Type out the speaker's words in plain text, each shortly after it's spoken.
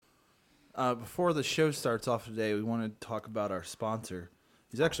Before the show starts off today, we want to talk about our sponsor.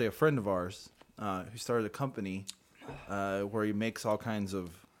 He's actually a friend of ours who started a company where he makes all kinds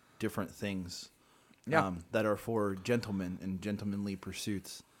of different things that are for gentlemen and gentlemanly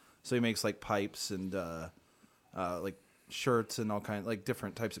pursuits. So he makes like pipes and like shirts and all kinds like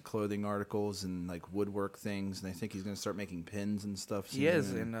different types of clothing articles and like woodwork things. And I think he's going to start making pins and stuff soon. He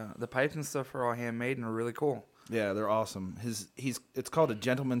is, and the pipes and stuff are all handmade and are really cool. Yeah, they're awesome. It's called a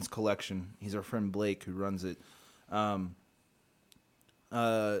Gentleman's Collection. He's our friend Blake who runs it.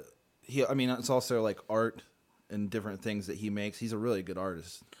 It's also like art and different things that he makes. He's a really good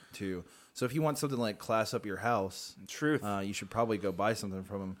artist too. So if you want something like class up your house, Truth, you should probably go buy something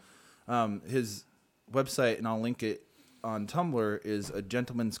from him. His website, and I'll link it on Tumblr, is a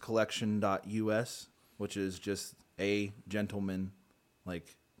gentlemanscollection.us, which is just a gentleman,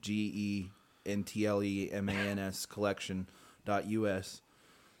 like GENTLEMANS collection.us.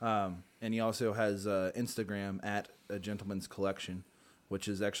 And he also has Instagram at a gentleman's collection, which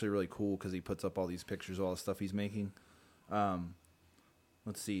is actually really cool because he puts up all these pictures of all the stuff he's making.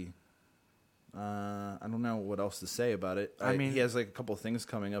 Let's see. I don't know what else to say about it. He has like a couple things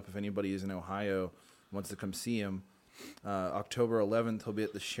coming up if anybody is in Ohio wants to come see him. October 11th, he'll be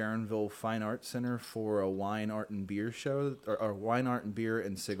at the Sharonville Fine Arts Center for a wine, art, and beer show, or wine, art, and beer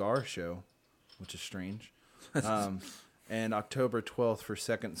and cigar show, which is strange. And October 12th for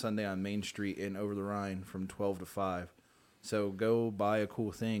Second Sunday on Main Street in Over the Rhine from 12 to 5. So go buy a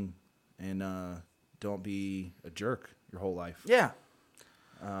cool thing and don't be a jerk your whole life. Yeah.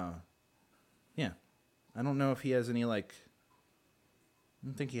 Yeah. I don't know if he has any I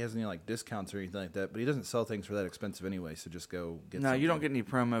don't think he has any discounts or anything like that, but he doesn't sell things for that expensive anyway, so just go get something. You don't get any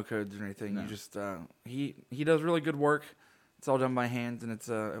promo codes or anything. No. You just he does really good work. It's all done by hand, and it's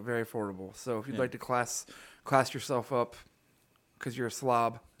very affordable. So if you'd like to class yourself up because you're a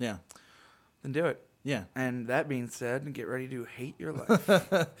slob, yeah, then do it. Yeah. And that being said, get ready to hate your life.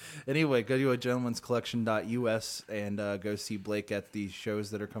 Anyway, go to a gentlemanscollection.us and go see Blake at the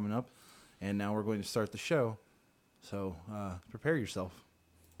shows that are coming up. And now we're going to start the show. So prepare yourself.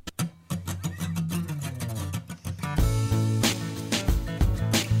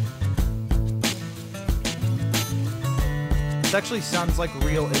 This actually sounds like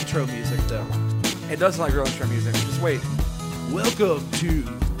real intro music, though. It does sound like real intro music. Just wait. Welcome to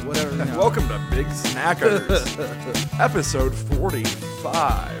whatever. No. Welcome to Big Snackers, episode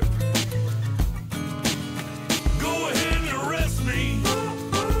 45. Go ahead and arrest me.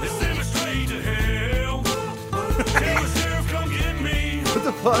 They send me straight to hell. Tell the sheriff come get me. What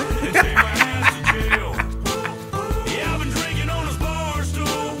the fuck? They take my ass to jail. Yeah, I've been drinking on this bar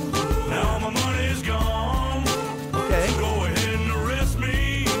stool. Now my money's gone. Okay. Go ahead and arrest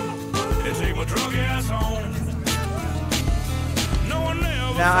me and take my drunk ass home. No one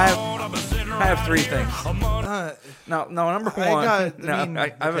ever Now, I have three things. Uh, No, number one. I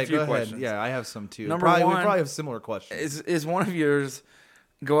have a few go questions. ahead. Yeah, I have some too. Number We one probably have similar questions. Is one of yours,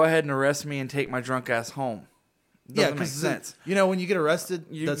 go ahead and arrest me and take my drunk ass home? Doesn't make sense. When you get arrested,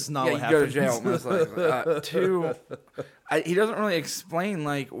 that's not what you happens. go to jail, most likely. Two, he doesn't really explain,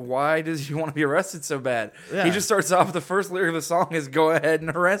 why does he want to be arrested so bad? Yeah. He just starts off, the first lyric of the song is, go ahead and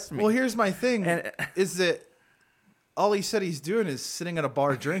arrest me. Well, here's my thing, is that all he said he's doing is sitting at a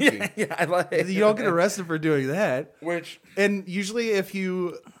bar drinking. I like it. You don't get arrested for doing that. And usually if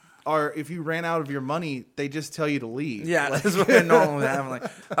you ran out of your money, they just tell you to leave. yeah, that's what I normally have. I'm like,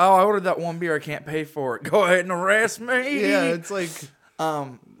 oh, I ordered that one beer, I can't pay for it. Go ahead and arrest me. Yeah, it's like...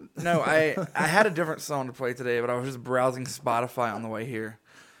 No, I had a different song to play today, but I was just browsing Spotify on the way here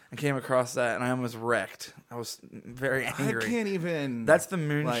and came across that, and I almost wrecked. I was very angry. I can't even... That's the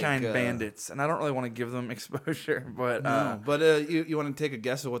Moonshine Bandits, and I don't really want to give them exposure, but... No, but you want to take a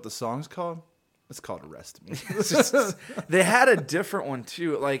guess at what the song's called? It's called Arrest Me. They had a different one,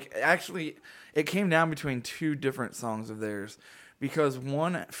 too. Actually, it came down between two different songs of theirs, because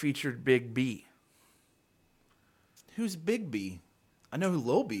one featured Big B. Who's Big B? I know who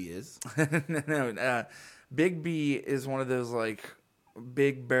Lil B is. No, Big B is one of those,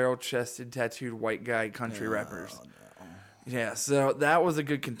 big barrel-chested, tattooed white guy country rappers. No. Yeah, so that was a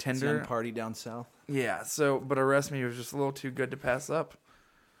good contender. Young Party down south. Yeah, but Arrest Me was just a little too good to pass up.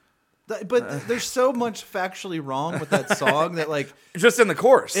 But there's so much factually wrong with that song that just in the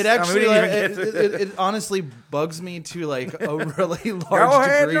chorus. it actually we didn't even get to it honestly bugs me to a really large Go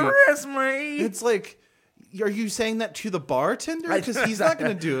ahead degree. and arrest me. It's are you saying that to the bartender? Because he's not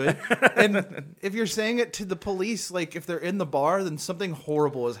going to do it. And if you're saying it to the police, if they're in the bar, then something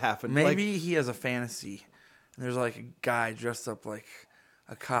horrible has happened. Maybe he has a fantasy. And there's a guy dressed up like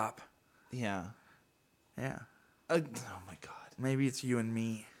a cop. Yeah. Yeah. Oh my God. Maybe it's you and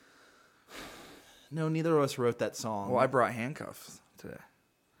me. No, neither of us wrote that song. Well, I brought handcuffs today.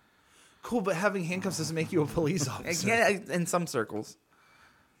 Cool, but having handcuffs doesn't make you a police officer. Yeah, in some circles.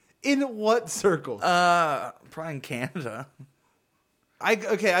 In what circle? Probably in Canada.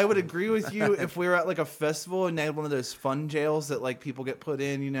 I would agree with you if we were at like a festival and they had one of those fun jails that like people get put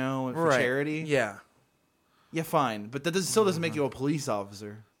in, you know, for charity. Yeah. Yeah, fine, but that still doesn't make you a police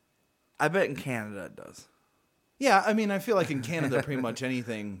officer. I bet in Canada it does. Yeah, I mean, I feel like in Canada, pretty much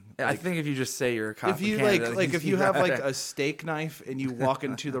anything. Yeah, like, I think if you just say you're a cop, if you in Canada, if you have like a steak knife and you walk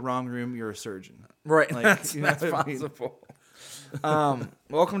into the wrong room, you're a surgeon. right, like, that's you know what I mean? possible.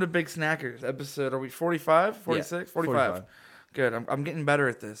 Welcome to Big Snackers episode. Are we 45, 46, Yeah, 45? Good. I'm getting better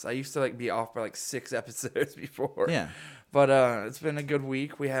at this. I used to like be off by like 6 episodes before. Yeah. But it's been a good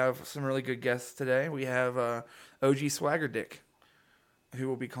week. We have some really good guests today. We have OG Swagger Dick, who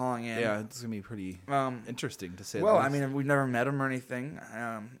will be calling in. Yeah, it's gonna be pretty interesting to say. Well, the least. I mean, we've never met him or anything.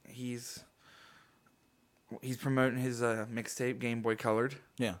 He's promoting his mixtape Game Boy Colored.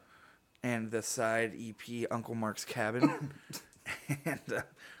 Yeah. And the side EP Uncle Mark's Cabin. And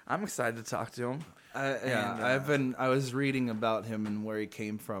I'm excited to talk to him. I was reading about him and where he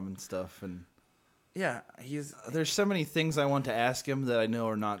came from and stuff, and yeah, there's so many things I want to ask him that I know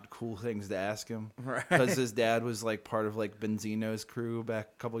are not cool things to ask him. Right. Because his dad was like part of like Benzino's crew back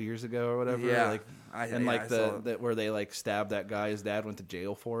a couple years ago or whatever. Yeah. Where they like stabbed that guy, his dad went to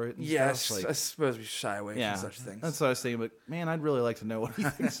jail for it. And yes, stuff. Like, I suppose we shy away from such things. That's what I was saying, but man, I'd really like to know what he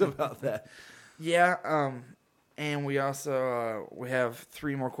thinks about that. Yeah, and we also we have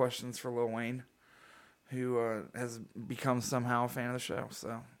 3 more questions for Lil Wayne, who has become somehow a fan of the show.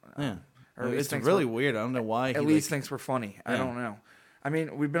 So yeah. Or at least it's really weird. I don't know why. At least thinks we're funny. Yeah. I don't know. I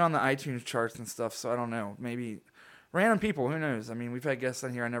mean, we've been on the iTunes charts and stuff, so I don't know. Maybe random people. Who knows? I mean, we've had guests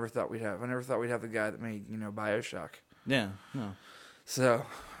on here I never thought we'd have. I never thought we'd have the guy that made BioShock. Yeah. No. So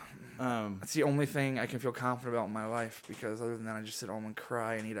that's the only thing I can feel confident about in my life, because other than that, I just sit home and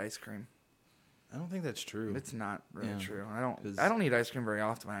cry and eat ice cream. I don't think that's true. It's not really true. I don't eat ice cream very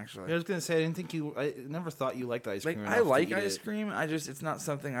often, actually. I was gonna say I never thought you liked ice cream. I like ice cream. It's not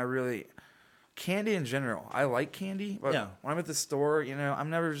something I really. Candy in general, I like candy, but when I'm at the store, I'm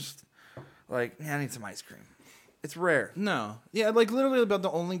never just like, I need some ice cream. It's rare. No, yeah, like literally about the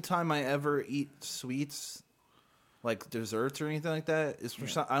only time I ever eat sweets, like desserts or anything like that, is for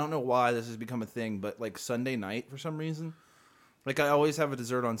some. I don't know why this has become a thing, but like Sunday night for some reason. Like I always have a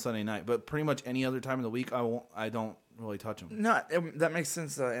dessert on Sunday night, but pretty much any other time of the week, I don't really touch them. No, that makes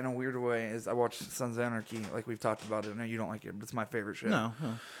sense in a weird way. Is I watch Sons of Anarchy, like we've talked about it. I know you don't like it, but it's my favorite show. No.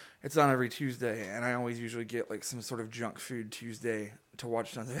 It's on every Tuesday, and I always usually get like some sort of junk food Tuesday to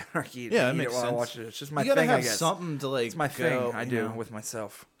watch Sons of Anarchy. Yeah, that makes sense. I watch it. It's just my you thing. Have I guess something to like. It's my thing. I do with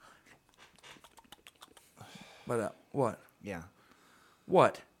myself. But what? Yeah.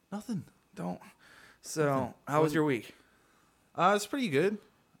 What? Nothing. Don't. So, how was your week? It's pretty good.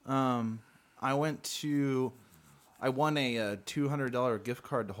 I won a $200 gift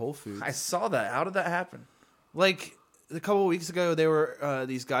card to Whole Foods. I saw that. How did that happen? Like a couple of weeks ago, they were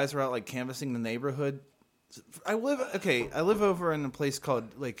these guys were out like canvassing the neighborhood. I live over in a place called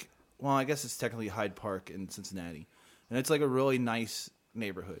I guess it's technically Hyde Park in Cincinnati, and it's like a really nice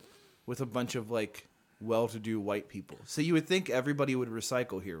neighborhood with a bunch of like well-to-do white people. So you would think everybody would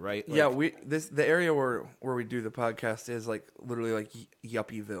recycle here, right? Like, the area where we do the podcast is like literally like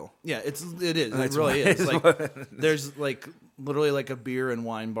Yuppieville. Yeah, it is. It really is. Like there's like literally like a beer and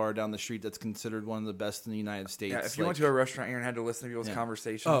wine bar down the street that's considered one of the best in the United States. Yeah, if you went to a restaurant here and had to listen to people's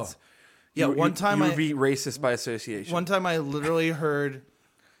conversations, one time you would be racist by association. One time I literally heard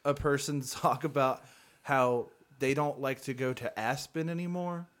a person talk about how they don't like to go to Aspen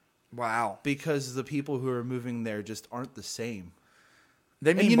anymore. Wow. Because the people who are moving there just aren't the same.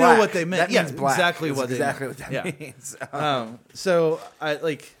 They mean know what they meant. That means black. Exactly what that means. So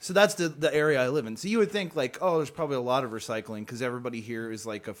that's the area I live in. So you would think like, oh, there's probably a lot of recycling because everybody here is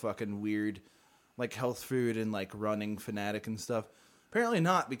like a fucking weird, like health food and like running fanatic and stuff. Apparently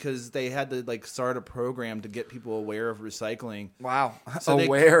not, because they had to like start a program to get people aware of recycling. Wow. So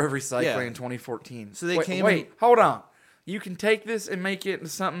aware of recycling in 2014. So they Wait, hold on. You can take this and make it into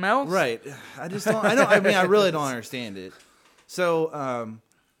something else? Right. I just don't. I really don't understand it. So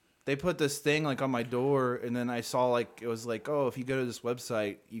they put this thing like on my door, and then I saw like it was like, oh, if you go to this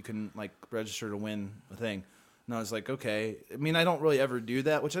website, you can like register to win a thing. And I was like, okay. I mean, I don't really ever do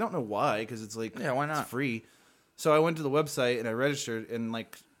that, which I don't know why, because it's like, why not? It's free. So I went to the website and I registered, and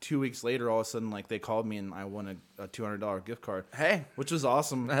like 2 weeks later, all of a sudden, like they called me and I won a $200 gift card. Hey, which was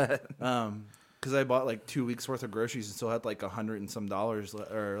awesome. because I bought like 2 weeks worth of groceries and still had like $100 and some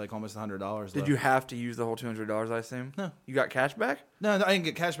or like almost $100. Did you have to use the whole $200? I assume. No. You got cash back? No, I didn't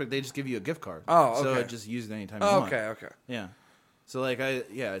get cash back. They just give you a gift card. Oh, okay. So I just use it anytime you Oh, want. okay. Yeah. So like it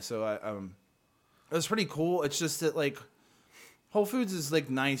was pretty cool. It's just that like Whole Foods is like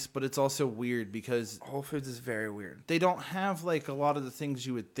nice, but it's also weird because Whole Foods is very weird. they don't have like a lot of the things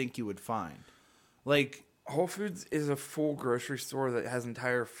you would think you would find. Like Whole Foods is a full grocery store that has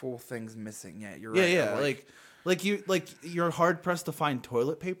entire full things missing. Yeah, you're yeah, right. yeah, you're hard pressed to find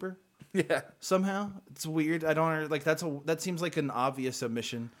toilet paper yeah. somehow. It's weird. I don't like that seems like an obvious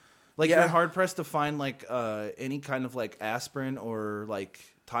omission. Like Yeah. you're hard pressed to find like any kind of like aspirin or like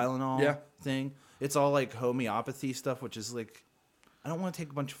Tylenol thing. It's all like homeopathy stuff, which is like I don't want to take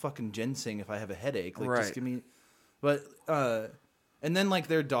a bunch of fucking ginseng if I have a headache. Like just Right. give me but and then like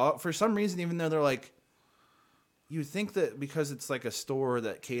their dog for some reason, even though they're like you think that because it's like a store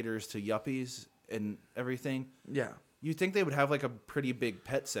that caters to yuppies and everything, Yeah. you think they would have like a pretty big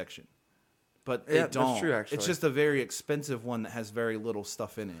pet section. But Yeah, they that's don't. true, actually. It's just a very expensive one that has very little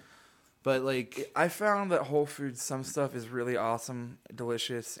stuff in it. But like I found that Whole Foods, some stuff is really awesome,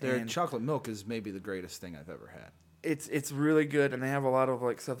 delicious, their and chocolate milk is maybe the greatest thing I've ever had. it's really good, and they have a lot of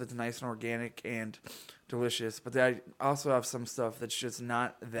like stuff that's nice and organic and delicious. But they also have some stuff that's just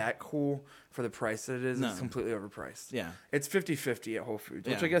not that cool for the price that it is. No. It's completely overpriced. Yeah. It's 50-50 at Whole Foods,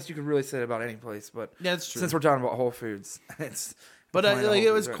 which Yeah. I guess you could really say about any place. But Yeah, that's true. since we're talking about Whole Foods, it's But definitely like Whole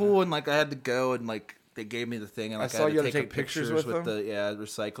it was Foods right cool now. and like I had to go and like they gave me the thing and like I saw had you had to to take pictures with them? the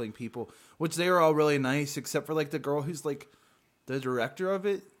recycling people, which they were all really nice except for like the girl who's like the director of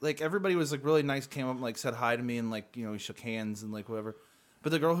it. Like everybody was like really nice, came up and like said hi to me and like we shook hands and like whatever.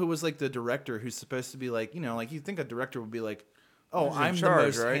 But the girl who was like the director, who's supposed to be like like you think a director would be like, oh, Who's in I'm charge, the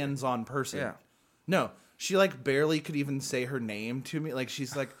most right? hands-on person. Yeah. No, she like barely could even say her name to me. Like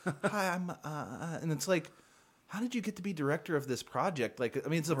she's like, hi, I'm and it's like, how did you get to be director of this project? Like, I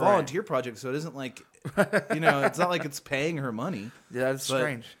mean, it's a Right. volunteer project, so it isn't like, it's not like it's paying her money. Yeah, that's But,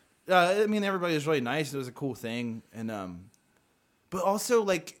 strange. I mean, everybody was really nice. It was a cool thing, and but also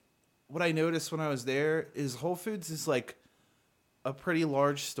like, what I noticed when I was there is Whole Foods is like a pretty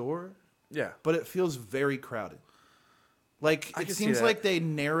large store, Yeah. but it feels very crowded. Like I it can see seems that. like they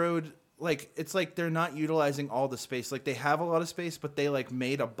narrowed. Like it's like they're not utilizing all the space. Like they have a lot of space, but they like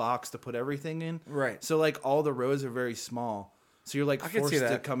made a box to put everything in. Right. So like all the rows are very small. So you're like I can forced see to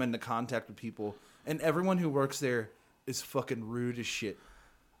that. come into contact with people, and everyone who works there is fucking rude as shit.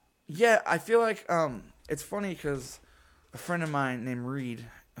 Yeah, I feel like it's funny because a friend of mine named Reed,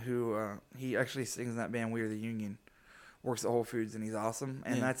 who he actually sings in that band We Are the Union, works at Whole Foods, and he's awesome.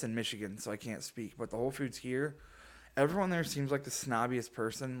 And Yeah. that's in Michigan, so I can't speak. But the Whole Foods here, everyone there seems like the snobbiest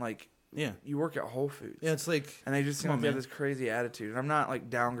person. Like, Yeah. you work at Whole Foods. Yeah, it's like And they just seem Come like on, they have man. this crazy attitude. And I'm not like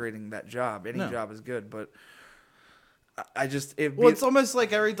downgrading that job. Any No. job is good, but I just it. well, it's almost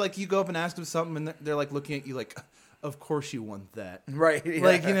like you go up and ask them something, and they're like looking at you like, of course you want that. right. Yeah.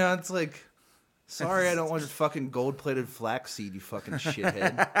 Like it's like, sorry, I don't want your fucking gold-plated flaxseed, you fucking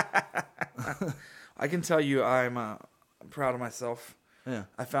shithead. I can tell you, I'm proud of myself. Yeah.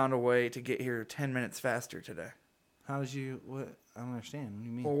 I found a way to get here 10 minutes faster today. How did you? What? I don't understand. What do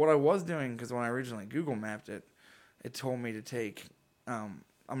you mean? Well, what I was doing, because when I originally Google mapped it, it told me to take.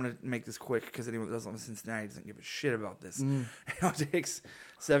 I'm going to make this quick because anyone that doesn't live in Cincinnati doesn't give a shit about this. It takes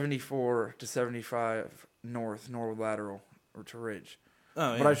 74 to 75 north, Norwood Lateral, or to Ridge.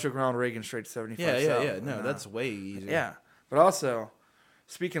 Oh, But I took Ronald Reagan straight to 75 south. yeah. and, No, that's way easier. Yeah. But also,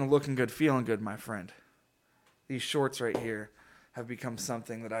 speaking of looking good, feeling good, my friend, these shorts right here have become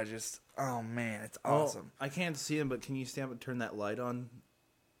something that I just, oh man, it's Well, awesome. I can't see them, but can you stand up and turn that light on,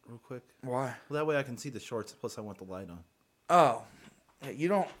 real quick? Why? Well, that way I can see the shorts. Plus, I want the light on. Oh, yeah, you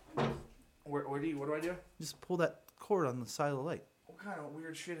don't. What do I do? Just pull that cord on the side of the light. What kind of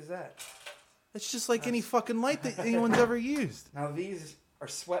weird shit is that? It's just like any fucking light that anyone's ever used. Now these are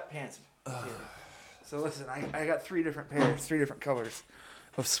sweatpants. material. So listen, I got 3 different pairs, 3 different colors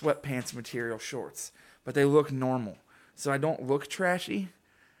of sweatpants material shorts, but they look normal. So I don't look trashy.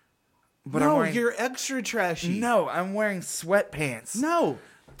 But I'm No, wearing, you're extra trashy. no, I'm wearing sweatpants. No.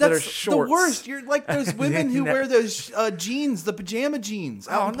 That are That's the shorts. worst. You're like those women who No. wear those jeans, the pajama jeans,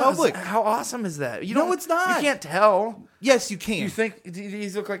 out in no, public. how awesome is that? You No, don't- it's not. You can't tell. Yes, you can. You think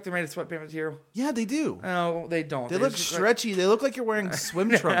these look like they're made of sweatpants material? Yeah, they do. No, they don't. They look just like- stretchy. They look like you're wearing swim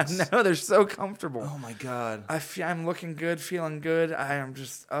trunks. No, they're so comfortable. Oh my god. I'm looking good, feeling good. I am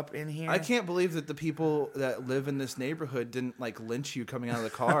just up in here. I can't believe that the people that live in this neighborhood didn't like lynch you coming out of the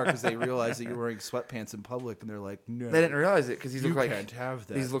car because they realized that you're wearing sweatpants in public, and they're like, "No, They didn't realize it because these you look like can't have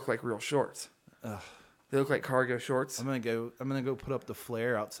that." these look like real shorts. They look like cargo shorts. I'm gonna go put up the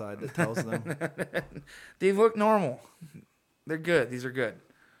flare outside that tells them. They look normal. They're good. These are good.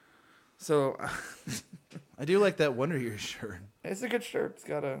 So I do like that Wonder Years shirt. it's a good shirt. It's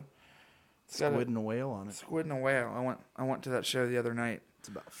got a Squid and a whale on it. squid and a whale. I went to that show the other night. It's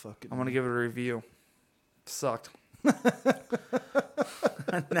about fucking. I'm gonna give it a review. Sucked.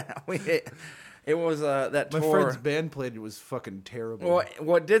 It was that My tour. friend's band played. It was fucking terrible. Well,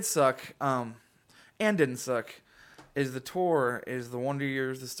 what did suck, and didn't suck, is the tour is the Wonder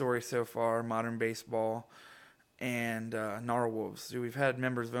Years, The Story So Far, Modern Baseball, and Narwhals. So we've had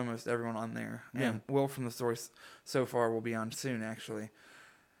members of almost everyone on there. Yeah. And Will from The Story So Far will be on soon, actually.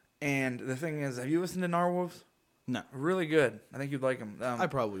 And the thing is, have you listened to Narwhals? No, Really good. I think you'd like them. I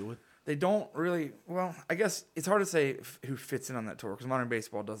probably would. They don't really. Well, I guess it's hard to say who fits in on that tour because Modern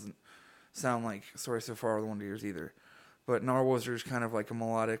Baseball doesn't sound like Story So Far or the Wonder Years either. But Narwhals are just kind of like a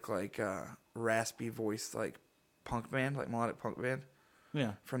melodic, like raspy voiced, like punk band, like melodic punk band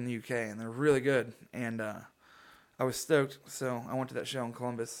Yeah. from the UK, and they're really good. And I was stoked, so I went to that show in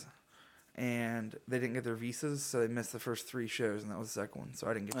Columbus, and they didn't get their visas, so they missed the first 3 shows, and that was the second one, so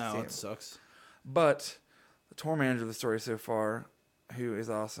I didn't get to see Oh, it. it sucks. But the tour manager of The Story So Far, who is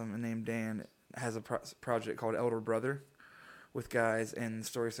awesome and named Dan, has a project called Elder Brother with guys in The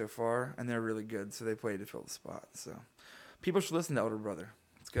Story So Far, and they're really good, so they played to fill the spot. So people should listen to Elder Brother.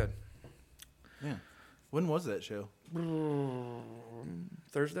 It's good. Yeah. When was that show?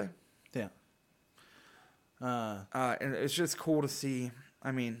 Thursday. Yeah. And it's just cool to see.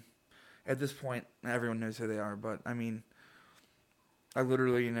 I mean, at this point, everyone knows who they are, but I mean, I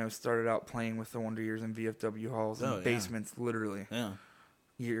literally, started out playing with the Wonder Years in VFW halls and basements, literally,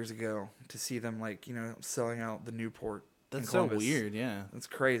 years ago, to see them, like, selling out the Newport. That's so weird, yeah. It's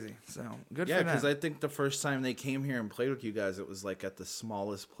crazy. So, good for Yeah, them. because I think the first time they came here and played with you guys, it was like at the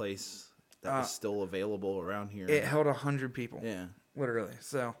smallest place that was still available around here. It held 100 people. Yeah. Literally.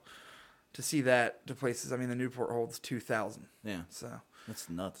 So, to see that to places, I mean, the Newport holds 2,000. Yeah. So, That's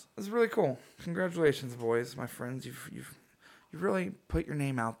nuts. it's really cool. Congratulations, boys, my friends. You've really put your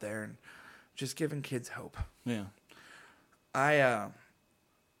name out there and just giving kids hope. Yeah. I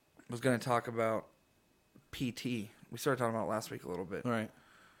was going to talk about PT. We started talking about it last week a little bit. All right.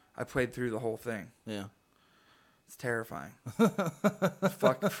 I played through the whole thing. Yeah. It's terrifying.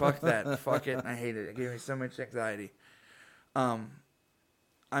 Fuck that. Fuck it. I hate it. It gave me so much anxiety.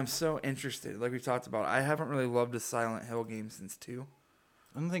 I'm so interested. Like we talked about, I haven't really loved a Silent Hill game since 2.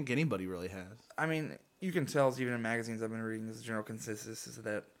 I don't think anybody really has. I mean, you can tell even in magazines I've been reading, this general consensus is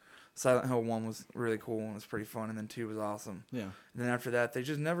that Silent Hill 1 was really cool and was pretty fun, and then 2 was awesome. Yeah. And then after that, they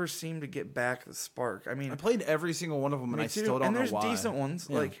just never seemed to get back the spark. I mean, I played every single one of them, and I still don't know why. And there's decent ones,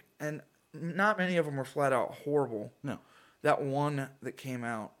 Yeah. and not many of them were flat out horrible. No. That one that came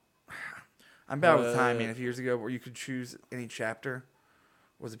out, I'm bad with timing. A few years ago, where you could choose any chapter,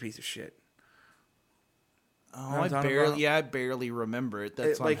 was a piece of shit. Oh, I'm talking about? I barely remember it.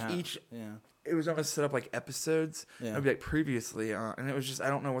 That's Like on each, Yeah. it was almost set up like episodes. Yeah. It'd be like previously, and it was just I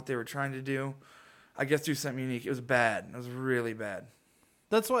don't know what they were trying to do. I guess do something unique. It was bad. It was really bad.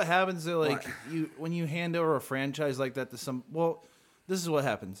 That's what happens to What? when you hand over a franchise like that to this is what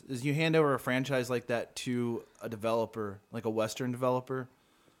happens is you hand over a franchise like that to a developer, like a Western developer,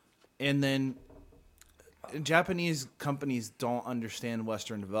 and then Japanese companies don't understand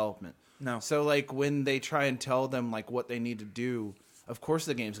Western development. No. So like when they try and tell them like what they need to do, of course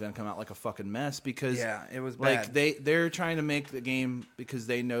the game's gonna come out like a fucking mess because Yeah, it was like bad. they're trying to make the game because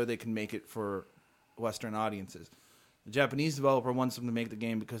they know they can make it for Western audiences. The Japanese developer wants them to make the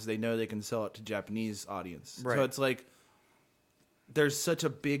game because they know they can sell it to Japanese audience. Right. So it's like there's such a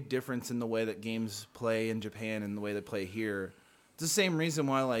big difference in the way that games play in Japan and the way they play here. It's the same reason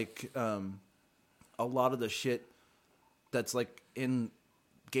why like a lot of the shit that's like in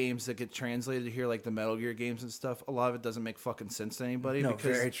games that get translated here, like the Metal Gear games and stuff, a lot of it doesn't make fucking sense to anybody No,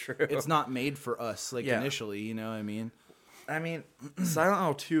 because very true. it's not made for us like Yeah. initially, you know what I mean? I mean, Silent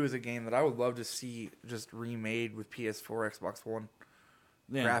Hill 2 is a game that I would love to see just remade with PS4, Xbox One,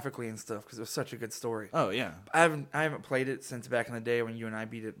 Yeah. graphically and stuff, because it was such a good story. Oh yeah. I haven't played it since back in the day when you and I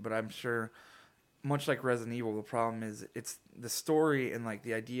beat it, but I'm sure, much like Resident Evil, the problem is it's the story and like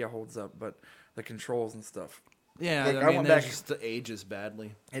the idea holds up, but the controls and stuff, Yeah, Look, I I mean, went that's back- just the ages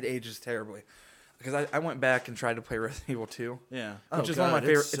badly. it ages terribly. Because I went back and tried to play Resident Evil 2, Yeah, which is one of my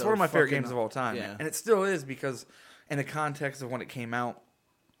favorite. It's one of my favorite games of all time, Yeah, and it still is because, in the context of when it came out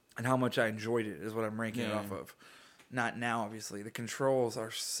and how much I enjoyed it, is what I'm ranking it Yeah. off of. Not now, obviously. The controls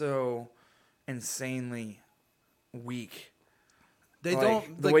are so insanely weak. They Like,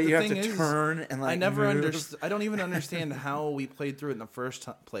 don't the like, way the you have thing to is, turn and like I never move. understood. I don't even understand how we played through it in the first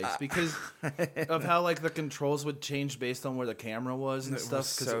place because of how like the controls would change based on where the camera was and It stuff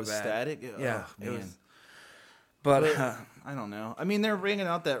was because so it was bad. static. Yeah, Oh, it man. was. But I don't know. I mean, they're bringing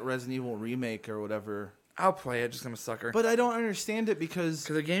out that Resident Evil remake or whatever, I'll play it. Just I'm a sucker. but I don't understand it because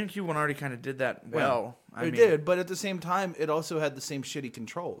Because the GameCube one already kind of did that well. I it mean, did. But at the same time, it also had the same shitty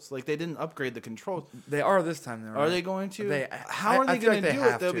controls. Like they didn't upgrade the controls. They are this time. Though, Are right? they going to? They- How I- are I they feel going like to they do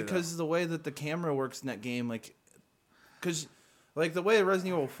it have though? to, Because the way that the camera works in that game, like, because like the way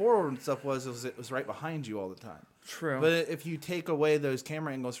Resident Evil 4 and stuff was it was right behind you all the time. True. But if you take away those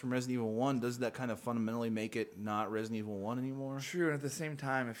camera angles from Resident Evil 1, does that kind of fundamentally make it not Resident Evil 1 anymore? True, and at the same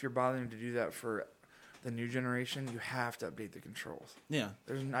time, if you're bothering to do that for the new generation, you have to update the controls. Yeah.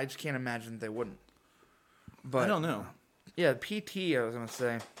 I just can't imagine they wouldn't. But I don't know. Yeah, PT. I was gonna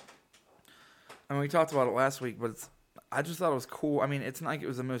say. I mean, we talked about it last week, but I just thought it was cool. I mean, it's not like it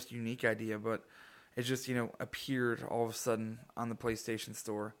was the most unique idea, but it just appeared all of a sudden on the PlayStation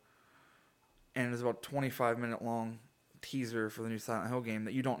Store, and it was about 25-minute long teaser for the new Silent Hill game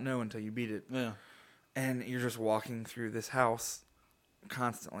that you don't know until you beat it. Yeah. And you're just walking through this house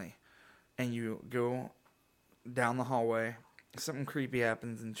constantly, and you go down the hallway. Something creepy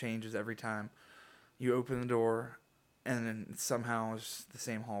happens and changes every time. You open the door, and then somehow it's the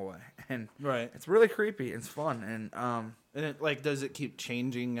same hallway, and Right. it's really creepy. It's fun, and And it like does it keep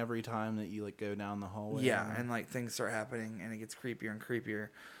changing every time that you like go down the hallway? yeah, and like things start happening, and it gets creepier and creepier.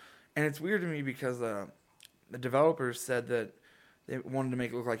 And it's weird to me because the developers said that they wanted to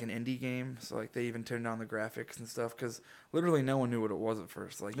make it look like an indie game, so like they even toned down the graphics and stuff because literally no one knew what it was at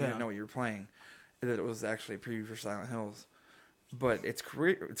first. Like you Yeah. didn't know what you were playing, that it was actually a preview for Silent Hills. But it's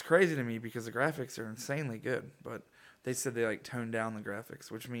crazy to me because the graphics are insanely good. But they said they like toned down the graphics,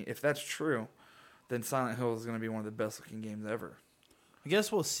 which means if that's true, then Silent Hill is going to be one of the best looking games ever. I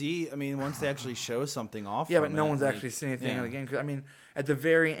guess we'll see. I mean, once they actually show something off. Yeah, from but no it, one's like, actually seen anything yeah. of the game. 'Cause, I mean, at the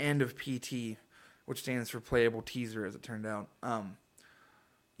very end of PT, which stands for Playable Teaser, as it turned out,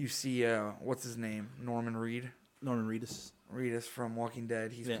 you see what's his name, Norman Norman Reedus. Reedus from Walking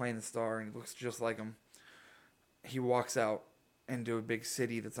Dead. He's Yeah. playing the star, and he looks just like him. He walks out into a big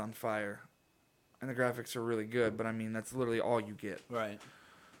city that's on fire, and the graphics are really good. But I mean, that's literally all you get. Right.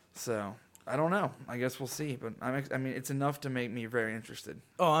 So I don't know. I guess we'll see. But I mean, it's enough to make me very interested.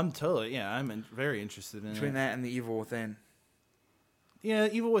 Oh, I'm very interested in Between it. that and The Evil Within. Yeah,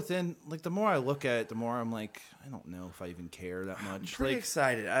 Evil Within, like the more I look at it, the more I'm like, I don't know if I even care that I'm much. pretty Like,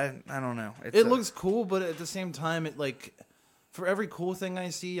 excited. I don't know. it looks cool, but at the same time, it like, for every cool thing I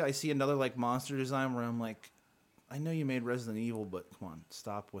see another like monster design where I'm like, I know you made Resident Evil, but come on,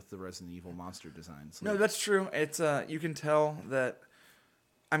 stop with the Resident Evil monster designs. No, Like, that's true. It's you can tell that.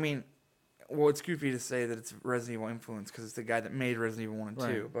 I mean, well, it's goofy to say that it's Resident Evil influence because it's the guy that made Resident Evil 1 and 2.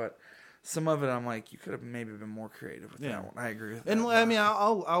 Right. But some of it, I'm like, you could have maybe been more creative with Yeah. that one. I agree with and that. I mean,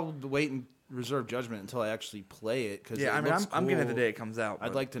 I'll wait and reserve judgment until I actually play it because yeah, I mean, I'm getting it the cool. day it comes out. I'd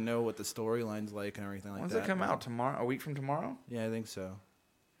but like to know what the storyline's like and everything like When's that. it come out? Tomorrow? A week from tomorrow? Yeah, I think so.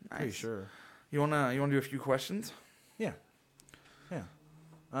 Pretty Nice. sure. You wanna do a few questions? Yeah.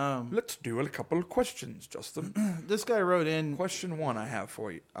 Yeah. Let's do a couple of questions, Justin. This guy wrote in. Question 1 I have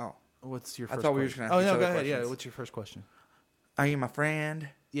for you. Oh, What's your I first thought we were question? just gonna ask Oh, each no, go other ahead. Yeah, questions. what's your first question? are you my friend?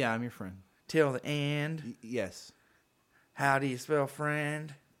 Yeah, I'm your friend. Till the end. Yes. How do you spell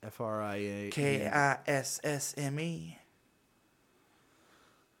friend? FRIA. KISSME.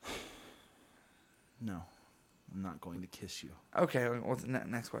 No, I'm not going to kiss you. Okay, what's the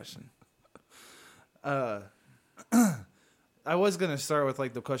next question? I was gonna start with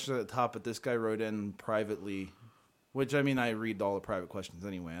like the question at the top, but this guy wrote in privately, which I mean I read all the private questions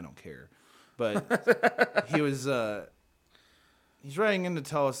anyway. I don't care, but he was he's writing in to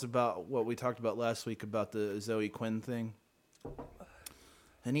tell us about what we talked about last week about the Zoe Quinn thing,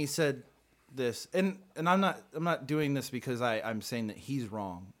 and he said this, and I'm not doing this because I'm saying that he's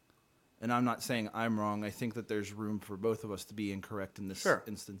wrong, and I'm not saying I'm wrong. I think that there's room for both of us to be incorrect in this Sure.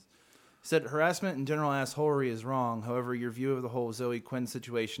 instance. Said harassment and general assholery is wrong. However, your view of the whole Zoe Quinn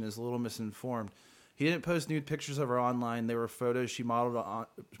situation is a little misinformed. He didn't post nude pictures of her online. They were photos she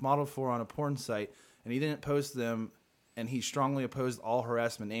modeled for on a porn site, and he didn't post them. And he strongly opposed all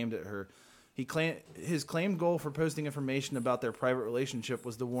harassment aimed at her. His claimed goal for posting information about their private relationship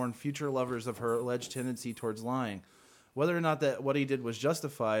was to warn future lovers of her alleged tendency towards lying. Whether or not that what he did was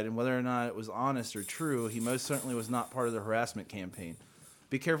justified, and whether or not it was honest or true, he most certainly was not part of the harassment campaign.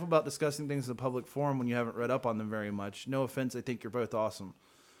 Be careful about discussing things in a public forum when you haven't read up on them very much. No offense, I think you're both awesome.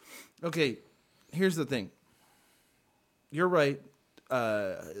 Okay, here's the thing. You're right.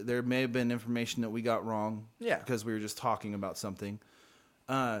 There may have been information that we got wrong. Yeah. Because we were just talking about something.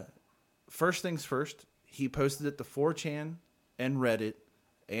 First things first, he posted it to 4chan and Reddit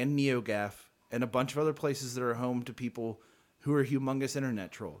and NeoGAF and a bunch of other places that are home to people who are humongous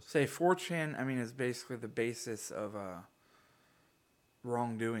internet trolls. Say 4chan, I mean, is basically the basis of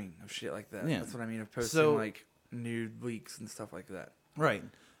wrongdoing of shit like that. Yeah. That's what I mean, of posting like nude leaks and stuff like that. Right.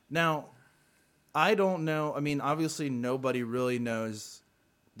 Now, I don't know. I mean, obviously nobody really knows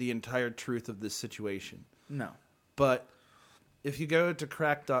the entire truth of this situation. No. But if you go to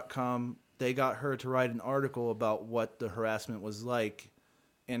crack.com, they got her to write an article about what the harassment was like.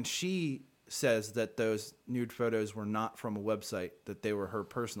 And she says that those nude photos were not from a website, that they were her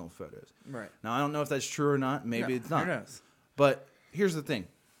personal photos. Right. Now, I don't know if that's true or not. Maybe it's not. Who knows? But here's the thing.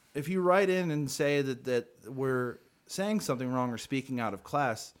 If you write in and say that we're saying something wrong or speaking out of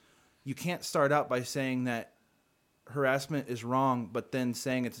class, you can't start out by saying that harassment is wrong, but then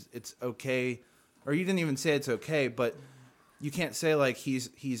saying it's okay. Or you didn't even say it's okay, but you can't say like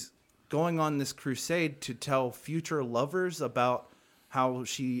he's going on this crusade to tell future lovers about how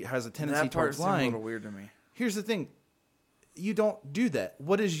she has a tendency towards lying. A little weird to me. Here's the thing. You don't do that.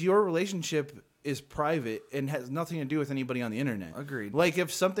 What is your relationship is private and has nothing to do with anybody on the internet. Agreed. Like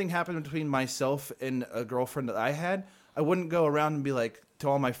if something happened between myself and a girlfriend that I had, I wouldn't go around and be like to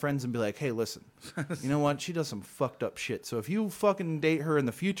all my friends and be like, "Hey, listen, you know what? She does some fucked up shit. So if you fucking date her in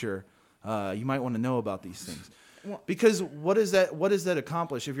the future, you might want to know about these things." Because what does that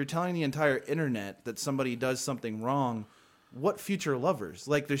accomplish? If you're telling the entire internet that somebody does something wrong, what future lovers?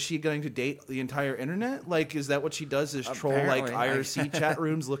 Like, is she going to date the entire internet? Like, is that what she does? Is troll like IRC chat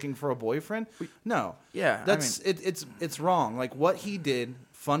rooms looking for a boyfriend? No. Yeah, It's wrong. Like what he did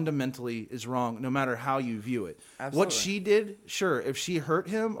fundamentally is wrong, no matter how you view it. Absolutely. What she did, sure, if she hurt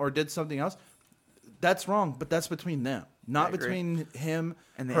him or did something else, that's wrong. But that's between them, not between him,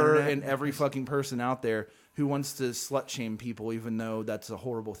 and her, internet. and every fucking person out there who wants to slut shame people, even though that's a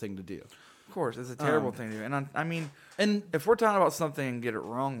horrible thing to do. Of course, it's a terrible thing to do. And I mean, and if we're talking about something and get it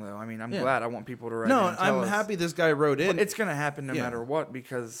wrong, though, I mean, I'm glad. I want people to write in No, and tell I'm us. happy this guy wrote in. But it's going to happen no matter what,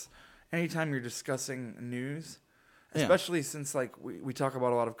 because anytime you're discussing news, especially since like we talk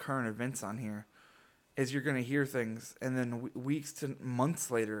about a lot of current events on here, is you're going to hear things, and then weeks to months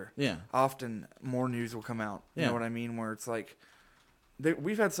later, often more news will come out. You know what I mean? Where it's like,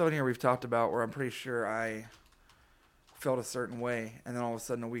 we've had someone here we've talked about where I'm pretty sure I felt a certain way, and then all of a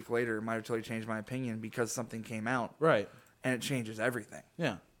sudden a week later it might have totally changed my opinion because something came out, right? And it changes everything.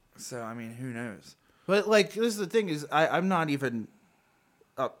 Yeah. So I mean, who knows? But like, this is the thing: is I'm not even,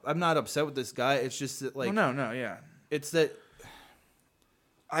 I'm not upset with this guy. It's just that like, it's that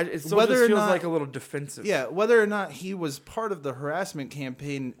it still just feels like a little defensive. Yeah, whether or not he was part of the harassment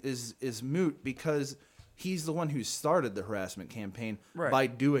campaign is moot, because he's the one who started the harassment campaign by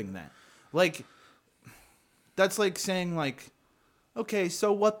doing that. Like, that's like saying like, okay,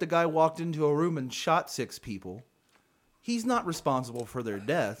 so what? The guy walked into a room and shot 6 people. He's not responsible for their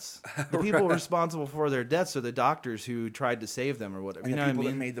deaths. The people responsible for their deaths are the doctors who tried to save them or whatever. And you know the people what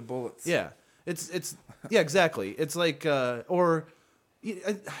I mean? that made the bullets. Yeah, it's yeah, exactly. It's like I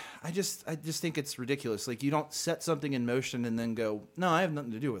just think it's ridiculous. Like, you don't set something in motion and then go, no, I have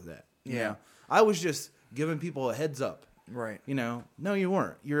nothing to do with that. You know? I was just giving people a heads up. Right. You know, no, you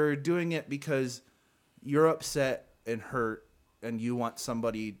weren't. You're doing it because you're upset and hurt, and you want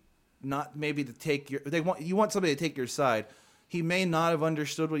somebody not maybe to take you want somebody to take your side. He may not have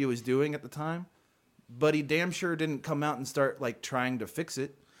understood what he was doing at the time, but he damn sure didn't come out and start like trying to fix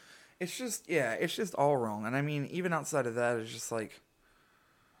it. It's just all wrong. And I mean, even outside of that, it's just like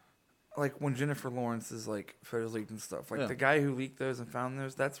when Jennifer Lawrence's like photos leaked and stuff. Like the guy who leaked those and found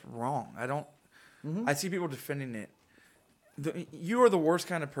those, that's wrong. I see people defending it. You are the worst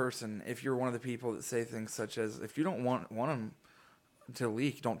kind of person if you're one of the people that say things such as, if you don't want them to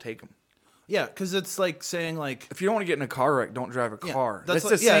leak, don't take them. Yeah, because it's like saying like, if you don't want to get in a car wreck, don't drive a car. That's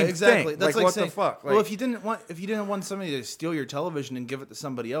like, the same exactly. thing. That's like what saying, the fuck? Well, if you didn't want somebody to steal your television and give it to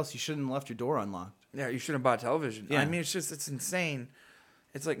somebody else, you shouldn't have left your door unlocked. Yeah, you shouldn't buy a television. Yeah. I mean, it's insane.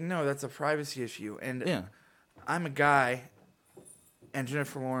 It's like, no, that's a privacy issue. And . I'm a guy, and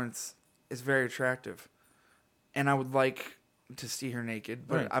Jennifer Lawrence is very attractive, and I would like to see her naked,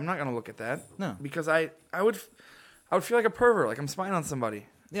 but I'm not going to look at that. No, because I would feel like a pervert, like I'm spying on somebody.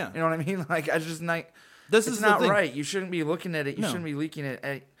 Yeah, you know what I mean? Like, I just not. This is not right. You shouldn't be looking at it. You No. shouldn't be leaking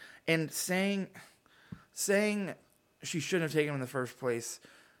it. And saying she shouldn't have taken him in the first place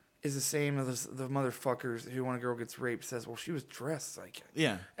is the same as the motherfuckers who, when a girl gets raped, says, "Well, she was dressed like it."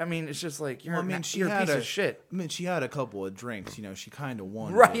 Yeah. I mean, it's just like you're. Well, I mean, you're a piece of shit. I mean, she had a couple of drinks. You know, she kind of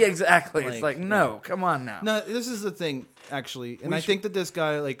won. Right? Exactly. It's like, no, come on now. No, this is the thing, actually, and I think that this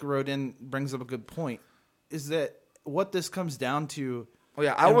guy like wrote in brings up a good point. Is that what this comes down to?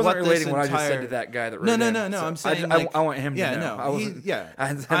 Well, yeah, I wasn't relating what I just said to that guy that wrote No. in, So I'm saying I want him to know.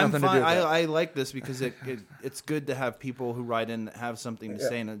 I'm fine. I like this because it's good to have people who write in that have something to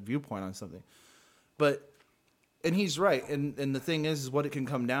say and a viewpoint on something. But, and he's right. And the thing is what it can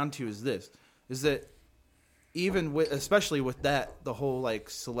come down to is this, is that even with, especially with that, the whole like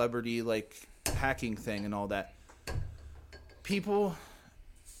celebrity, like hacking thing and all that, people,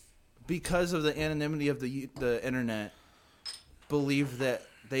 because of the anonymity of the internet, believe that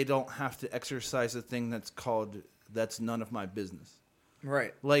they don't have to exercise a thing that's none of my business.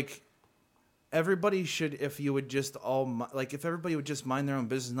 Right. Like, everybody should, if everybody would just mind their own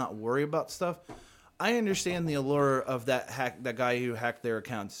business, not worry about stuff. I understand the allure of that guy who hacked their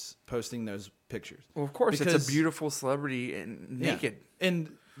accounts posting those pictures. Well, of course, it's a beautiful celebrity and naked. Yeah.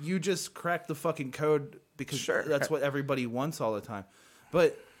 And you just crack the fucking code because that's what everybody wants all the time.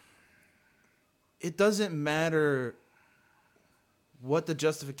 But it doesn't matter what the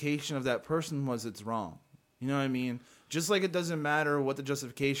justification of that person was, it's wrong. You know what I mean? Just like it doesn't matter what the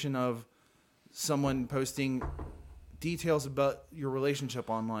justification of someone posting details about your relationship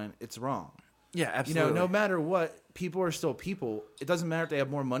online, it's wrong. Yeah, absolutely. No matter what, people are still people. It doesn't matter if they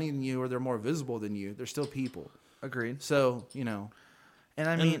have more money than you or they're more visible than you. They're still people. Agreed. So, and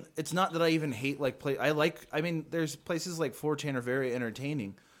I mean, it's not that I even hate there's places like 4chan are very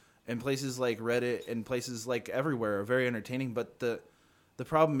entertaining, and places like Reddit and places like everywhere are very entertaining, but the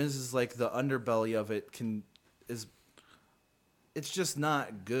problem is like the underbelly of it it's just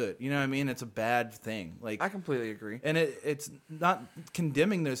not good. You know what I mean? It's a bad thing. Like, I completely agree. And it's not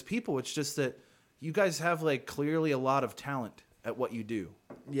condemning those people. It's just that you guys have like clearly a lot of talent at what you do.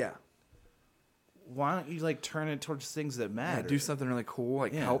 Yeah. Why don't you like turn it towards things that matter? Yeah, do something really cool,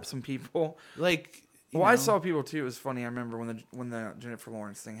 like help some people. Like, I saw people too. It was funny. I remember when the Jennifer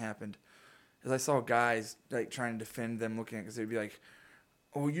Lawrence thing happened, is I saw guys like trying to defend them, looking at because they'd be like,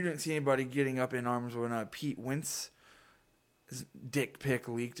 "Oh, you didn't see anybody getting up in arms when Pete Wentz's dick pic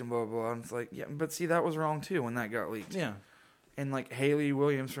leaked and blah, blah, blah." And it's like, yeah, but see, that was wrong too when that got leaked. Yeah. And like Hayley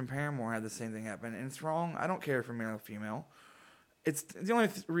Williams from Paramore had the same thing happen. And it's wrong. I don't care if you're male or female. It's the only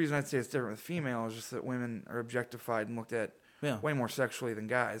reason I'd say it's different with female is just that women are objectified and looked at way more sexually than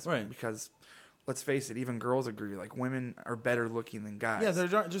guys. Right. Because let's face it, even girls agree. Like, women are better looking than guys. Yeah, there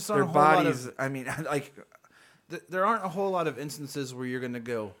just aren't their a whole bodies. lot of, I mean, like, there aren't a whole lot of instances where you're gonna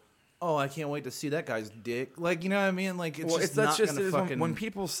go, "Oh, I can't wait to see that guy's dick." Like, you know what I mean? Like, it's not gonna fucking. When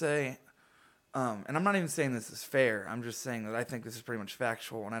people say, and I'm not even saying this is fair. I'm just saying that I think this is pretty much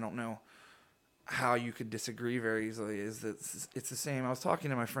factual, and I don't know how you could disagree very easily. Is that it's the same? I was talking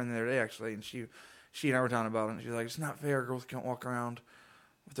to my friend the other day actually, and she and I were talking about it. And she was like, "It's not fair. Girls can't walk around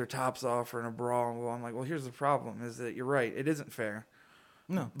with their tops off or in a bra." Well, I'm like, well, here's the problem: is that you're right. It isn't fair.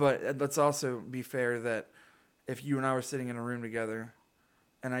 No, but let's also be fair that if you and I were sitting in a room together,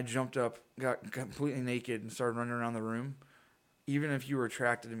 and I jumped up, got completely naked, and started running around the room, even if you were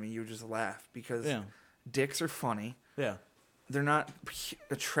attracted to me, you would just laugh because dicks are funny. Yeah. They're not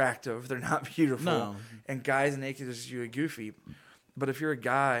attractive. They're not beautiful. No. And guys naked is usually goofy. But if you're a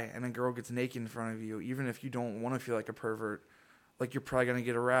guy and a girl gets naked in front of you, even if you don't want to feel like a pervert, like, you're probably going to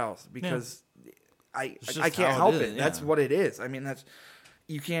get aroused because I can't help it. Yeah. That's what it is. I mean,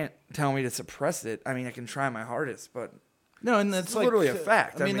 you can't tell me to suppress it. I mean, I can try my hardest, but no, and that's like, literally a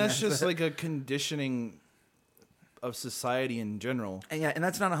fact. I mean that's just like a conditioning of society in general. And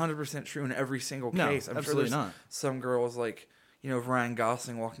that's not 100% true in every single case. I'm absolutely sure not. Some girls, like, if Ryan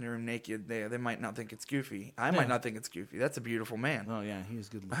Gosling walking in the room naked, they might not think it's goofy. I might not think it's goofy. That's a beautiful man. Oh yeah, he is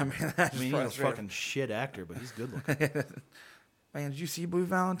good looking. He's a fucking shit actor, but he's good looking. Man, did you see Blue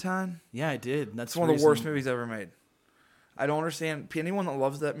Valentine? Yeah, I did. That's one of the worst movies ever made. I don't understand. Anyone that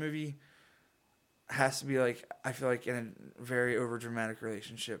loves that movie has to be like, I feel like, in a very overdramatic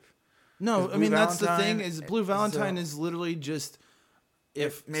relationship. No, I mean, that's the thing is Blue Valentine is literally just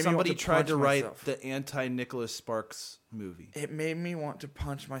if somebody tried to write the anti-Nicholas Sparks movie. It made me want to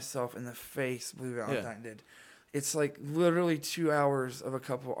punch myself in the face, Blue Valentine did. It's like literally 2 hours of a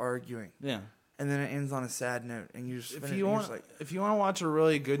couple arguing. Yeah. And then it ends on a sad note, and you just if you want to watch a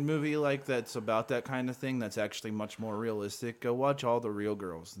really good movie like that's about that kind of thing, that's actually much more realistic, go watch All the Real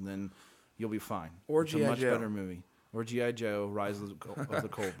Girls, and then you'll be fine. Or it's G.I. a much Joe. better movie. Or G.I. Joe, Rise of the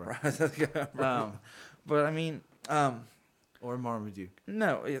Cobra. Rise of the Cobra. But I mean, or Marmaduke.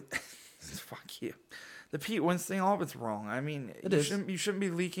 No, fuck you. The Pete Wentz thing, all of it's wrong. I mean, you shouldn't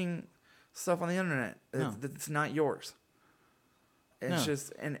be leaking stuff on the internet. No. It's not yours. It's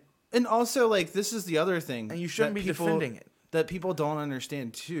just and also, like, this is the other thing. And you shouldn't be defending it. That people don't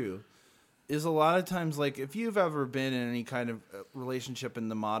understand, too, is a lot of times, like, if you've ever been in any kind of relationship in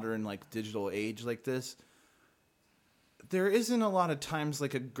the modern, like, digital age like this, there isn't a lot of times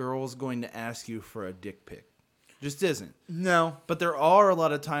like a girl's going to ask you for a dick pic. Just isn't. No. But there are a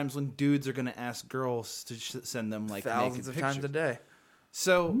lot of times when dudes are going to ask girls to send them like Thousands naked of pictures. times a day.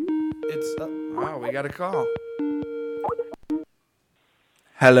 So it's Wow, we got a call.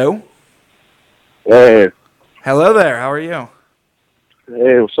 Hello? Hey, Hello there. How are you?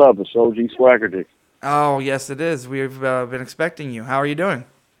 hey, what's up? It's OG Swagger Dick. Oh, yes, it is. We've been expecting you. How are you doing?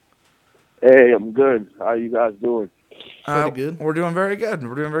 Hey, I'm good. How you guys doing? pretty good. We're doing very good.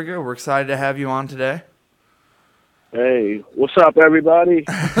 We're excited to have you on today. Hey, what's up, everybody?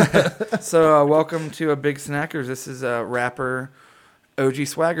 So, welcome to Big Snackers. This is rapper OG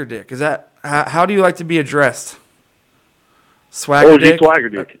Swagger Dick. Is that how do you like to be addressed? Swagger OG Dick? Swagger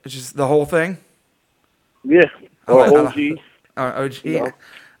Dick. It's just the whole thing? Yeah, I like- OG. OG. You know,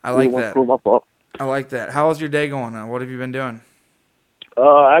 I like that. Prove my fault. I like that. How's your day going? What have you been doing?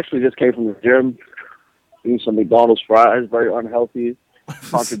 I actually just came from the gym. Eating some McDonald's fries, very unhealthy.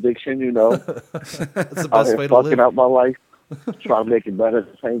 Contradiction, you know. That's the Out best here way to fucking live. out my life, trying to make it better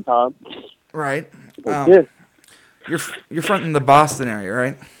at the same time. Right. But yeah, You're fronting the Boston area,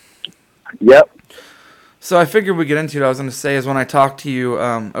 right? yep. So I figured we'd get into it. I was going to say is when I talked to you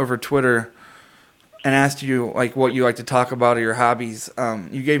over Twitter and asked you like what you like to talk about or your hobbies,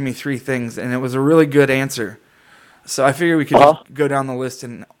 you gave me 3 things, and it was a really good answer. So I figured we could just go down the list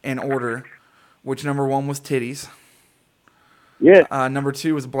in order. Which number 1 was titties. Yeah. Number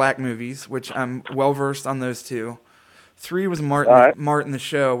 2 was black movies, which I'm well versed on those 2. 3 was All right. Martin the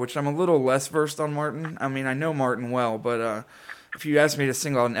Show, which I'm a little less versed on Martin. I mean, I know Martin well, but if you asked me to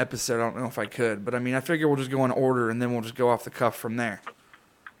single out an episode, I don't know if I could. But I mean, I figure we'll just go in order, and then we'll just go off the cuff from there.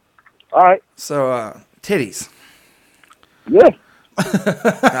 All right. So, titties. Yeah.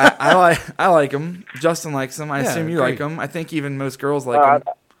 I like them. Justin likes them. I Yeah, assume you great. like them. I think even most girls like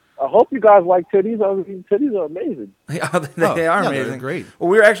them. I hope you guys like titties. I mean, titties are amazing. they Oh, are yeah, they're amazing. great. Well,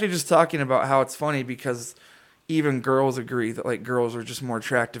 we were actually just talking about how it's funny because even girls agree that like girls are just more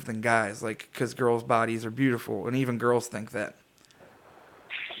attractive than guys, like because girls' bodies are beautiful, and even girls think that.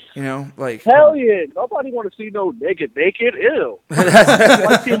 You know, like Hell yeah. Nobody want to see no naked. Ew. I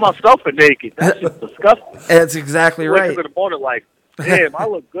like seeing myself naked. That's just disgusting. that's exactly Wake right. up in the morning like, damn, I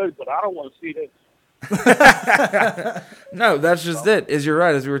look good, but I don't want to see this. No, that's just it. Is you're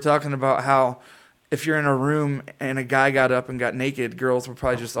right. As we were talking about how if you're in a room and a guy got up and got naked, girls would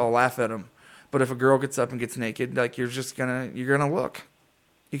probably just all laugh at him. But if a girl gets up and gets naked, like you're gonna look.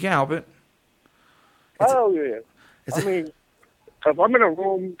 You can't help it. Hell yeah. I mean, if I'm in a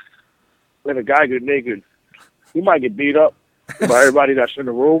room and a guy get naked, he might get beat up by everybody that's in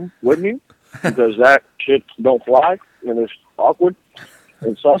the room with me because that shit don't fly and it's awkward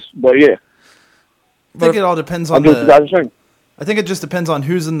and sus. But yeah, I think it all depends I on do what you guys are saying. I think it just depends on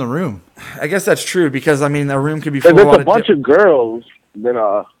who's in the room. I guess that's true because I mean the room could be If full of a it's lot a bunch of of girls, then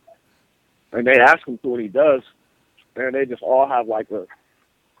and they ask him to what he does, and they just all have like a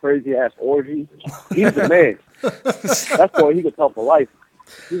crazy ass orgy. He's the man. That's why he could tell for life.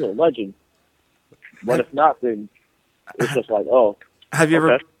 He's a legend. But if not, then it's just like, oh. Have you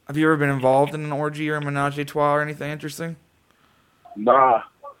okay. ever been involved in an orgy or a menage a trois or anything interesting? Nah,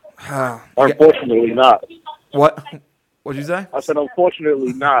 Yeah. unfortunately not. What? What'd you say? I said,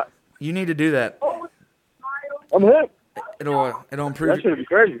 unfortunately not. You need to do that. I'm hip. It'll improve. That should be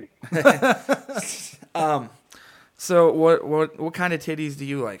crazy. So what kind of titties do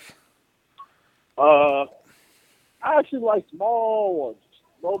you like? I actually like small ones.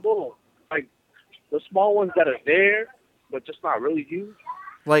 No bull. Like the small ones that are there, but just not really huge.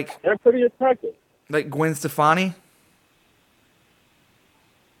 Like They're pretty attractive. Gwen Stefani?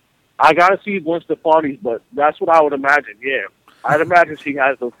 I gotta see Gwen Stefani's, but that's what I would imagine. Yeah, I'd imagine she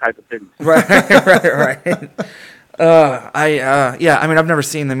has those type of things. Right. Yeah. I mean, I've never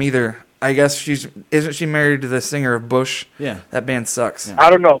seen them either. I guess isn't she married to the singer of Bush? Yeah. That band sucks. Yeah. I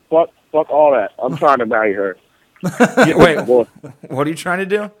don't know. Fuck all that. I'm trying to marry her. Wait, Boy, what are you trying to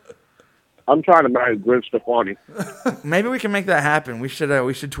do? I'm trying to marry Gwen Stefani. Maybe we can make that happen. We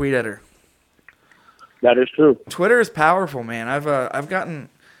should tweet at her. That is true. Twitter is powerful, man. I've gotten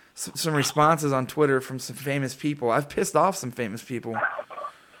some responses on Twitter from some famous people. I've pissed off some famous people,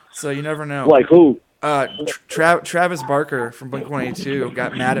 so you never know. Like who? Travis Barker from Blink-182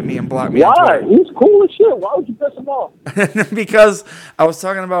 got mad at me and blocked me on Why? Twitter. He's cool as shit. Why would you piss him off? Because I was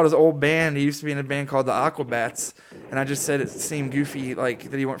talking about his old band. He used to be in a band called the Aquabats, and I just said it seemed goofy,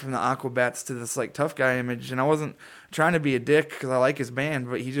 like that he went from the Aquabats to this like tough guy image. And I wasn't trying to be a dick because I like his band,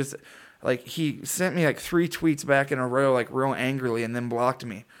 but he just he sent me like 3 tweets back in a row, like real angrily, and then blocked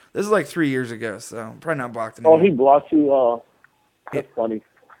me. This is like 3 years ago, so I'm probably not blocked anymore. Oh, he blocked you. That's funny.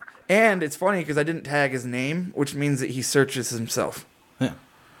 And it's funny because I didn't tag his name, which means that he searches himself. Yeah.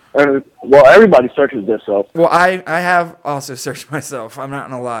 Well, everybody searches themselves. Well, I have also searched myself. I'm not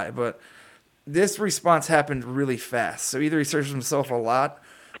gonna lie, but this response happened really fast. So either he searches himself a lot,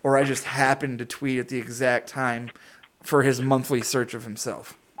 or I just happened to tweet at the exact time for his monthly search of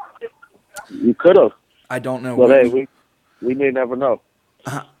himself. You could have. I don't know. But hey, we may never know.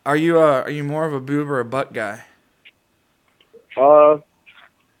 Are you more of a boob or a butt guy?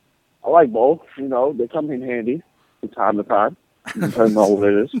 I like both. You know, they come in handy from time to time, depending on what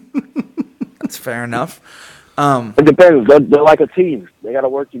it is. That's fair enough. It depends. They're like a team. They got to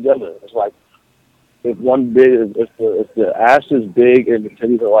work together. It's like if the ass is big and the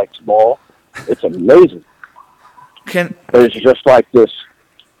titties are like small, it's amazing. But it's just like this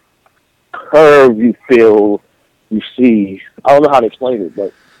curve you feel, you see. I don't know how to explain it,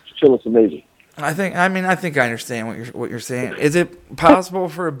 but still, it's amazing. I think I understand what you're saying. Is it possible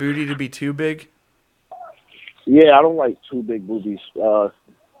for a booty to be too big? Yeah, I don't like too big boobies.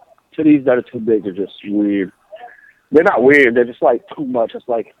 Titties that are too big are just weird. They're not weird. They're just like too much. It's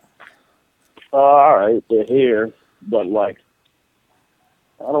like, all right, they're here, but like,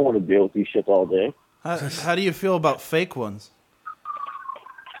 I don't want to deal with these shits all day. How do you feel about fake ones?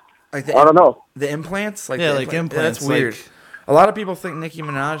 Like I don't know. The implants? Like implants. Yeah, that's weird. A lot of people think Nicki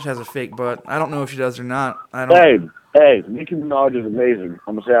Minaj has a fake butt. I don't know if she does or not. Hey, Nicki Minaj is amazing.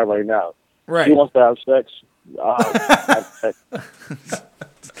 I'm gonna say that right now. Right. She wants to have sex. Have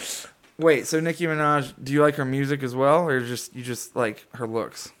sex. Wait, so Nicki Minaj, do you like her music as well, or you just like her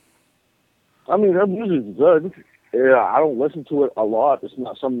looks? I mean, her music is good. Yeah, I don't listen to it a lot. It's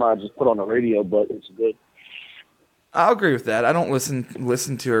not something I just put on the radio, but it's good. I'll agree with that. I don't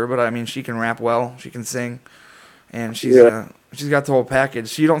listen to her, but I mean, she can rap well. She can sing, and she's got the whole package.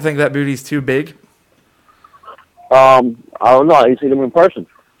 So you don't think that booty's too big? I don't know. I ain't seen them in person.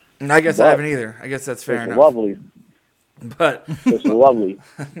 I guess I haven't either. I guess that's fair enough. Lovely. But it's lovely.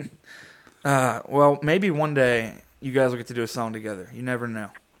 Well, maybe one day you guys will get to do a song together. You never know.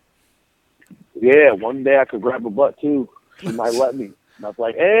 Yeah, one day I could grab a butt too. She might let me. And I was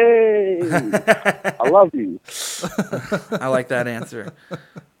like, hey, I love you. I like that answer.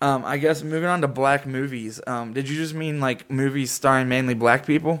 I guess moving on to black movies. Did you just mean like movies starring mainly black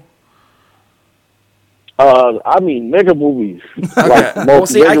people? I mean nigga movies. Okay. Like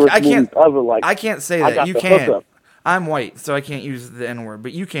most I can't. movies ever. Like I can't say that. You can. I'm white, so I can't use the N word,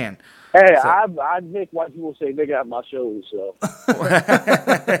 but you can. Hey, so. I make white people say nigga at my shows, so.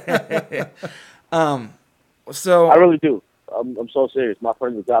 So I really do. I'm so serious. My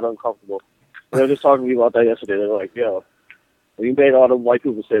friends got uncomfortable. They were just talking to me about that yesterday. They were like, "Yo, you made all them white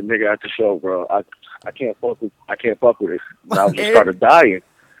people say nigga at the show, bro. I can't fuck with it." And I just started dying.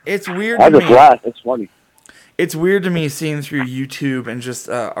 It's weird. I just laughed. It's funny. It's weird to me seeing through YouTube and just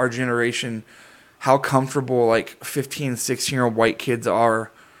our generation how comfortable like 15, 16-year-old white kids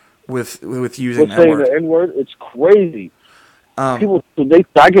are with using that word. The N word. It's crazy. People,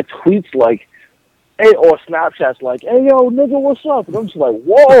 I get tweets like, "Hey," or Snapchats like, "Hey, yo, nigga, what's up?" And I'm just like,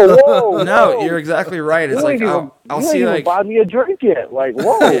 "Whoa." No, you're exactly right. It's like I'll see like buy me a drink yet. Like,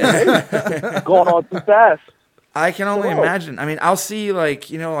 whoa, going on too fast. I can only imagine. I mean, I'll see like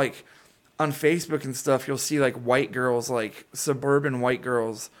like on Facebook and stuff. You'll see like white girls, like suburban white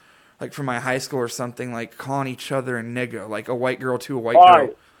girls, like from my high school or something, like calling each other a nigga, like a white girl to a white girl.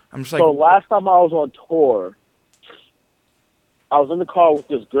 Right. I'm just like. So last time I was on tour, I was in the car with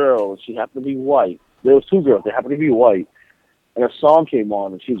this girl, and she happened to be white. There was two girls. They happened to be white. And a song came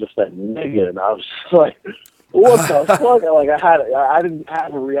on, and she just said, nigga. And I was just like, what the fuck? Like, I didn't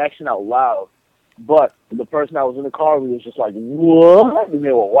have a reaction out loud. But the person I was in the car with was just like, what? And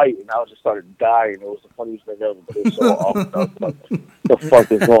they were white, and I just started dying. It was the funniest thing ever, but it was so awful. I was like, the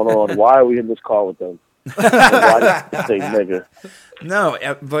fuck is going on? Why are we in this car with them? Why did you say nigga? No,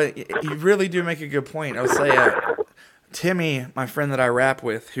 but you really do make a good point. I would say Timmy, my friend that I rap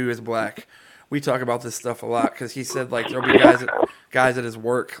with, who is black, we talk about this stuff a lot because he said like there'll be guys at his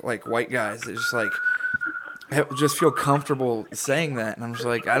work, like white guys, that just like just feel comfortable saying that, and I'm just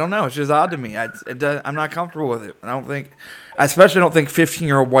like, I don't know, it's just odd to me. I'm not comfortable with it. I especially don't think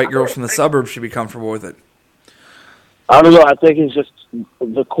 15-year-old white girls from the suburbs should be comfortable with it. I don't know. I think it's just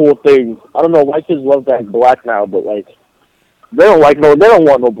the cool thing. I don't know. White kids love that black now, but like they don't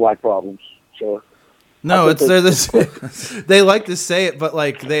want no black problems. So. No, they like to say it, but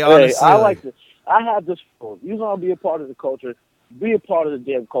like they honestly. I like this. I have this phone. You want to be a part of the culture? Be a part of the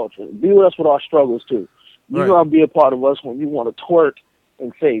damn culture. Be with us with our struggles too. You want to be a part of us when you want to twerk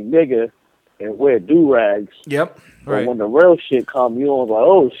and say nigga and wear do-rags. Yep. But Right. when the real shit come, you was like,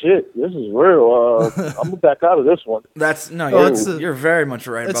 oh shit, this is real. I'm gonna back out of this one. You're very much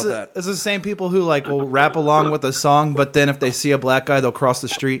right about that. It's the same people who like will rap along with a song, but then if they see a black guy, they'll cross the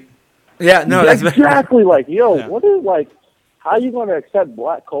street. Yeah, no, that's exactly like, yo, Yeah. what is like, how you gonna accept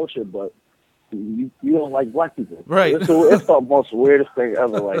black culture, but you don't like black people? Right. It's the most weirdest thing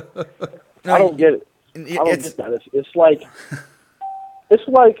ever. Like, I don't get it. I don't get that. It's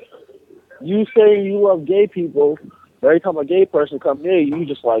like you saying you love gay people. Every time a gay person comes near you,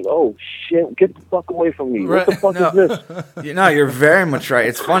 just like, oh shit, get the fuck away from me. Right. What the fuck is this? You're very much right.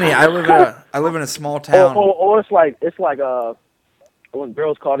 It's funny. I live in a small town. Or it's like when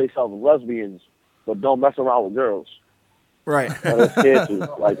girls call themselves lesbians, but don't mess around with girls. Right. And it's scared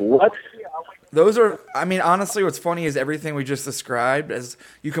to. Like, what? Those are, I mean, honestly, what's funny is everything we just described, as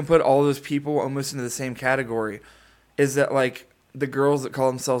you can put all those people almost into the same category, is that, like, the girls that call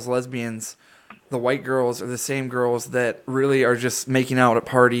themselves lesbians, the white girls are the same girls that really are just making out at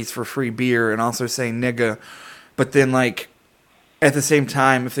parties for free beer and also saying nigga. But then, like, at the same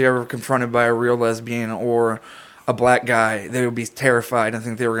time, if they were confronted by a real lesbian or a black guy, they would be terrified and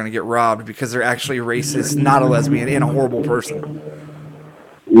think they were going to get robbed because they're actually racist, not a lesbian, and a horrible person.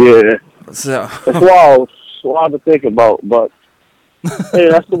 Yeah. So It's wild. It's wild to think about, but hey,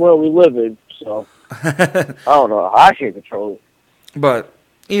 that's the world we live in, so I don't know. I can't control it. But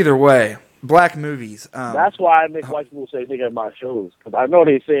either way, black movies. That's why I make white people say nigga in my shows, because I know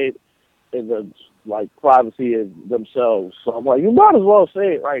they say it in the privacy of themselves. So I'm like, you might as well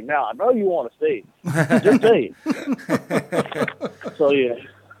say it right now. I know you want to say it. Just say it. So yeah.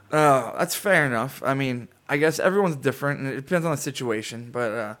 Oh, that's fair enough. I mean, I guess everyone's different, and it depends on the situation.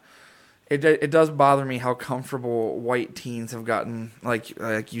 But it does bother me how comfortable white teens have gotten, like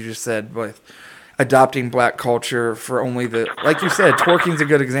you just said, with adopting black culture for only like you said, twerking's a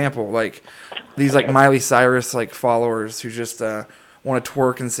good example. Like these Miley Cyrus followers who just want to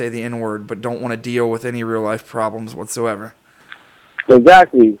twerk and say the N-word, but don't want to deal with any real life problems whatsoever.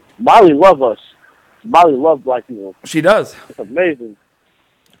 Exactly. Molly loves us. Molly loves black people. She does. It's amazing.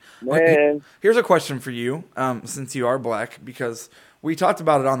 Man. Here's a question for you, since you are black, because we talked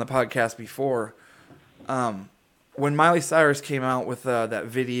about it on the podcast before. When Miley Cyrus came out with that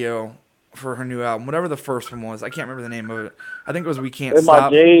video for her new album, whatever the first one was, I can't remember the name of it. I think it was We Can't In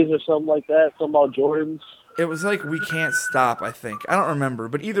Stop. My Days or something like that. Something about Jordans. It was like We Can't Stop, I think. I don't remember.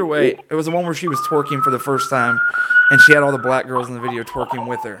 But either way, it was the one where she was twerking for the first time, and she had all the black girls in the video twerking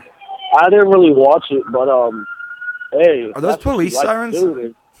with her. I didn't really watch it, but hey. Are those police sirens?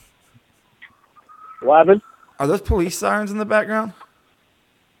 What happened? Are those police sirens in the background?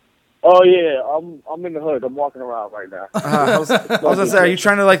 Oh yeah, I'm in the hood. I'm walking around right now. I was gonna say, are you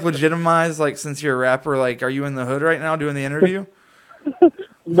trying to legitimize since you're a rapper? Are you in the hood right now doing the interview?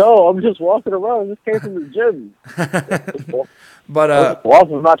 No, I'm just walking around. I just came from the gym. But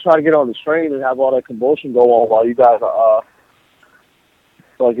I'm not trying to get on the train and have all that commotion go on while you guys are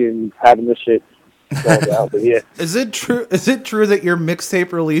fucking having this shit going down. But yeah. Is it true that your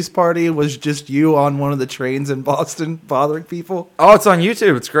mixtape release party was just you on one of the trains in Boston bothering people? Oh, it's on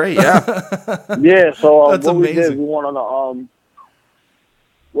YouTube. It's great. Yeah. Yeah. So That's what amazing. we did, we went on a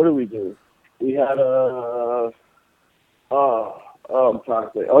what did we do? We had I'm trying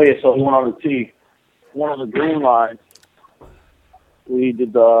to say. Oh yeah, so we went on the T, went on the Green Line. We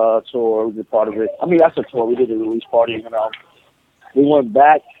did the tour. We did part of it. I mean, that's a tour. We did the release party, and we went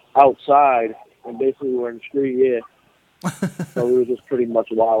back outside and basically were in the street. Yeah. So we were just pretty much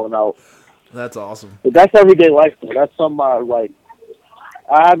wilding out. That's awesome. But that's everyday life. Though. That's something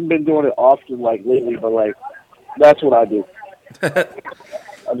I haven't been doing it often lately, but that's what I do.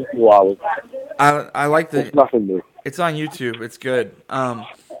 I just wild. I like It's nothing new. It's on YouTube. It's good.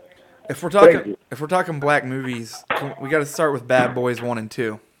 If we're talking black movies, we got to start with Bad Boys 1 and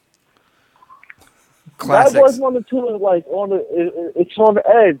 2. Classics. Bad Boys 1 and 2 is it's on the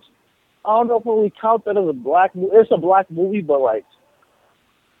edge. I don't know if we count that as a black movie. It's a black movie, but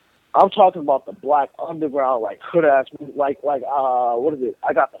I'm talking about the black underground, hood ass movie, what is it?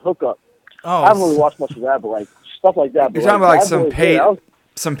 I Got the Hookup. Oh, I haven't really watched much of that, but stuff like that. You're talking about some paid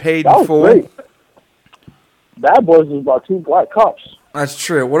that in was full. great. Bad Boys is about two black cops. That's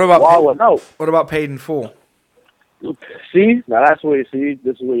true. What about what about Paid in Full? See, now that's where this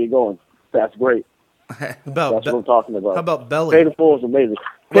is where you're going. That's great. That's what I'm talking about. How about Belly? Paid in Full is amazing.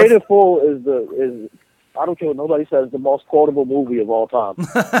 Paid in Full is I don't care what nobody says, the most quotable movie of all time.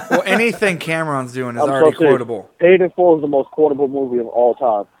 Well, anything Cameron's doing is I'm already so serious. quotable. Paid in Full is the most quotable movie of all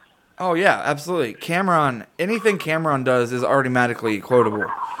time. Oh yeah, absolutely. Anything Cameron does is automatically quotable.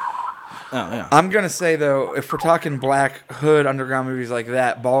 Oh yeah. I'm gonna say though, if we're talking Black Hood underground movies like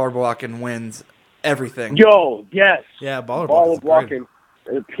that, Baller Blocking wins everything. Yo, yes. Yeah, Baller Ball of Blocking.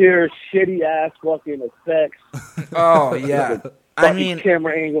 walking, pure shitty ass fucking effects. Oh yeah, I Fucking mean,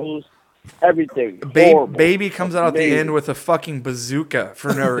 camera angles, everything. Horrible. Baby comes out at the Amazing. end with a fucking bazooka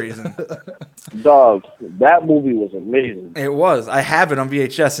for no reason. Dog, that movie was amazing. It was. I have it on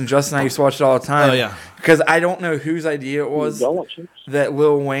VHS, and Justin and I used to watch it all the time. Oh, yeah. Because I don't know whose idea it was Don't you? that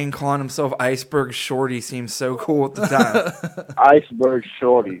Lil Wayne calling himself Iceberg Shorty seems so cool at the time. Iceberg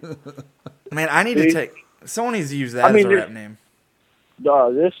Shorty. Man, I need to See? take. Someone needs to use that I mean, as a rap name.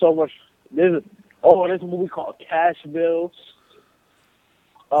 Dog, there's so much. There's a movie called Cashville.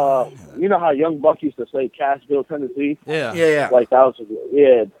 You know how Young Buck used to say Cashville, Tennessee? Yeah. Yeah. Like that was So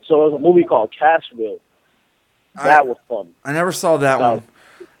there's a movie called Cashville. That was fun. I never saw that No. one.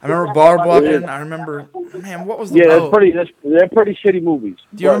 I remember Baller Blocking. I remember. Man, what was the? Yeah, Oh, they're pretty shitty movies.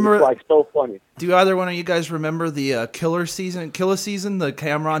 Do you but remember- It's like so funny. Do either one of you guys remember the Killer Season, the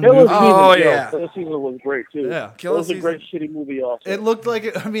Cameron Killer movie? Season, Oh, yo, yeah. Killer Season was great too. Yeah. Killer it was a great shitty movie. Also, It looked like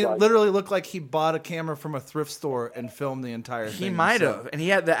it literally looked like he bought a camera from a thrift store and filmed the entire thing. he might himself. have, and he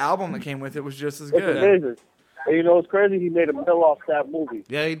had the album that came with it was just as it's good. amazing. And you know what's crazy? He made a mill off that movie.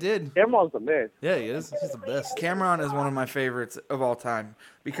 Yeah, he did. Cameron's the man. Yeah, he is. He's the best. Cameron is one of my favorites of all time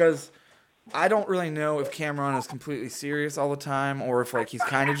because I don't really know if Cameron is completely serious all the time or if like he's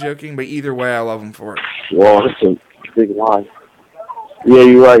kind of joking, but either way, I love him for it. Whoa, that's a big line. Yeah,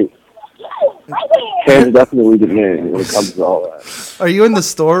 you're right. Cam's definitely the man when it comes to all that. Are you in the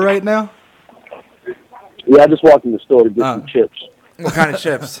store right now? Yeah, I just walked in the store to get some chips. What kind of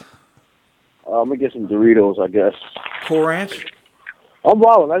chips? I'm gonna get some Doritos, I guess. Cool Ranch? I'm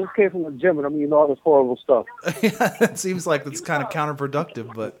wilding. I just came from the gym and I'm eating all this horrible stuff. Yeah, it seems like it's kind of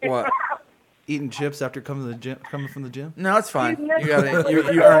counterproductive, but What? eating chips after coming from the gym. No, it's fine. You got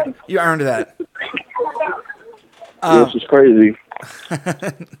it. You earned that. This is crazy.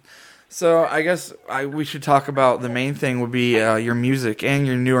 So I guess we should talk about the main thing would be your music and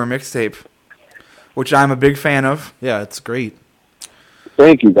your newer mixtape, which I'm a big fan of. Yeah, it's great.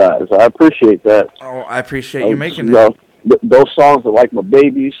 Thank you guys. I appreciate that. Oh, I appreciate you making it. know, those songs are like my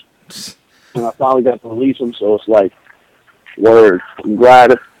babies. And I finally got to release them, so it's like, word. I'm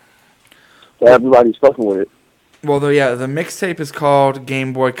glad that everybody's fucking with it. Well, the mixtape is called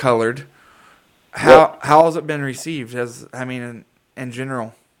Game Boy Colored. How has it been received? In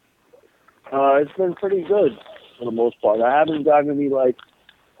general. It's been pretty good for the most part. I haven't gotten any like,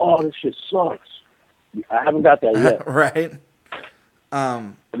 oh, this shit sucks. I haven't got that yet. Right.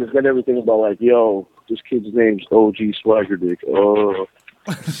 I just got everything about like, yo, this kid's name's OG Swagger Dick. Oh,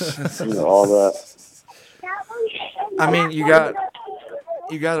 all that. I mean, you got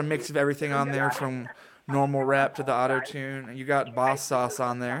a mix of everything on there from normal rap to the auto tune. You got Boss Sauce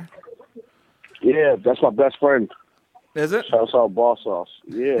on there. Yeah, that's my best friend. Is it? Shouts out Boss Sauce.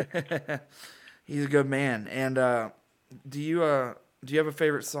 Yeah. He's a good man. And do you have a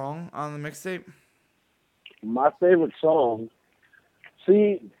favorite song on the mixtape? My favorite song.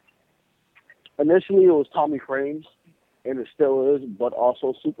 See, initially it was Tommy Frames, and it still is, but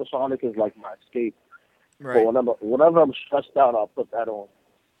also Supersonic is like my escape. Right. But whenever I'm stressed out, I'll put that on,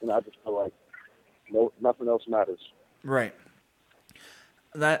 and I just feel like nothing else matters. Right.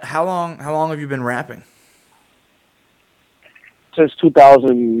 How long have you been rapping? Since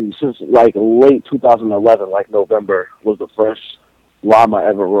like late 2011, like November was the first rhyme I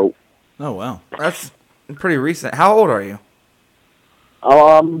ever wrote. Oh wow, That's pretty recent. How old are you?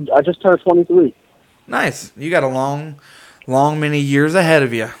 I just turned 23. Nice. You got a long many years ahead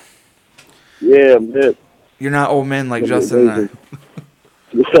of you. Yeah, man. You're not old men like That's Justin and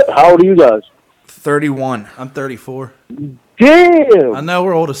amazing. How old are you guys? 31. I'm 34. Damn. I know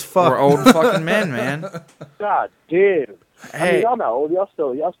we're old as fuck. We're old fucking men, man. God damn. I mean, Hey, y'all not old. Y'all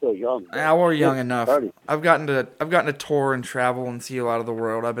still young. we're young enough. 30. I've gotten to tour and travel and see a lot of the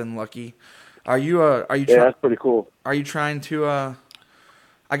world. I've been lucky. Are you Yeah, that's pretty cool. Are you trying to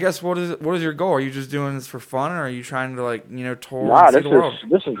I guess what is your goal? Are you just doing this for fun, or are you trying to tour Nah, and see the world?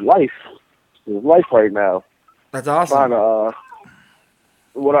 this is life. This is life right now. That's awesome. Trying to,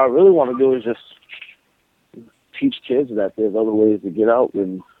 what I really want to do is just teach kids that there's other ways to get out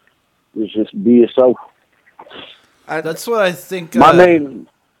and just be yourself. That's what I think. My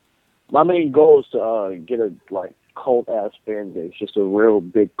main goal is to get a like cult ass fan base, just a real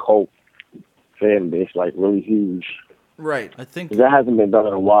big cult fan base, like really huge. Right. I think That hasn't been done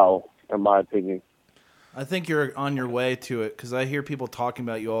in a while, in my opinion. I think you're on your way to it because I hear people talking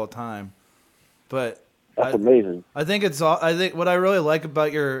about you all the time. But That's amazing. I think what I really like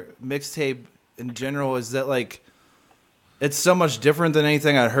about your mixtape in general is that like it's so much different than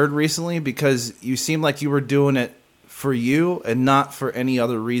anything I'd heard recently because you seem like you were doing it for you and not for any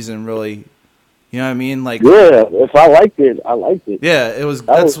other reason, really. You know what I mean? Like, yeah, if I liked it, I liked it. Yeah, it was.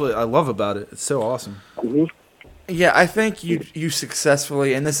 That's what I love about it. It's so awesome. Mm-hmm. Yeah, I think you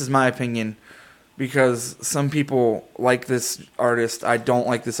successfully, and this is my opinion, because some people like this artist. I don't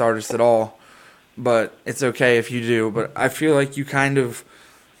like this artist at all, but it's okay if you do. But I feel like you kind of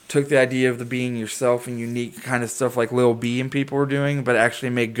took the idea of the being yourself and unique kind of stuff like Lil B and people were doing, but actually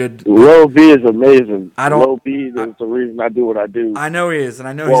made good. Lil B is amazing. Lil B is the reason I do what I do. I know he is, and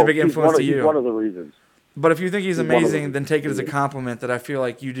I know he's a big influence to you. He's one of the reasons. But if you think he's amazing, then take it as a compliment that I feel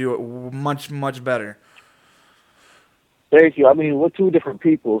like you do it much, much better. Thank you. I mean, we're two different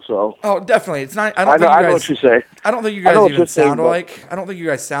people, so. Oh, definitely. It's not. I know what you say. I don't think you guys even sound alike. I don't think you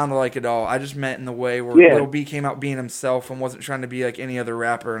guys sound alike at all. I just meant in the way where Lil B came out being himself and wasn't trying to be like any other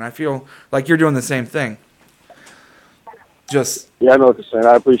rapper, and I feel like you're doing the same thing. Just. Yeah, I know what you're saying.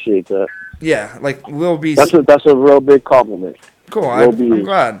 I appreciate that. Yeah, like Lil B. That's a real big compliment. Cool. I'm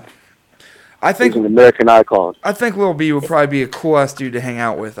glad. I think he's an American icon. I think Lil B would probably be a cool ass dude to hang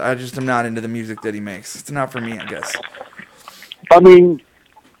out with. I just am not into the music that he makes. It's not for me, I guess. I mean,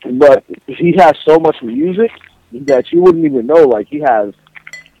 but he has so much music that you wouldn't even know. Like, he has.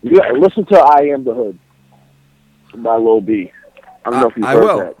 Listen to "I Am the Hood" by Lil B. I don't know if you've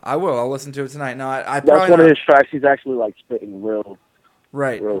heard that. I will. I'll listen to it tonight. No, that's one of his tracks. He's actually like spitting real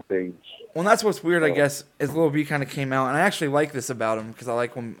things. Well, that's what's weird, I guess, is Lil B kind of came out, and I actually like this about him because I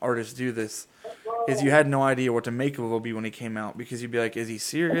like when artists do this. Is you had no idea what to make of Lil B when he came out because you'd be like, is he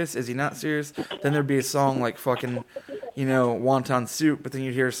serious? Is he not serious? Then there'd be a song like fucking, Wonton Soup, but then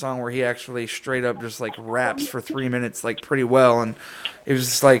you'd hear a song where he actually straight up just like raps for 3 minutes like pretty well, and it was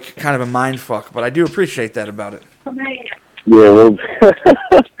just like kind of a mind fuck. But I do appreciate that about it. Yeah,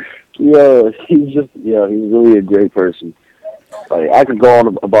 well, he's really a great person. Like, I could go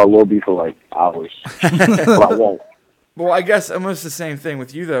on about Lil B for like hours, but I won't. Well, I guess almost the same thing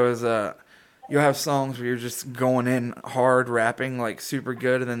with you though is you'll have songs where you're just going in hard, rapping like super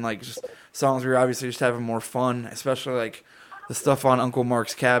good, and then like just songs where you're obviously just having more fun, especially like the stuff on Uncle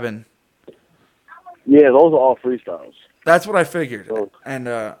Mark's Cabin. Yeah, those are all freestyles. That's what I figured. So, and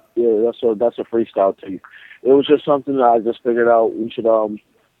that's a freestyle too. It was just something that I just figured out we should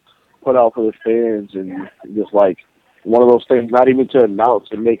put out for the fans, and just like one of those things, not even to announce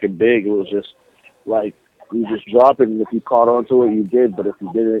and make it big. It was just like you just drop it, and if you caught on to it, you did. But if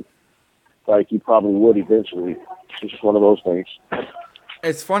you didn't, like, you probably would eventually. It's just one of those things.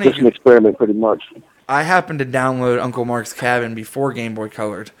 It's funny. Just an experiment, pretty much. I happened to download Uncle Mark's Cabin before Game Boy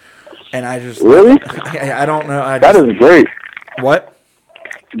Colored, and I just really. I don't know. That is great. What?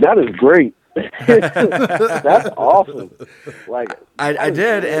 That is great. That's awesome. Like I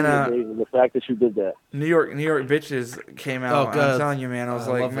did, and the fact that you did that. New York Bitches came out. I'm telling you, man. I was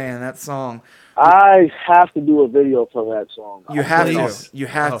like, man, that song. I have to do a video for that song. You have to. You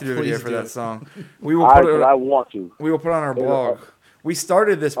have to do a video for that song. We will I want to. We will put it on our blog. We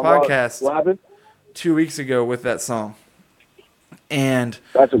started this podcast 2 weeks ago with that song, and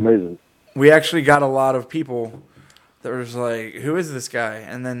that's amazing. We actually got a lot of people that was like, who is this guy?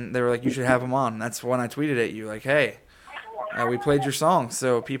 And then they were like, you should have him on. That's when I tweeted at you, like, hey, we played your song,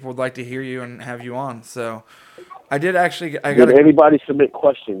 so people would like to hear you and have you on. So I did actually. Did anybody submit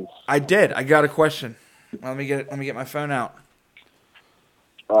questions? I did. I got a question. Let me get my phone out.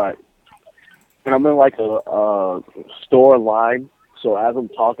 All right. And I'm in like a store line, so as I'm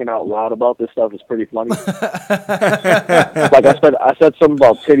talking out loud about this stuff, it's pretty funny. Like I said something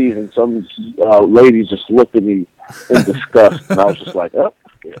about titties, and some lady just looked at me in disgust, and I was just like, oh,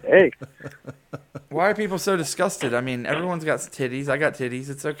 hey. Why are people so disgusted? I mean, everyone's got titties. I got titties.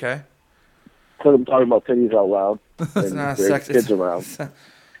 It's okay. Because I'm talking about titties out loud. It's not sex. Kids around.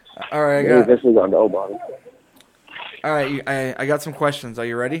 All right, this is gonna know about it. All right, I got some questions. Are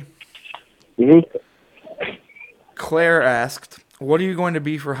you ready? Mhm. Claire asked, "What are you going to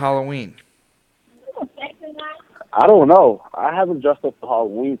be for Halloween?" I don't know. I haven't dressed up for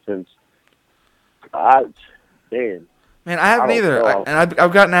Halloween since. Man, I haven't either.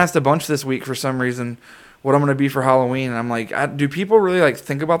 I've gotten asked a bunch this week for some reason what I'm going to be for Halloween, and I'm like, do people really like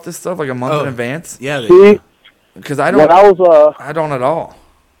think about this stuff like a month in advance? Yeah, because I don't. I don't at all.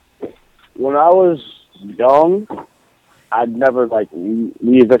 When I was young, I'd never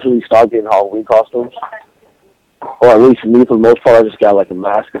we eventually started getting Halloween costumes, or at least me for the most part. I just got like a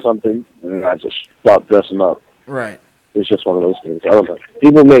mask or something, and I just stopped dressing up. Right. It's just one of those things. I don't know.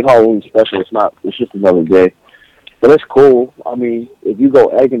 People make Halloween special. It's not. It's just another day. But it's cool. I mean, if you go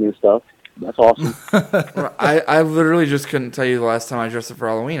egging and stuff, that's awesome. I literally just couldn't tell you the last time I dressed up for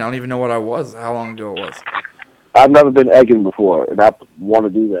Halloween. I don't even know what I was, how long ago it was. I've never been egging before, and I want to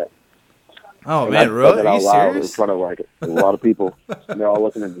do that. Oh, And man, I really? said it Are out you loud in serious? front of like a lot of people. And they're all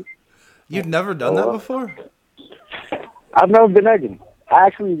looking at me. You've never done that before? I've never been egging. I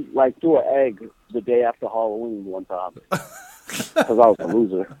actually like threw an egg the day after Halloween one time because I was a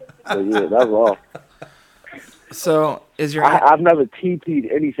loser. So yeah, that was all. So is your I've never TP'd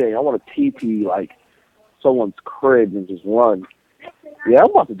anything. I want to TP like someone's crib and just run. Yeah,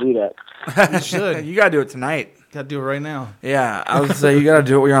 I'm about to do that. You should. you gotta do it tonight? Got to do it right now. Yeah, I would say you gotta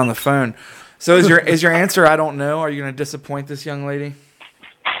do it when you're on the phone. So is your answer? I don't know. Are you gonna disappoint this young lady?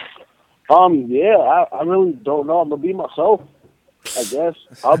 Yeah, I really don't know. I'm gonna be myself. I guess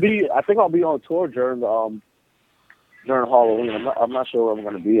I think I'll be on tour during Halloween. I'm not sure where I'm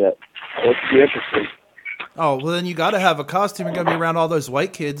gonna be at. It's interesting. Oh, well, then you got to have a costume. You're going to be around all those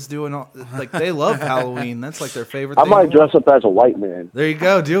white kids doing all, like, they love Halloween. That's like their favorite I thing. might dress up as a white man. There you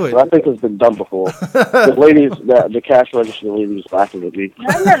go. Do it. But I think it's been done before. The cash register lady was laughing at me.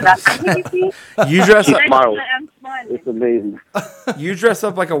 You dress up. Smiles. It's amazing. You dress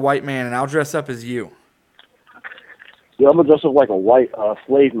up like a white man, and I'll dress up as you. Yeah, I'm gonna dress up like a white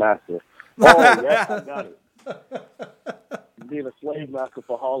slave master. Oh yeah, I got it. Being a slave master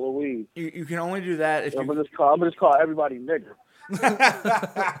for Halloween. You can only do that if I'm gonna just call everybody nigger.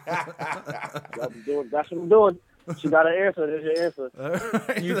 That's what I'm doing. She got an answer. There's your answer.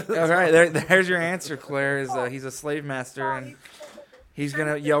 All right, there's your answer, Claire. He's a slave master, and he's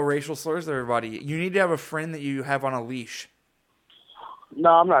gonna yell racial slurs at everybody. You need to have a friend that you have on a leash. No,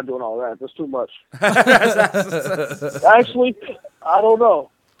 I'm not doing all that. That's too much. Actually, I don't know.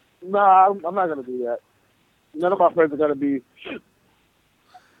 No, I'm not gonna do that. None of my friends are gonna be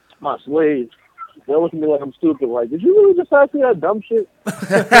my slaves. They'll look at me like I'm stupid. Like, did you really just ask me that dumb shit?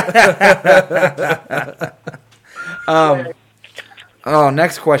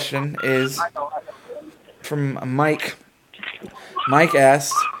 Next question is from Mike. Mike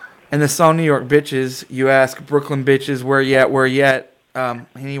asks, in the song New York Bitches, you ask Brooklyn bitches, where you at? And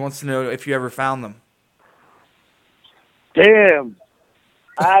he wants to know if you ever found them. Damn.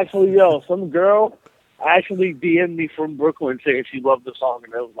 Some girl actually DM'd me from Brooklyn saying she loved the song,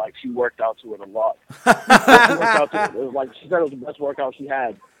 and it was like she worked out to it a lot. She worked out to it. It was like she said it was the best workout she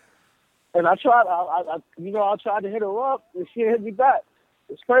had. And I tried, I tried to hit her up, and she didn't hit me back.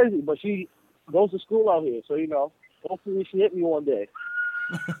 It's crazy, but she goes to school out here, so hopefully she hit me one day.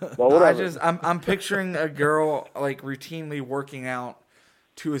 But whatever. I'm picturing a girl like routinely working out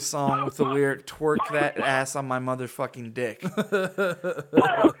to a song with the lyric "Twerk that ass on my motherfucking dick."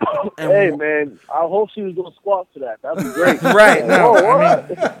 Hey man, I hope she was doing squats to that. That'd be great. Right? No,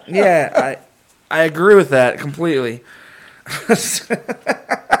 I agree with that completely.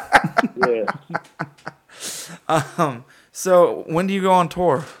 Yeah. So when do you go on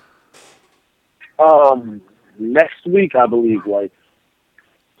tour? Next week, I believe. Like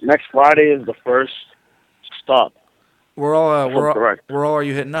next Friday is the first stop. Where all correct. Where all are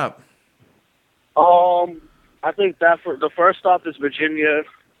you hitting up? I think that for the first stop is Virginia,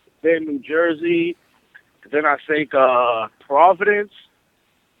 then New Jersey, then I think Providence,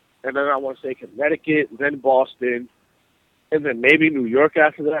 and then I want to say Connecticut, then Boston, and then maybe New York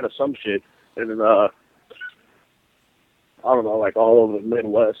after that or some shit, and then I don't know, like all over the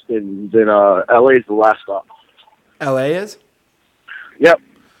Midwest, and then LA is the last stop. LA is? Yep.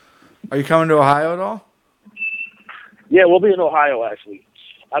 Are you coming to Ohio at all? Yeah, we'll be in Ohio actually.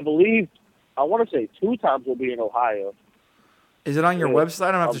 I want to say 2 times we'll be in Ohio. Is it on your website?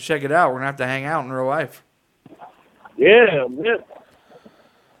 I'm going to have to check it out. We're going to have to hang out in real life. Yeah.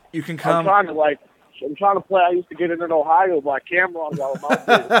 You can come. I'm trying to play. I used to get it in Ohio by camera while I'm out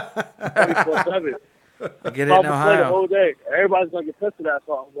there 24/7. Get it in Ohio. Play the whole day. Everybody's going to get pissed at that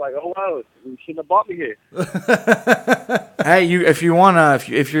song. I'm like, oh, wow, you shouldn't have bought me here. Hey, if you wanna,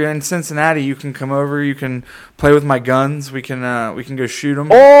 if you're in Cincinnati, you can come over. You can play with my guns. We can go shoot them.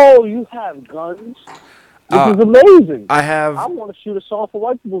 Oh, you have guns? This is amazing. I want to shoot a song for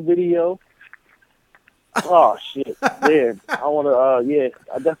white people video. Oh shit, man! I want to.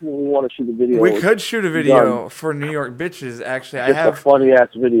 I definitely want to shoot a video. We could shoot a video for New York Bitches. Actually, I have a funny ass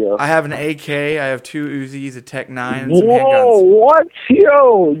video. I have an AK. I have 2 Uzis, a Tech 9, and some handguns. What?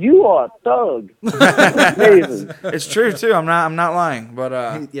 Yo, you are a thug. Amazing. It's true too. I'm not lying. But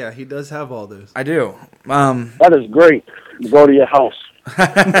he does have all those. I do. That is great. Go to your house.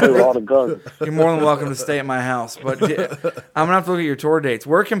 With all the guns. You're more than welcome to stay at my house, but I'm gonna have to look at your tour dates.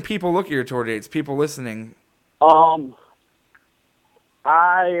 Where can people look at your tour dates? People listening. I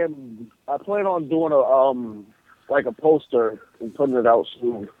plan on doing a poster and putting it out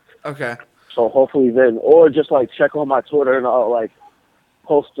soon. Okay. So hopefully then, or just like check on my Twitter and I'll like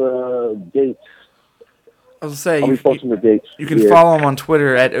post dates. I was gonna say I'll be posting the dates. you can follow him on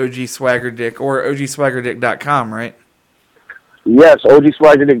Twitter at OGSwaggerDick or OGSwaggerDick.com, right? Yes,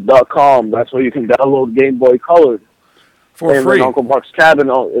 OGSwaggerDick.com. That's where you can download Game Boy Color. For and free. then Uncle Mark's Cabin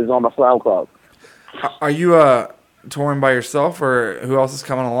is on the SoundCloud. Are you touring by yourself, or who else is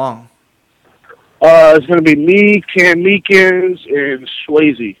coming along? It's going to be me, Cam Meekins, and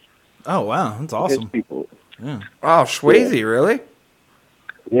Swayze. Oh wow, that's His awesome. people. Yeah. Oh, Swayze, really?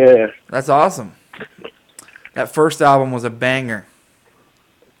 Yeah. That's awesome. That first album was a banger.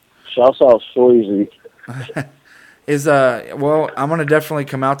 Shouts out Swayze. Well, I'm gonna definitely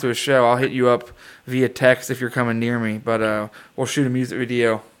come out to a show. I'll hit you up via text if you're coming near me, but we'll shoot a music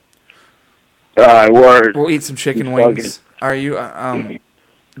video. All right, word. We'll eat some chicken He's wings. Are you?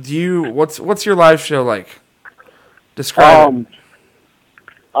 What's your live show like? Describe it.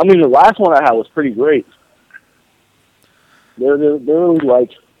 I mean, the last one I had was pretty great. They're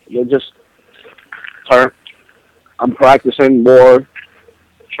like, they're just turn. I'm practicing more,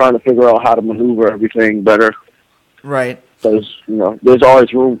 trying to figure out how to maneuver everything better. Right. Because, there's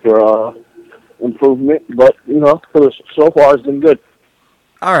always room for improvement. But, so far it's been good.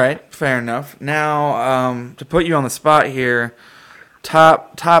 All right, fair enough. Now, to put you on the spot here,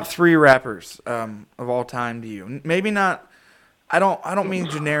 top 3 rappers of all time to you. Maybe not. I don't mean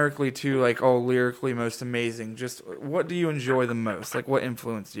generically too, like, oh, lyrically most amazing. Just what do you enjoy the most? Like, what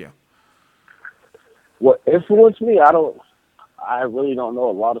influenced you? What influenced me? I really don't know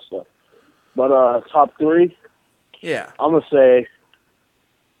a lot of stuff. But top 3. Yeah. I'm gonna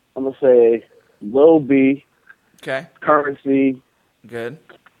say Lil B, Okay. Currency, Good.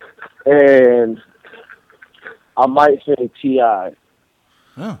 and I might say T.I.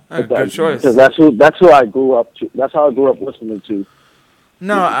 Oh. Good choice. Because that's who I grew up to. That's how I grew up listening to.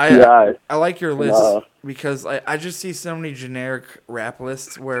 No, T.I. I like your list because I just see so many generic rap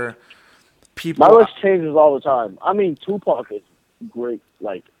lists where people. My list changes all the time. I mean, Tupac is great.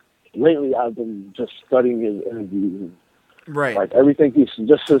 Like, lately I've been just studying his interviews. Right. Like, everything, just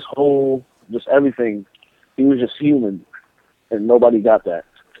everything. He was just human, and nobody got that.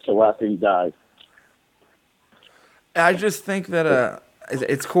 So after he died. I just think that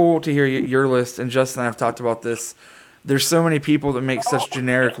it's cool to hear your list, and Justin and I have talked about this. There's so many people that make such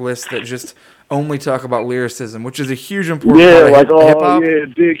generic lists that just only talk about lyricism, which is a huge important part of hip-hop. Yeah,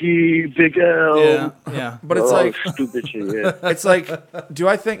 Biggie, Big L. Yeah. But it's like stupid shit, yeah. it's like, do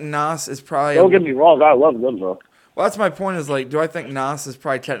I think Nas is probably... Don't get me wrong, I love them, bro. Well, that's my point is, like, do I think Nas is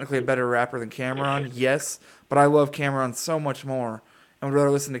probably technically a better rapper than Cameron? Yes, but I love Cameron so much more and would rather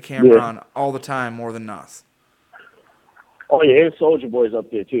listen to Cameron all the time more than Nas. Oh, yeah, and Soulja Boy's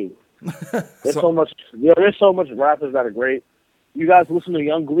up there, too. There's so much rappers that are great. You guys listen to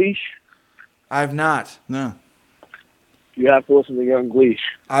Young Gleesh? I have not. No. You have to listen to Young Gleesh.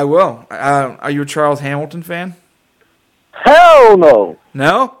 I will. Are you a Charles Hamilton fan? Hell no.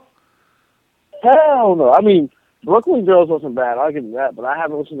 No? Hell no. I mean, Brooklyn Girls wasn't bad. I'll give you that, but I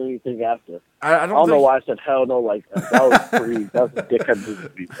haven't listened to anything after. I don't know why I said hell no like that. That was pretty. That was a dickhead move to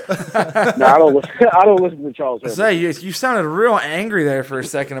me. No, I don't listen to Charles Hamilton. Say you sounded real angry there for a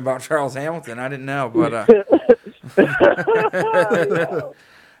second about Charles Hamilton. I didn't know, but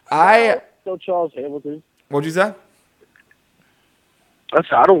So Charles Hamilton. What'd you say?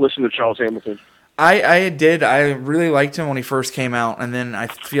 I don't listen to Charles Hamilton. I did. I really liked him when he first came out, and then I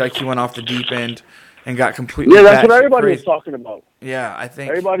feel like he went off the deep end and got completely. Yeah, that's what everybody was talking about. Yeah, I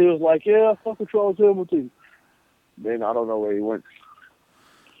think everybody was like, "Yeah, fuck with Charles Hamilton." Then I don't know where he went.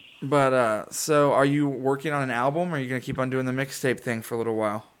 But so, are you working on an album, or are you gonna keep on doing the mixtape thing for a little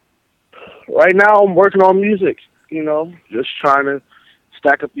while? Right now, I'm working on music. Just trying to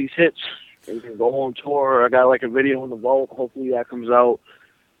stack up these hits and then go on tour. I got like a video in the vault. Hopefully, that comes out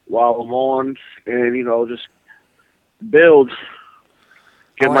while I'm on, and just build,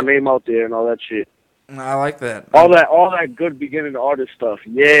 get my name out there, and all that shit. I like that. All that good beginning artist stuff.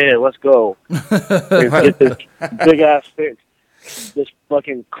 Yeah, let's go. And get this big ass fit, this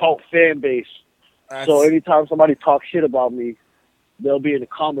fucking cult fan base. So anytime somebody talks shit about me, they'll be in the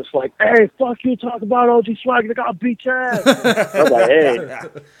comments like, "Hey, fuck you, talk about OG Swagger, I'll beat your ass." I'm like, "Hey,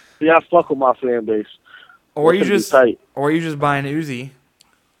 yeah, I fuck with my fan base." Or you just buy an Uzi,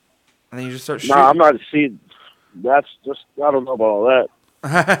 and then you just start shooting. Nah, I'm not. See, that's just, I don't know about all that.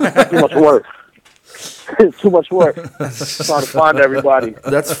 Too much work. Too much work. Trying to find everybody.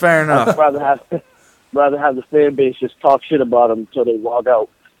 That's fair enough. I'd rather have the fan base just talk shit about them until they walk out.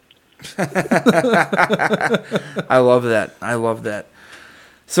 I love that.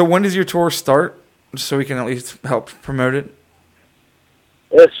 So when does your tour start? So we can at least help promote it.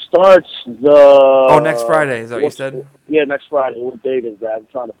 It starts next Friday. Is that what you said? Yeah, next Friday. What date is that? I'm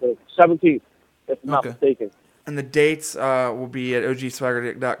trying to think. 17th. if I'm not mistaken. And the dates will be at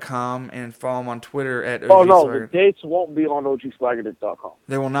ogswaggerdick.com and follow him on Twitter at Oh, no, ogswaggerdick. the dates won't be on ogswaggerdick.com.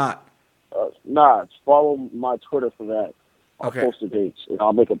 They will not. Nah, follow my Twitter for that. I'll Okay. post the dates, and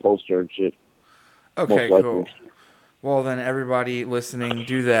I'll make a poster and shit. Okay, most cool. likely. Well, then everybody listening,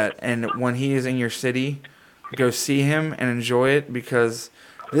 do that. And when he is in your city, go see him and enjoy it because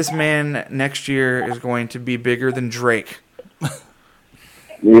this man next year is going to be bigger than Drake.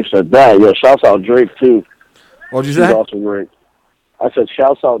 You said that. Yeah, shouts out Drake, too. What'd you He's say? also great. I said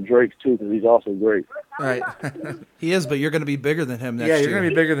shouts out Drake, too, because he's also great. Right. He is, but you're going to be bigger than him next Yeah, year. you're gonna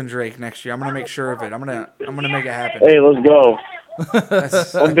be bigger than Drake next year. I'm gonna make sure of it. I'm gonna make it happen. Hey, let's go.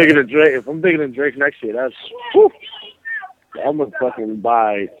 That's- I'm bigger than Drake. If I'm bigger than Drake next year, that's... Whew. I'm going to fucking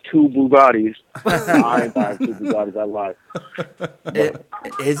buy 2 Bugattis. I ain't buying 2 Bugattis. I lied.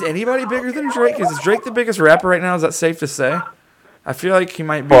 Is anybody bigger than Drake? Is Drake the biggest rapper right now? Is that safe to say? I feel like he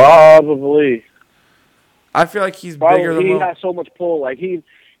might be. Probably. I feel like he's bigger than He Lil. has so much pull. Like, he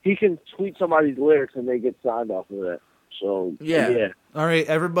can tweet somebody's lyrics and they get signed off of that. So, Yeah. All right,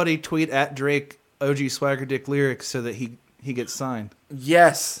 everybody tweet at Drake OG Swagger Dick lyrics so that he gets signed.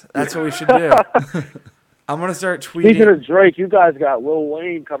 Yes, that's what we should do. I'm gonna start Speaking tweeting. of Drake, you guys got Lil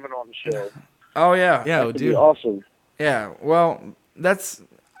Wayne coming on the show. Oh yeah, Yeah, That'd be dude. awesome. yeah. Well, that's.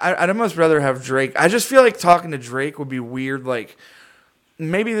 I'd almost rather have Drake. I just feel like talking to Drake would be weird. Like,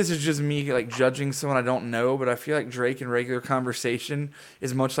 maybe this is just me like judging someone I don't know, but I feel like Drake in regular conversation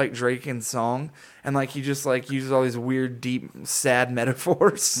is much like Drake in song, and like he just like uses all these weird, deep, sad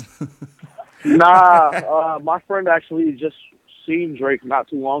metaphors. Nah, my friend actually just seen Drake not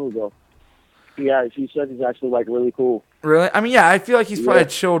too long ago. Yeah, he said he's actually like really cool. Really? I mean, yeah. I feel like he's probably Yeah. a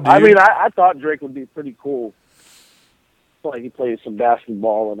chill dude. I mean, I thought Drake would be pretty cool. Like he plays some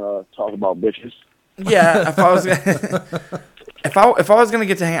basketball and talk about bitches. yeah. If I was gonna, if I was gonna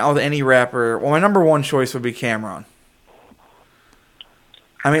get to hang out with any rapper, well, my number one choice would be Cameron.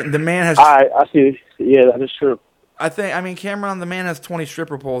 I mean, the man has. I see. Yeah, that is true. I mean, Cameron, the man has 20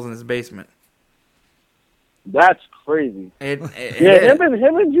 stripper poles in his basement. That's crazy. It Yeah, is.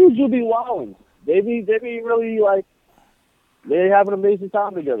 him and Juju be wilding. They be really like they have an amazing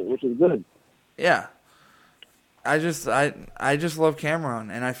time together, which is good. Yeah. I just love Cameron,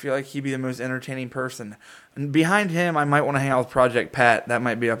 and I feel like he'd be the most entertaining person. And behind him, I might want to hang out with Project Pat. That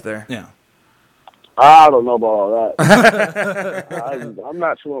might be up there. Yeah. I don't know about all that. I'm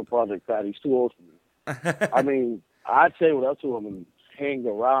not sure on Project Pat. He's too old for me. I mean, I'd say what up to him and hang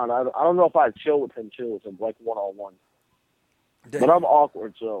around. I don't know if I'd chill with him like one-on-one. But I'm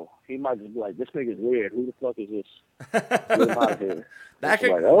awkward, so he might just be like, this nigga's weird. Who the fuck is this? Get him out of here. That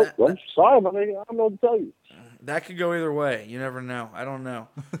could, Like, oh, I'm sorry, my nigga. I don't know what to tell you. that could go either way. You never know. I don't know.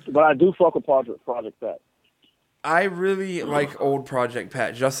 But I do fuck with Project Pat. I really like old Project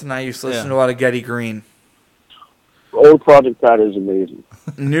Pat. Justin and I used to listen Yeah. to a lot of Getty Green. Old Project Pat is amazing.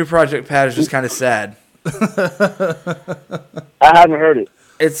 New Project Pat is just kind of sad. I haven't heard it.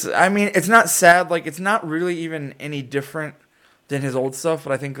 It's not sad. Like, it's not really even any different than his old stuff,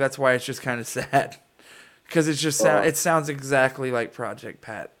 but I think that's why it's just kind of sad. Because it's just it sounds exactly like Project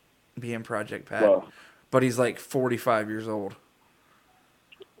Pat, being Project Pat. Wow. But he's like 45 years old.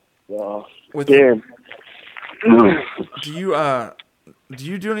 With, Damn. do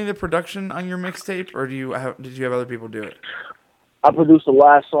you do any of the production on your mixtape, or did you have other people do it? I produced the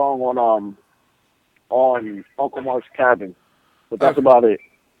last song on Uncle Mark's Cabin, but that's about it.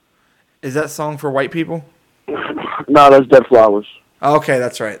 Is that song for white people? No, that's Dead Flowers. Oh, okay,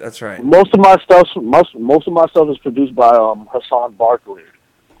 that's right. That's right. Most of my stuff is produced by Hassan Barkley.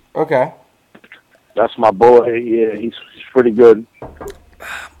 Okay. That's my boy. Yeah, he's pretty good.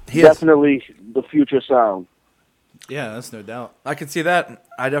 He is. Definitely the future sound. Yeah, that's no doubt. I can see that.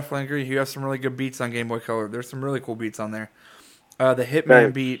 I definitely agree. You have some really good beats on Game Boy Color. There's some really cool beats on there. The Hitman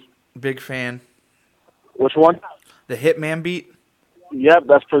Thanks. beat, big fan. Which one? The Hitman beat. Yep,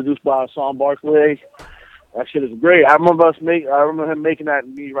 that's produced by Hassan Barkley. That shit is great. I remember him making that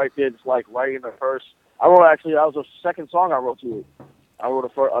and me right there, just like right in the first. That was the second song I wrote to it. I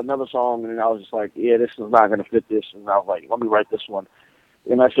wrote another song, and I was just like, yeah, this is not going to fit this. And I was like, let me write this one.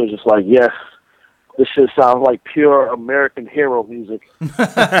 And that shit was just like, yeah, this shit sounds like pure American hero music. That's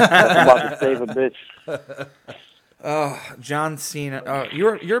about to save a bitch. Oh, John Cena.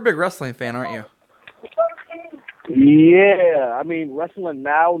 You're a big wrestling fan, aren't you? Yeah, I mean, wrestling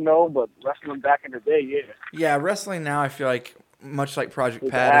now, no, but wrestling back in the day, yeah. Yeah, wrestling now, I feel like, much like Project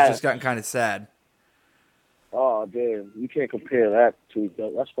It's Pat, has ass. just gotten kind of sad. Oh, damn. You can't compare that to each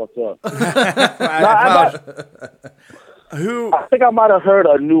other. That's fucked up. Who? I think I might have heard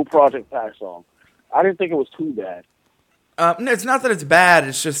a new Project Pat song. I didn't think it was too bad. No, it's not that it's bad.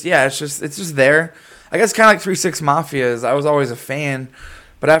 It's just it's just there. I guess kind of like 3 6 Mafia is. I was always a fan,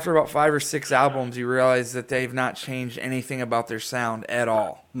 but after about 5 or 6 albums, you realize that they've not changed anything about their sound at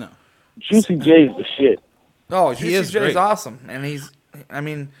all. No. Juicy J's the shit. Oh, He is Juicy J's great. awesome, and I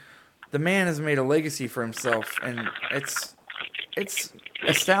mean, the man has made a legacy for himself, and it's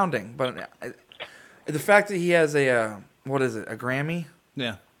astounding. But the fact that he has a Grammy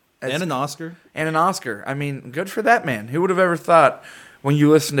Yeah. It's- And an Oscar. and an Oscar, I mean, good for that man. Who would have ever thought when you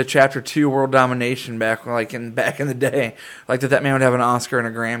listened to Chapter 2, World Domination back in the day, like that man would have an Oscar and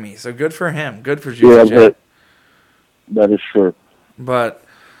a Grammy. So good for him. Good for Yeah, Juicy J. that is true. But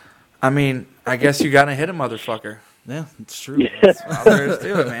I mean, I guess you got to hit a motherfucker. Yeah, it's true. Yeah. That's all there is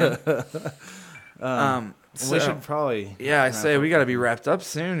to it, man. We should probably. Yeah, I say we got to be wrapped up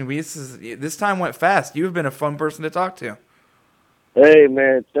soon. This time went fast. You've been a fun person to talk to. Hey,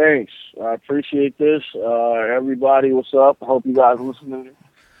 man, thanks. I appreciate this. Everybody, what's up? I hope you guys listening.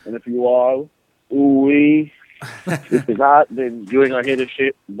 And if you are, ooh-wee. If you're not, then you ain't going to hear this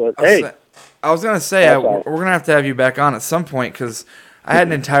shit. But, hey. I was going to say, That's we're all. going to have you back on at some point because I had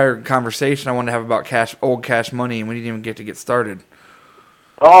an entire conversation I wanted to have about old Cash Money, and we didn't even get started.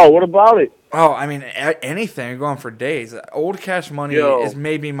 Oh, what about it? Oh, I mean, anything. Going for days. Old Cash Money Yo, is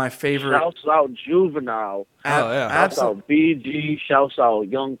maybe my favorite. Shouts out Juvenile. Oh, yeah. Shouts out BG. Shouts out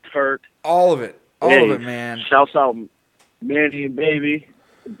Young Turk. All of it. All Hey, of it, man. Shouts out Manny and Baby.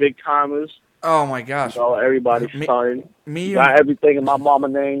 Big timers. Oh, my gosh. So everybody's Me- starting. Me, Got everything in my mama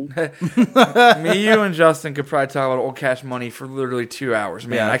name. Me, you, and Justin could probably talk about Old Cash Money for literally 2 hours,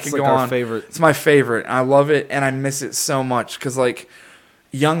 man. Yeah, I it's could like go our on. favorite. It's my favorite. I love it, and I miss it so much because, like,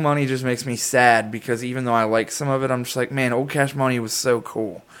 Young Money just makes me sad because even though I like some of it, I'm just like, man, Old Cash Money was so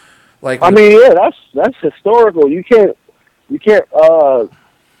cool. Like, I mean, yeah, that's historical. You can't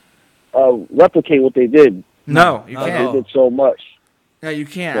replicate what they did. no, you No, They can't. did so much. No, you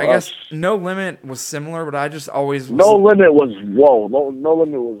can't. For I guess us. No Limit was similar, but I just always was, No Limit was No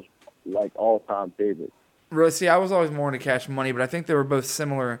Limit was like all time favorite. really see. I was always more into Cash Money, but I think they were both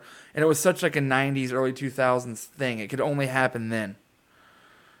similar, and it was such like a '90s, early 2000s thing. It could only happen then.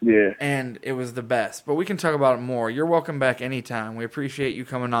 Yeah. And it was the best. But we can talk about it more. You're welcome back anytime. We appreciate you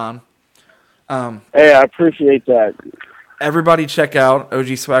coming on. Hey, I appreciate that. Everybody check out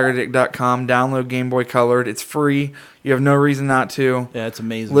ogswaggerdick.com. Download Game Boy Colored. It's free. You have no reason not to. Yeah, it's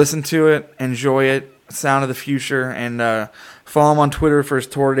amazing. Listen to it. Enjoy it. Sound of the future. And follow him on Twitter for his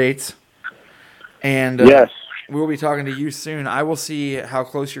tour dates. And Yes. we'll be talking to you soon. I will see how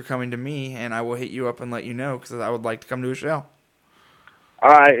close you're coming to me, and I will hit you up and let you know because I would like to come to a show. All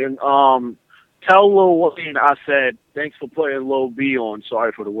right, and tell Lil Wayne I said thanks for putting Lil B on.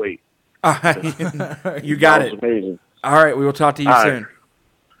 Sorry for the wait. All right. You got That it. was amazing. All right. We will talk to you All right. soon.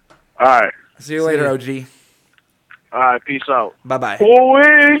 All right. See you later, OG. All right. Peace out. Bye-bye.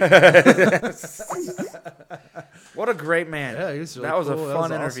 Ooh-wee. What a great man. Yeah, he was really that was cool. a That fun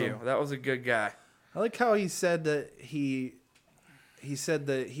was interview. awesome. That was a good guy. I like how he said that he said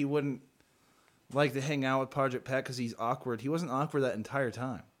that he wouldn't like to hang out with Project Pat because he's awkward. He wasn't awkward that entire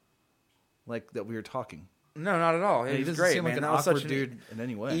time, like that we were talking. No, not at all. Yeah, He he was doesn't great, seem man. like an That was awkward such dude in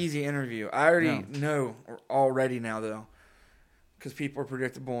any way. easy interview. I already know already now, though, because people are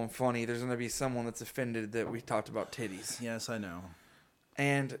predictable and funny. There's going to be someone that's offended that we talked about titties. Yes, I know.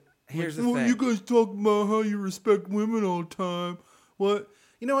 And here's the Well, thing. you guys talk about how you respect women all the time. What?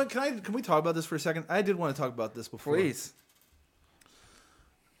 You know what? Can we talk about this for a second? I did want to talk about this before. Please.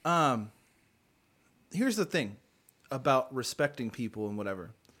 Here's the thing about respecting people and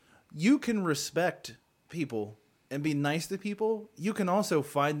whatever. You can respect people and be nice to people. You can also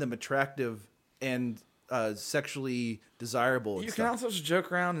find them attractive and sexually desirable. And You can stuff. also just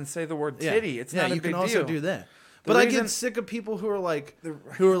joke around and say the word Yeah. titty. It's not a you big can also deal. do that. The But I reason- get sick of people who are like,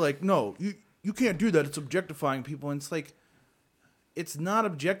 no, you can't do that. It's objectifying people. And it's like, it's not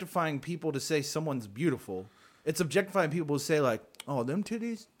objectifying people to say someone's beautiful. It's objectifying people to say like, oh, them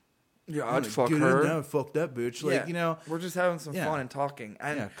titties. Yeah, I'd fuck Get in her. there and fuck that bitch. Like, you know, we're just having some Yeah. fun and talking.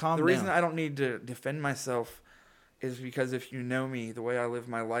 And Yeah, calm the reason down. I don't need to defend myself is because if you know me, the way I live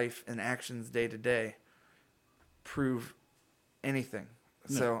my life and actions day to day prove anything.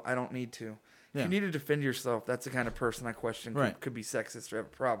 So I don't need to. If Yeah. you need to defend yourself, that's the kind of person I question Right. could be sexist or have a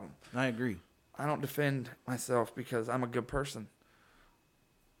problem. I agree. I don't defend myself because I'm a good person.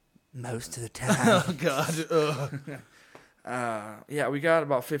 Most of the time. Oh God. Yeah, we got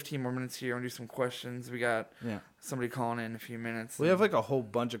about 15 more minutes here. I'm going to do some questions. We got Yeah. somebody calling in a few minutes. We have like a whole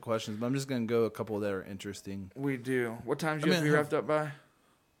bunch of questions, but I'm just gonna go a couple that are interesting. We do. What time do I you have to mean, be wrapped up by?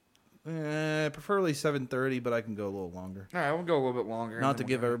 Preferably 7:30, but I can go a little longer. All right, we'll go a little bit longer. Not and to then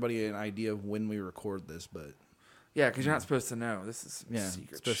give we'll go. everybody an idea of when we record this, but Yeah, because you're not supposed to know. This is Yeah, secret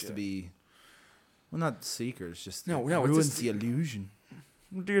it's supposed shit. to be. Well, not secret. It's just No, it it's ruins just- the illusion.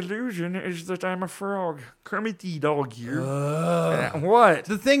 The illusion is that I'm a frog. Kermit the dog here. What?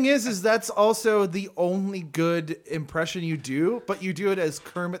 The thing is that's also the only good impression you do, but you do it as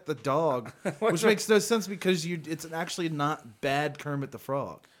Kermit the dog, which makes no sense because it's actually not bad Kermit the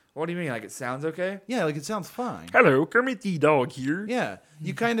Frog. What do you mean? Like it sounds okay? Yeah, like it sounds fine. Hello, Kermit the dog here. Yeah,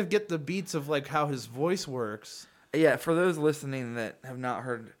 you kind of get the beats of like how his voice works. Yeah, for those listening that have not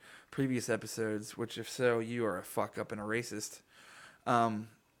heard previous episodes, which if so, you are a fuck up and a racist. I'm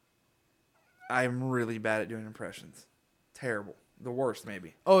really bad at doing impressions. Terrible. The worst,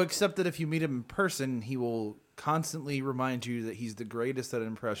 maybe. Oh, except that if you meet him in person, he will constantly remind you that he's the greatest at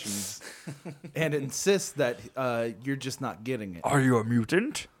impressions and insist that you're just not getting it. Are you a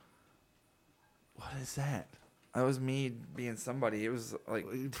mutant? What is that? That was me being somebody. It was like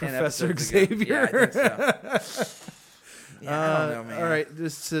 10 Professor episodes ago. Xavier. Yeah, I think so. Yeah, I don't know, man. All right,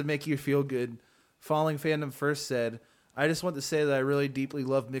 just to make you feel good, Falling Fandom first said, I just want to say that I really deeply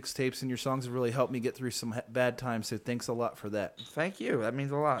love mixtapes and your songs have really helped me get through some bad times, so thanks a lot for that. Thank you. That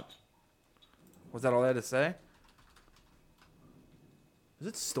means a lot. Was that all I had to say? Is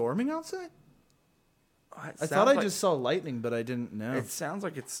it storming outside? Oh, it I thought sounds I like- just saw lightning, but I didn't know. It sounds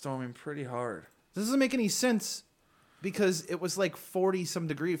like it's storming pretty hard. This doesn't make any sense because it was like 40-some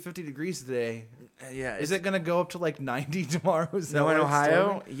degrees, 50 degrees today. Yeah. Is it going to go up to like 90 tomorrow? Is that No, why in it's Ohio?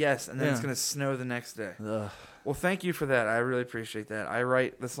 storming? Yes, and then it's Yeah. going to snow the next day. Ugh. Well, thank you for that. I really appreciate that. I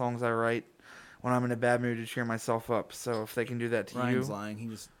write the songs I write when I'm in a bad mood to cheer myself up. So if they can do that to Ryan's you, lying.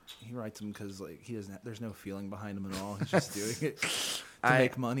 He writes them because like he doesn't. There's no feeling behind him at all. He's just doing it to I-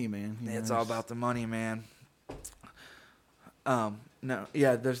 make money, man. You it's know, all about the money, man. No,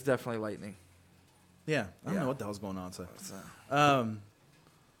 yeah, there's definitely lightning. Yeah, I don't Yeah. know what the hell's going on. So, So,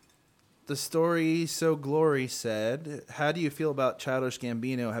 the story so glory said, "How do you feel about Childish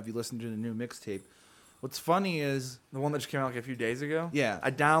Gambino? Have you listened to the new mixtape?" What's funny is, the one that just came out like a few days ago. yeah, I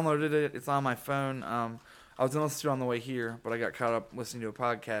downloaded it. It's on my phone. I was gonna listen to it on the way here, but I got caught up listening to a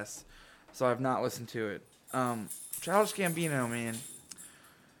podcast, so I've not listened to it. Childish Gambino, man,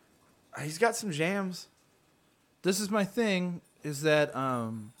 he's got some jams. this is my thing. Is that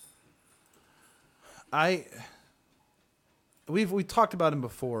we talked about him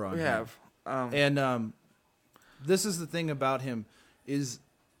before on We here. have. And this is the thing about him is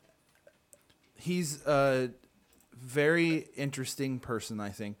he's a very interesting person, I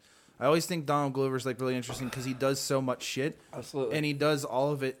think. I always think Donald Glover's like really interesting because he does so much shit. Absolutely. And he does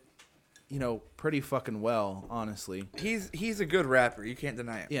all of it, pretty fucking well, honestly. He's a good rapper. You can't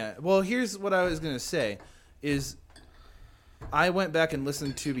deny it. Yeah. Well, here's what I was going to say is I went back and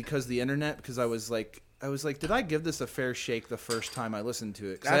listened to because the internet, because I was like, did I give this a fair shake the first time I listened to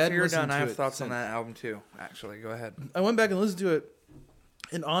it? 'Cause I After hadn't you're listened done, to I have it thoughts on since. that album too. Actually, go ahead. I went back and listened to it,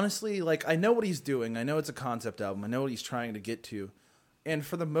 and honestly, like, I know what he's doing. I know it's a concept album. I know what he's trying to get to. And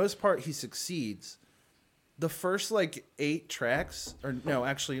for the most part, he succeeds. The first, 8 tracks, or no,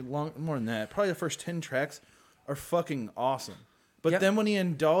 actually more than that, probably the first 10 tracks are fucking awesome. But Yep. then when he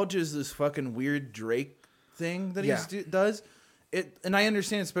indulges this fucking weird Drake thing that he does, and I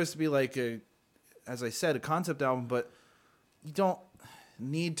understand it's supposed to be like as I said, a concept album, but you don't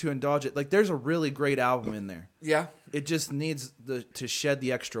need to indulge it. Like, there's a really great album in there. Yeah. It just needs to shed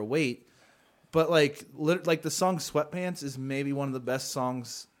the extra weight. But like the song "Sweatpants" is maybe one of the best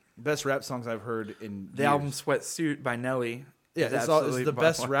rap songs I've heard in The years. album "Sweatsuit" by Nelly. Yeah, is it's absolutely the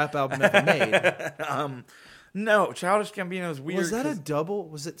best one. rap album ever made. No, Childish Gambino is weird. Was that a 'cause double?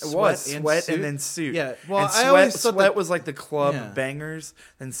 Was it It was Sweat Sweat and then Suit. Yeah. Well, and I always thought Sweat that- was like the club Yeah. bangers,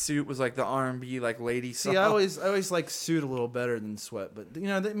 and Suit was like the R&B like lady song. See, I always like Suit a little better than Sweat, but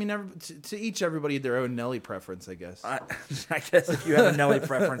to each everybody their own Nelly preference, I guess. I guess if you have a Nelly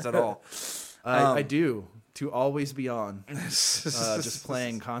preference at all. I do. To always be on, just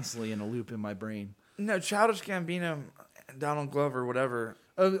playing constantly in a loop in my brain. No, Childish Gambino, Donald Glover, whatever.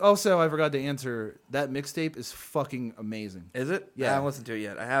 Also, I forgot to answer. That mixtape is fucking amazing. Is it? Yeah. I haven't listened to it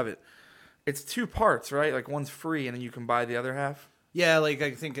yet. I have it. It's 2 parts, right? Like one's free, and then you can buy the other half. Yeah, I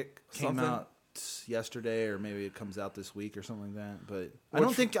think it came Something? out yesterday, or maybe it comes out this week or something like that. But I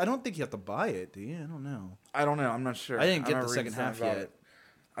don't think you have to buy it, do you? I don't know. I don't know. I'm not sure. I didn't get I'm the not second reading half something about yet. it.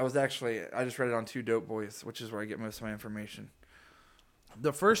 I just read it on 2 Dope Boys, which is where I get most of my information.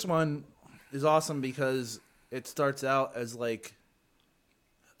 The first one is awesome because it starts out as like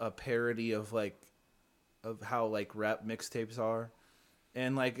a parody of how rap mixtapes are,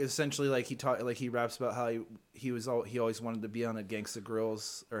 and essentially he raps about how he always wanted to be on a Gangsta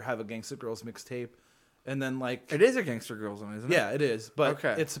Girls or have a Gangsta Girls mixtape, And then like It is a Gangster Girl Zone, isn't it? yeah, it is. But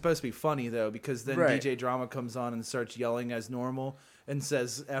Okay. it's supposed to be funny though, because then Right. DJ Drama comes on and starts yelling as normal and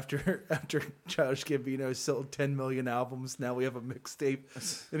says after Childish Gambino sold 10 million albums, now we have a mixtape.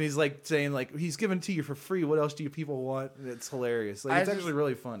 And he's like saying like he's given to you for free. What else do you people want? And it's hilarious. Like it's actually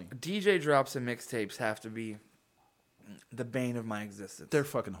really funny. DJ drops and mixtapes have to be the bane of my existence. They're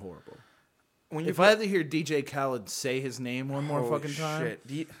fucking horrible. When If I had to hear DJ Khaled say his name one more Holy fucking time,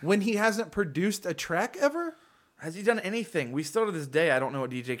 shit. when he hasn't produced a track ever, Has he done anything? We still to this day, I don't know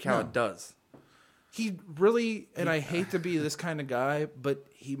what DJ Khaled No. does. he really, and I hate to be this kind of guy, but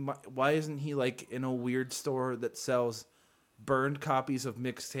why isn't he like in a weird store that sells burned copies of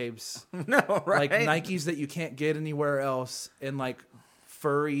mixtapes, No, right? like Nikes that you can't get anywhere else, and like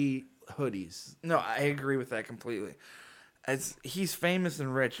furry hoodies? No, I agree with that completely. He's famous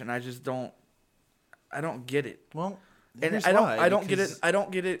and rich, and I just don't. I don't get it. Well, And here's I don't. why, I don't get it. because- I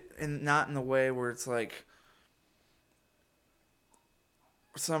don't get it, and not in the way where it's like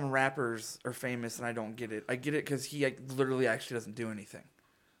some rappers are famous, and I don't get it. I get it because he literally actually doesn't do anything.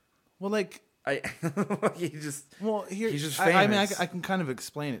 Well, like, He just he's just I mean, famous. I can kind of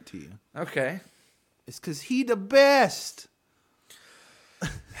explain it to you. okay. It's because he the best.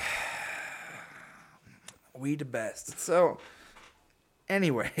 We the best. So,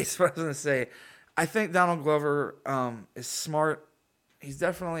 anyways, what I was gonna say, I think Donald Glover is smart. He's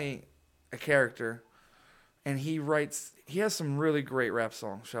definitely a character, and he has some really great rap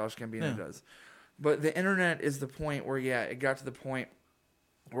songs. Childish Gambino does, but the internet is the point where it got to the point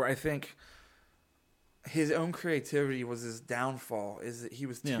where I think his own creativity was his downfall. Is that he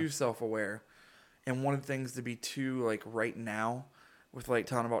was too self-aware and wanted things to be too like right now, with like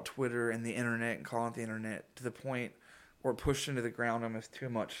talking about Twitter and the internet and calling it the internet, to the point where it pushed into the ground almost too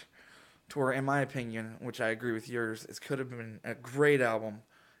much. To where, in my opinion, which I agree with yours, it could have been a great album,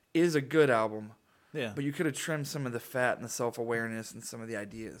 is a good album, Yeah, but you could have trimmed some of the fat and the self-awareness and some of the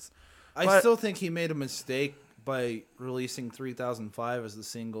ideas. I still think he made a mistake by releasing 3005 as the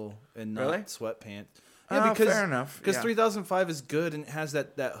single and not Really? Sweatpants. Oh, because fair enough, Because yeah. 3005 is good and it has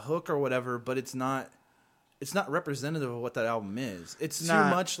that hook or whatever, but it's not representative of what that album is. It's too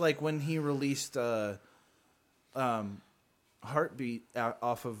Not- much like when he released Heartbeat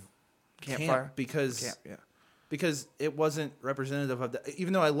off of Campfire? Camp because Yeah. because it wasn't representative of that.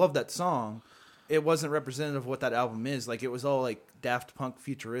 Even though I love that song, it wasn't representative of what that album is. Like, it was all like Daft Punk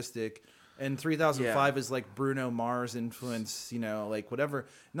futuristic, and 3005 is like Bruno Mars influence, like whatever.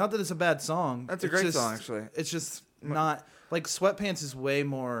 Not that it's a bad song. That's a It's great just- song, actually. It's just not like Sweatpants is way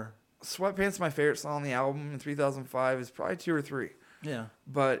more. Sweatpants, my favorite song on the album in 3005, is probably 2 or 3. Yeah,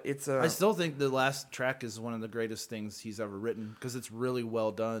 But it's I still think the last track is one of the greatest things he's ever written because it's really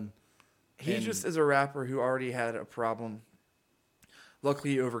well done. he and- just is a rapper who already had a problem.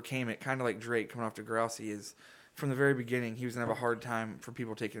 Luckily, he overcame it, kind of like Drake coming off Degrassi is. From the very beginning, he was going to have a hard time for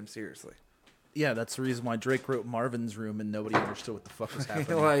people taking him seriously. Yeah, that's the reason why Drake wrote Marvin's Room and nobody understood what the fuck was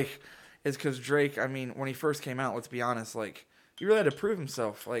happening. It's because Drake, I mean, when he first came out, let's be honest, he really had to prove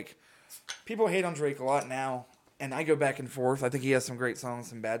himself. People hate on Drake a lot now, and I go back and forth. I think he has some great songs,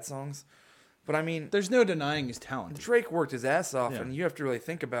 some bad songs. But, I mean, There's no denying his talent. Drake worked his ass off, Yeah. and you have to really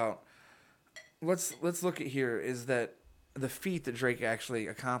think about. Let's look at here is that the feat that Drake actually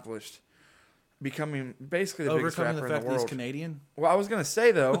accomplished, becoming basically the biggest Overcoming rapper the in fact the that he's world. Canadian. Well, I was gonna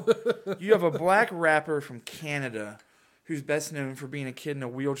say though, you have a black rapper from Canada who's best known for being a kid in a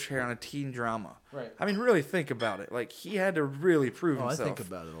wheelchair on a teen drama. Right. I mean, really think about it. He had to really prove Oh, I himself. think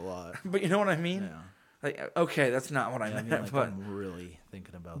about it a lot. But you know what I mean? Yeah. Okay, that's not what I Yeah, I meant. mean, like, but I'm really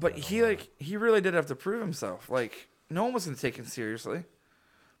thinking about but that. he he really did have to prove himself. No one was gonna take him seriously.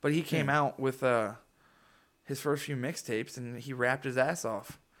 But he came out with his first few mixtapes and he rapped his ass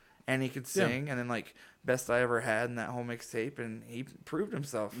off. And he could sing and then Best I Ever Had in that whole mixtape, and he proved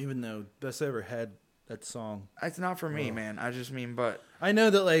himself. Even though Best I Ever Had, that song. It's not for me, man. I just mean, but I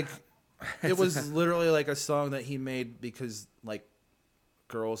know that it was literally a song that he made because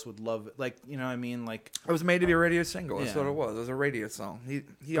girls would love it. You know what I mean? it was made to be a radio single. That's Yeah. what it was. It was a radio song. He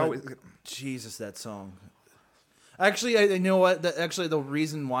But always. Jesus, that song. Actually, I know what. Actually, the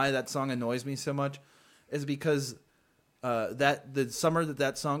reason why that song annoys me so much is because the summer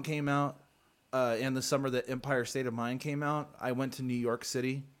that song came out, and the summer that Empire State of Mind came out, I went to New York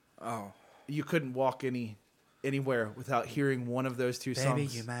City. Oh, You couldn't walk anywhere without hearing one of those two songs.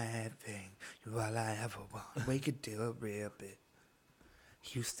 baby, you're my everything. You're all I ever want. We could do a real bit.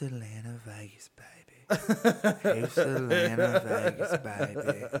 Houston, Atlanta, Vegas, baby. Houston, Atlanta, Vegas,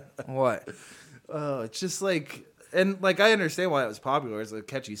 baby. What? Oh, it's just and I understand why it was popular. It's a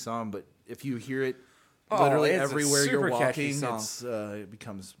catchy song, but if you hear it literally it's a everywhere you're super catchy walking, song. it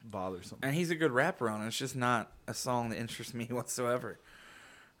becomes bothersome. And he's a good rapper on it. It's just not a song that interests me whatsoever.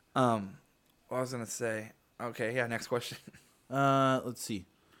 What I was gonna say. Okay, yeah. Next question. Let's see.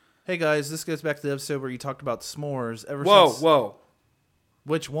 Hey guys, this goes back to the episode where you talked about s'mores. Whoa.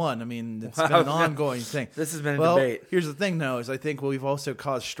 Which one? I mean, it's been an ongoing thing. This has been a well, debate. Here's the thing, though, is I think we've also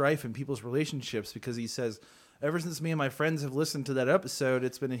caused strife in people's relationships because he says, ever since me and my friends have listened to that episode,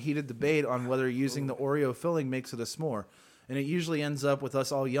 it's been a heated debate on whether using the Oreo filling makes it a s'more. And it usually ends up with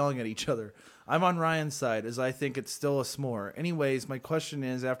us all yelling at each other. I'm on Ryan's side, as I think it's still a s'more. Anyways, my question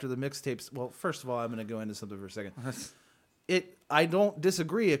is, after the mixtapes... Well, first of all, I'm going to go into something for a second. I don't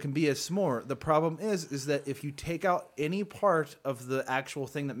disagree. It can be a s'more. The problem is that if you take out any part of the actual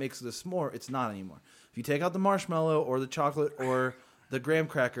thing that makes it a s'more, it's not anymore. If you take out the marshmallow or the chocolate or the graham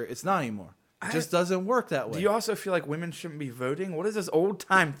cracker, it's not anymore. It just doesn't work that way. Do you also feel like women shouldn't be voting? What is this old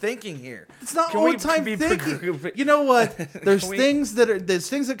time thinking here? It's not old time thinking. You know what? There's things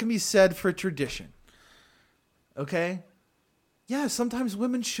that can be said for tradition. Okay? Yeah, sometimes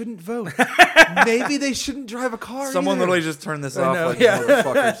women shouldn't vote. Maybe they shouldn't drive a car. Someone either. literally just turned this off. No, like yeah.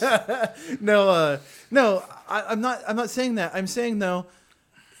 motherfuckers. No. I'm not saying that. I'm saying though,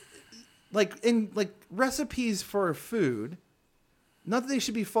 like in recipes for food, not that they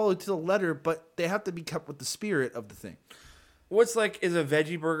should be followed to the letter, but they have to be kept with the spirit of the thing. What's is a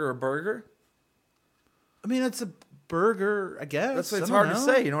veggie burger a burger? I mean, it's a burger, I guess. That's what it's hard to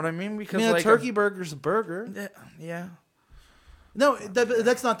say. You know what I mean? Because a turkey burger's a burger. Yeah. No,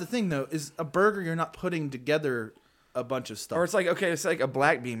 that's not the thing, though. Is a burger you're not putting together a bunch of stuff. Or it's it's like a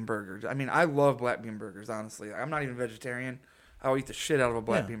black bean burger. I mean, I love black bean burgers, honestly. I'm not even vegetarian. I'll eat the shit out of a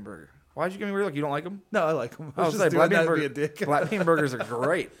black bean burger. Why'd you give me real? You don't like them? No, I like them. I was like, black bean burgers are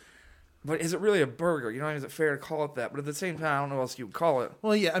great. But is it really a burger? You know, is it fair to call it that? But at the same time, I don't know what else you would call it.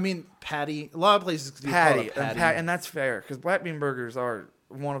 Well, yeah, I mean, patty. A lot of places do patty, call it patty. And that's fair, because black bean burgers are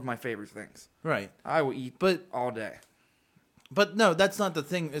one of my favorite things. Right. I will eat all day. But no, that's not the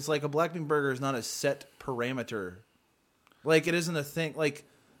thing. It's like a black bean burger is not a set parameter. Like, it isn't a thing. Like,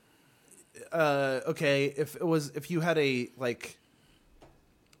 okay, if you had a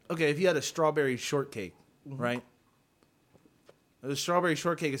strawberry shortcake, right? The strawberry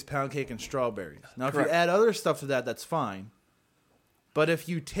shortcake is pound cake and strawberries. Now, if you add other stuff to that, that's fine. But if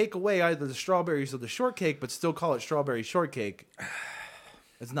you take away either the strawberries or the shortcake, but still call it strawberry shortcake,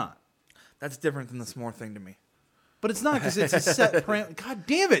 it's not. That's different than the s'more thing to me. But it's not, because it's a set parameter. God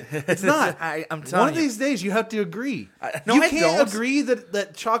damn it. It's not. I'm telling you. One of these days, you have to agree. You can't agree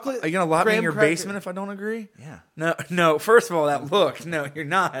that chocolate... Are you going to lock me in your basement if I don't agree? Yeah. No. First of all, that look. No, you're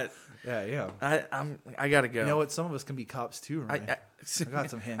not. Yeah. I got to go. You know what? Some of us can be cops, too, right? I got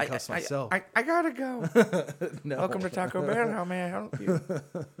some handcuffs myself. I got to go. No. Welcome to Taco Bell. How may I help you?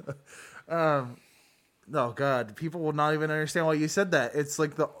 Oh, God. People will not even understand why you said that. It's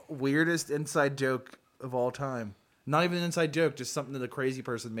like the weirdest inside joke of all time. Not even an inside joke, just something that the crazy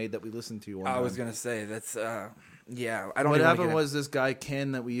person made that we listened to. I was going to say, that's, I don't know. What happened was this guy,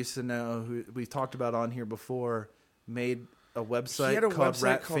 Ken, that we used to know, who we talked about on here before, made a website called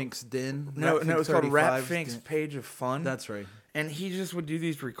Rat Fink's Den. No, it was called Rat Fink's Page of Fun. That's right. And he just would do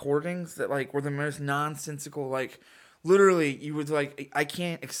these recordings that, were the most nonsensical, literally, you would, I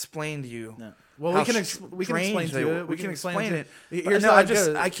can't explain to you. No. Well, we can explain to it. We can explain it. Here's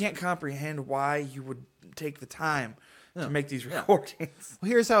I can't comprehend why you would take the time to make these recordings. Well,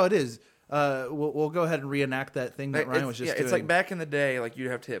 here's how it is. We'll go ahead and reenact that thing that Ryan was just doing. It's like back in the day,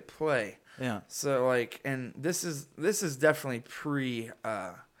 you'd have to hit play. Yeah. So and this is definitely pre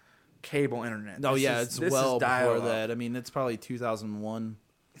cable internet. Oh yeah, it's well before that. I mean, it's probably 2001.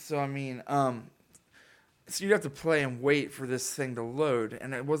 So I mean, so you'd have to play and wait for this thing to load,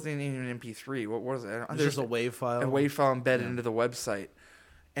 and it wasn't even an MP3. What was it? There's a WAV file. A WAV file embedded into the website,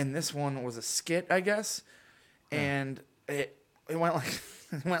 and this one was a skit, I guess, and it went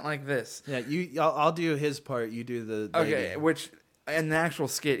like this. Yeah, I'll do his part. You do the okay, which in the actual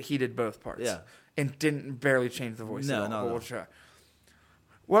skit he did both parts. Yeah, and didn't barely change the voice. No. We'll try.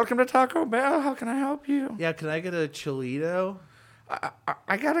 Welcome to Taco Bell. How can I help you? Yeah, can I get a Chilito?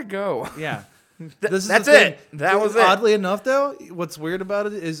 I gotta go. Yeah. That's it. That was it. Oddly enough, though, what's weird about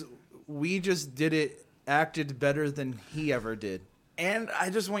it is we just acted better than he ever did. And I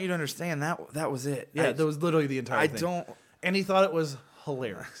just want you to understand that was it. Yeah, that was literally the entire thing. And he thought it was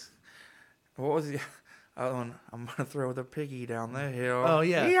hilarious. What was he? I'm gonna throw the piggy down the hill. Oh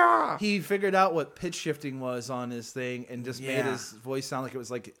yeah. Yeah. He figured out what pitch shifting was on his thing and just made his voice sound like it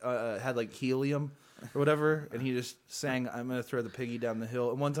was had helium. or whatever, and he just sang "I'm gonna throw the piggy down the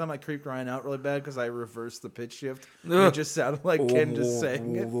hill." And one time I creeped Ryan out really bad because I reversed the pitch shift. It just sounded like Ken just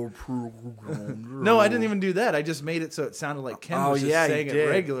saying it. No, I didn't even do that. I just made it so it sounded like Ken was just saying it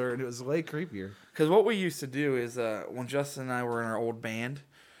regular, and it was way creepier. Because what we used to do is when Justin and I were in our old band,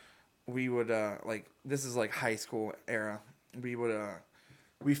 we would this is like high school era.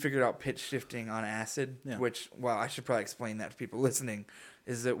 We figured out pitch shifting on acid, which, well, I should probably explain that to people listening,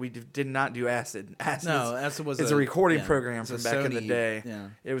 is that we did not do acid. Acid was a recording program from back in the Sony, day. Yeah.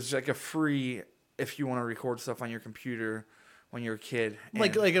 It was like a free, if you want to record stuff on your computer when you're a kid.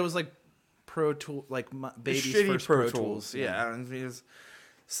 Like it was like Pro Tool, like baby's shitty first Pro Tools. Yeah. And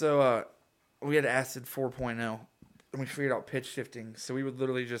so we had Acid 4.0, and we figured out pitch shifting. So we would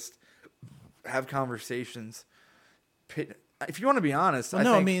literally just have conversations. If you want to be honest, I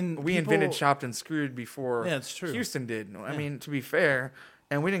think we invented Chopped and Screwed before it's true. Houston did. I mean, to be fair,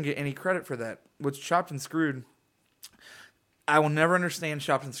 and we didn't get any credit for that. With Chopped and Screwed, I will never understand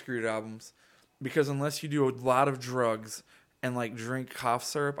Chopped and Screwed albums because unless you do a lot of drugs and like drink cough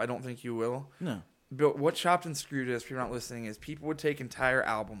syrup, I don't think you will. No. But what Chopped and Screwed is, if you're not listening, is people would take entire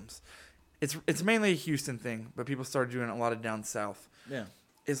albums. It's mainly a Houston thing, but people started doing it a lot of down south. Yeah.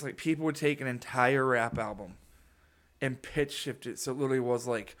 It's like people would take an entire rap album and pitch shift it so it literally was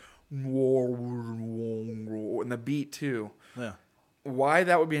like and the beat too. Yeah. Why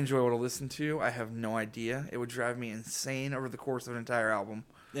that would be enjoyable to listen to, I have no idea. It would drive me insane over the course of an entire album.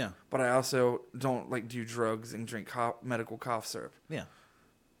 Yeah. But I also don't like do drugs and drink medical cough syrup. Yeah.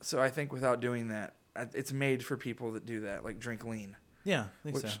 So I think without doing that, it's made for people that do that, like drink lean. Yeah, I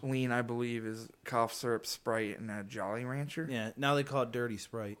think Which so. lean, I believe, is cough syrup, Sprite, and a Jolly Rancher. Yeah, now they call it Dirty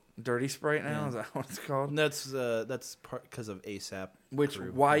Sprite. Dirty Sprite now? Is that what it's called? And that's part because of ASAP. Which,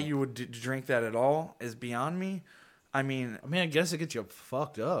 why you would drink that at all is beyond me. I mean, I guess it gets you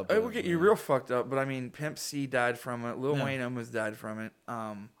fucked up. It would get you real fucked up, but I mean, Pimp C died from it. Lil Wayne almost died from it.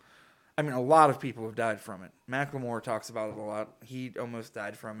 I mean, a lot of people have died from it. Macklemore talks about it a lot. He almost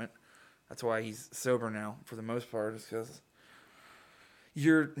died from it. That's why he's sober now, for the most part, is because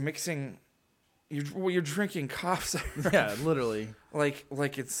you're mixing, you're drinking cough syrup. Yeah, literally.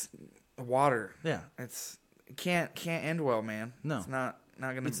 like it's water. Yeah, it can't end well, man. No, it's not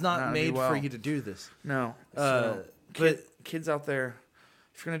gonna. It's not made for you to do this. No. But kids out there,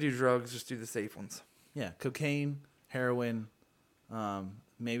 if you're gonna do drugs, just do the safe ones. Yeah, cocaine, heroin,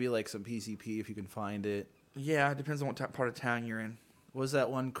 maybe like some PCP if you can find it. Yeah, it depends on what part of town you're in. Was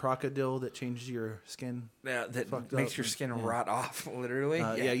that one crocodile that changes your skin? Yeah, that makes your skin rot off, literally.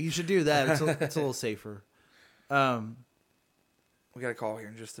 Yeah, you should do that. It's a little safer. We got a call here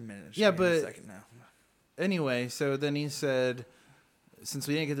in just a minute. Yeah, but a second now. Anyway, so then he said, since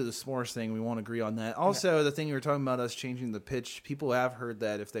we didn't get to the s'mores thing, we won't agree on that. Also, the thing you were talking about, us changing the pitch, people have heard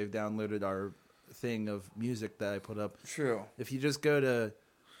that if they've downloaded our thing of music that I put up. True. If you just go to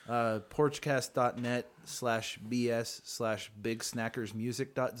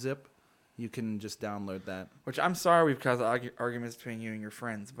porchcast.net/bs/bigsnackersmusic.zip, you can just download that. Which I'm sorry we've caused arguments between you and your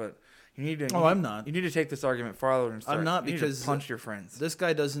friends, but you need to. I'm not. You need to take this argument farther and start. I'm not you because need to punch your friends. This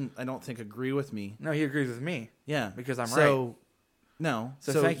guy doesn't, I don't think, agree with me. No, he agrees with me. Yeah, because I'm right. No.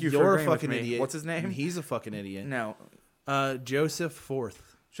 So thank you for you're a agreeing with fucking me. idiot. What's his name? And he's a fucking idiot. No. Joseph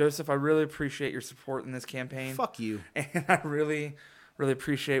Fourth. Joseph, I really appreciate your support in this campaign. Fuck you. And I really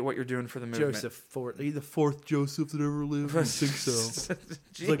appreciate what you're doing for the movement. Joseph Fourth. Are you the fourth Joseph that ever lived? I think so.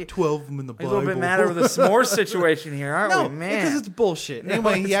 Gee, There's like 12 of them in the Bible. A little bit mad over the s'mores situation here, aren't we, man? Because it's bullshit.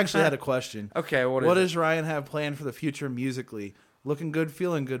 Anyway, he actually had a question. Okay, what does Ryan have planned for the future musically? Looking good,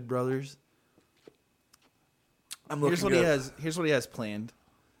 feeling good, brothers. Here's what he has planned.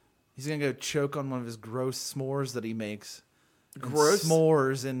 He's gonna go choke on one of his gross s'mores that he makes. Gross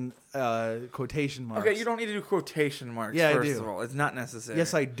s'mores in quotation marks. Okay, you don't need to do quotation marks. Yeah, first I do. of all, it's not necessary.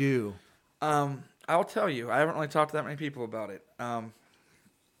 Yes, I do. I'll tell you. I haven't really talked to that many people about it.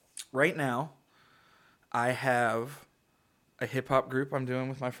 Right now, I have a hip hop group I'm doing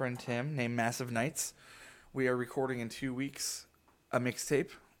with my friend Tim named Massive Nights. We are recording in 2 weeks a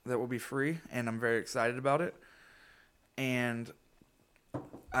mixtape that will be free, and I'm very excited about it. And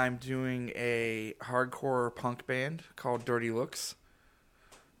I'm doing a hardcore punk band called Dirty Looks.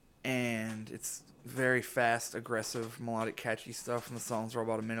 And it's very fast, aggressive, melodic, catchy stuff. And the songs are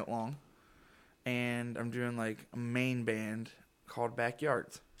about a minute long. And I'm doing like a main band called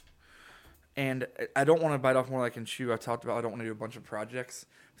Backyards. And I don't want to bite off more than I can chew. I talked about I don't want to do a bunch of projects.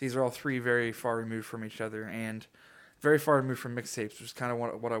 These are all three very far removed from each other. And very far removed from mixtapes, which is kind of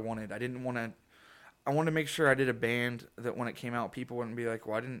what I wanted. I wanted to make sure I did a band that when it came out, people wouldn't be like,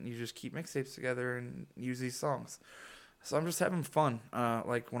 why didn't you just keep mixtapes together and use these songs? So I'm just having fun,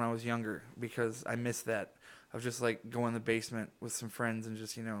 like when I was younger, because I miss that. I was just like going in the basement with some friends and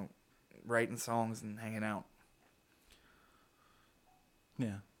just, writing songs and hanging out.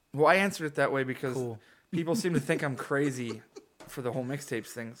 Yeah. Well, I answered it that way because Cool. people seem to think I'm crazy for the whole mixtapes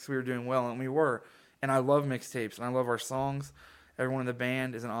thing. So we were doing well, and we were. And I love mixtapes, and I love our songs. Everyone in the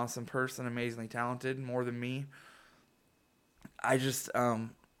band is an awesome person, amazingly talented, more than me. I just,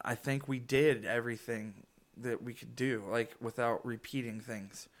 I think we did everything that we could do, like, without repeating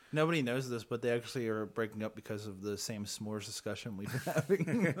things. Nobody knows this, but they actually are breaking up because of the same s'mores discussion we've been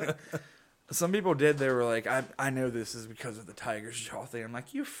having. Some people did. They were like, I know this is because of the Tiger's Jaw thing. I'm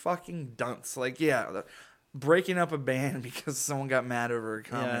like, you fucking dunce. Like, yeah, breaking up a band because someone got mad over a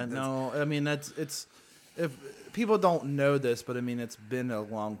comment. Yeah, no, I mean, it's if people don't know this, but I mean, it's been a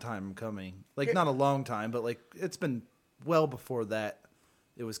long time coming. Like, not a long time, but like, it's been well before that.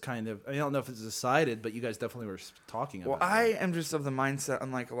 It was kind of, I don't know if it's decided, but you guys definitely were talking about it. Well, I am just of the mindset,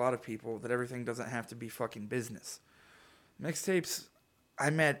 unlike a lot of people, that everything doesn't have to be fucking business. Mixtapes, I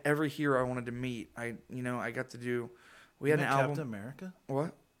met every hero I wanted to meet. I got to do, we had an album. Captain America?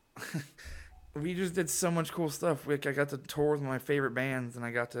 What? We just did so much cool stuff. I got to tour with my favorite bands, and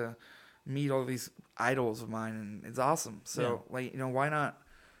I got to meet all these idols of mine, and it's awesome. So, why not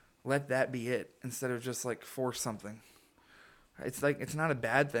let that be it instead of just, like, force something? It's like, it's not a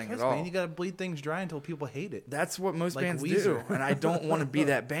bad thing at all. Man, you got to bleed things dry until people hate it. That's what most Like bands Weezer. do, and I don't want to be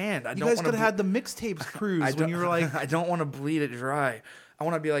that band. You guys could have had the mixtapes cruise when you were like... I don't want to bleed it dry. I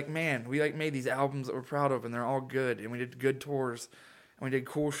want to be like, man, we like made these albums that we're proud of, and they're all good, and we did good tours, and we did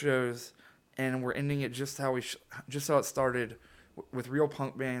cool shows, and we're ending it just how it started, with real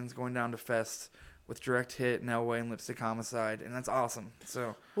punk bands going down to fests, with Direct Hit, Elway, and Lipstick Homicide, and that's awesome.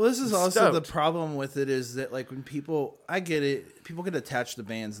 So, well, this is I'm also stoked. the problem with it is that, like, when people, I get it, people get attached to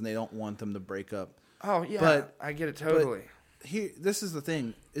bands and they don't want them to break up. Oh yeah, But- I get it totally. Here, this is the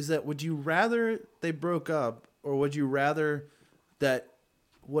thing: is that would you rather they broke up, or would you rather that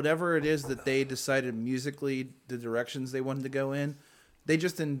whatever it is that they decided musically, the directions they wanted to go in, they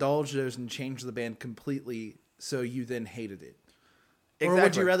just indulged those and changed the band completely, so you then hated it? Or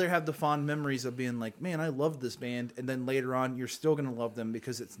would you rather have the fond memories of being like, man, I love this band, and then later on you're still going to love them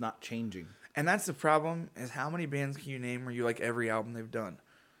because it's not changing? And that's the problem, is how many bands can you name where you like every album they've done?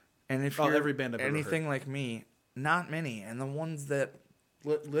 And if you're every band I've ever anything like me, not many. And the ones that...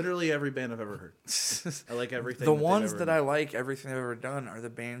 Literally every band I've ever heard. I like everything. The ones that I like, everything they've ever done, are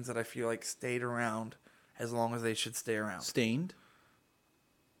the bands that I feel like stayed around as long as they should stay around. Stained?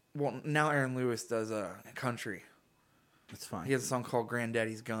 Well, now Aaron Lewis does country. That's fine. He has a song called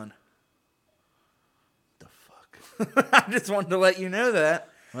Granddaddy's Gun. The fuck? I just wanted to let you know that.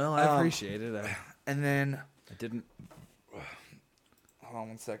 Well, I appreciate it. And then... I didn't... Hold on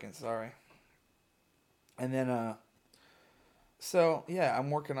 1 second, sorry. And then, so, yeah,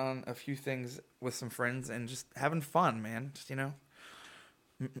 I'm working on a few things with some friends and just having fun, man. Just,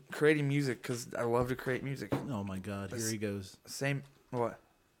 creating music, because I love to create music. Oh, my God. Here he goes. Same, what?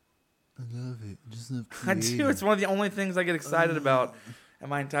 I love it. Just love I do. It's one of the only things I get excited about in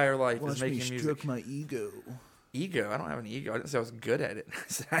my entire life is making music. Stroke my ego. Ego? I don't have an ego. I didn't say I was good at it.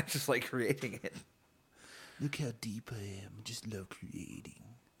 I just like creating it. Look how deep I am. Just love creating.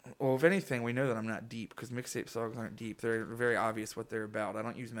 Well, if anything, we know that I'm not deep, because mixtape songs aren't deep. They're very obvious what they're about. I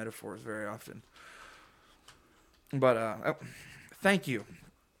don't use metaphors very often. But thank you.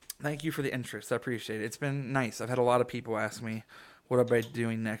 Thank you for the interest. I appreciate it. It's been nice. I've had a lot of people ask me what I'll be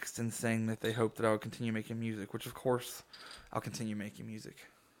doing next and saying that they hope that I will continue making music, which, of course, I'll continue making music.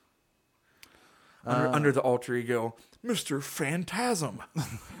 Under the alter ego, Mr. Phantasm.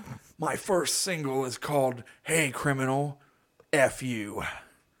 My first single is called Hey Criminal, F You.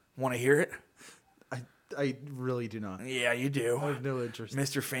 Want to hear it? I really do not. Yeah, you do. I have no interest.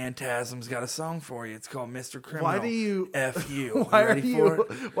 Mr. Phantasm's got a song for you. It's called Mr. Criminal. Why do you... F you. Why You ready for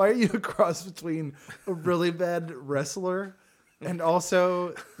it? Why are you a cross between a really bad wrestler and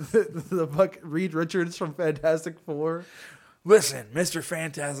also the Reed Richards from Fantastic Four? Listen, Mr.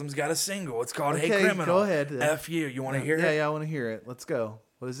 Phantasm's got a single. It's called Hey Okay, Criminal. go ahead. F you. You want to hear it? Yeah, I want to hear it. Let's go.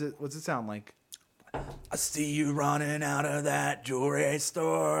 What's it sound like? I see you running out of that jewelry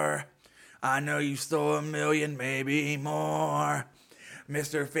store. I know you stole $1 million, maybe more.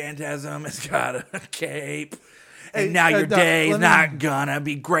 Mr. Phantasm has got a cape. And Hey, now your Doc, day's let me- not gonna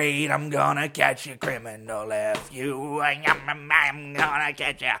be great. I'm gonna catch you, criminal, F you. I'm gonna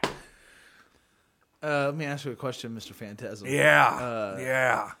catch you. Let me ask you a question, Mr. Phantasm. Yeah,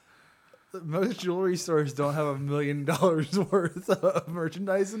 yeah. Most jewelry stores don't have $1 million worth of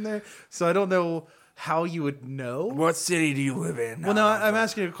merchandise in there, so I don't know how you would know. What city do you live in? Well, no, I'm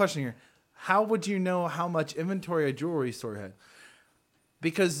asking you a question here. how would you know how much inventory a jewelry store had?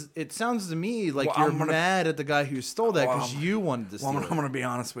 Because it sounds to me like you're mad at the guy who stole that because you wanted to steal it. I'm going to be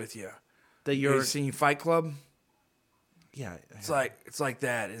honest with you. That You've seen Fight Club? Yeah. It's like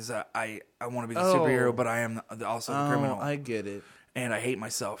that. I want to be the superhero, but I am also the criminal. I get it. And I hate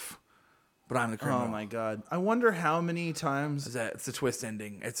myself, but I'm the criminal. Oh my god! I wonder how many times it's a twist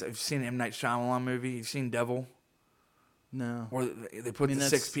ending. Have you seen M. Night Shyamalan movie? You've seen Devil? No. Where they put the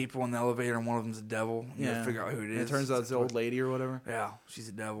 6 people in the elevator and one of them's a devil. You have to figure out who it is. It turns out it's the old lady or whatever. Yeah, she's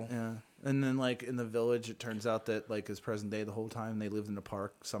a devil. Yeah. And then like in the village, it turns out that like it's present day the whole time. They lived in a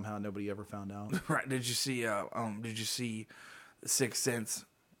park. Somehow nobody ever found out. Right? Did you see? The Sixth Sense?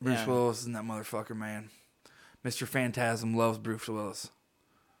 Bruce Willis and that motherfucker, man. Mr. Phantasm loves Bruce Willis.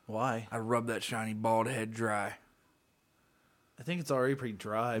 Why? I rubbed that shiny bald head dry. I think it's already pretty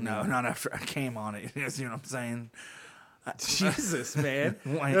dry. No, not after I came on it. You see what I'm saying? Jesus, man.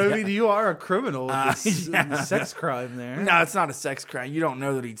 I mean, you are a criminal. Sex crime there. No, it's not a sex crime. You don't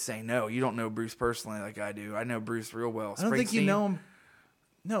know that he'd say no. You don't know Bruce personally like I do. I know Bruce real well. I don't think you know him.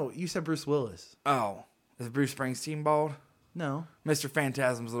 No, you said Bruce Willis. Oh. Is Bruce Springsteen bald? No. Mr.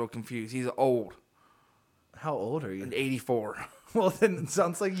 Phantasm's a little confused. He's old. How old are you? 84. Well, then it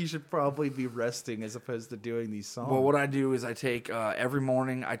sounds like you should probably be resting as opposed to doing these songs. Well, what I do is I take, every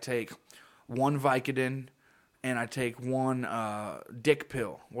morning, I take one Vicodin and I take one dick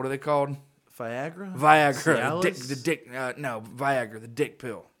pill. What are they called? Viagra? Viagra. Viagra, the dick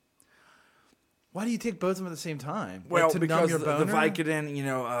pill. Why do you take both of them at the same time? Well, like to because numb your the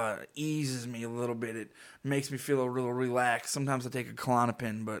Vicodin, eases me a little bit. It makes me feel a little relaxed. Sometimes I take a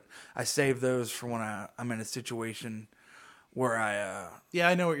Klonopin, but I save those for when I'm in a situation where Yeah,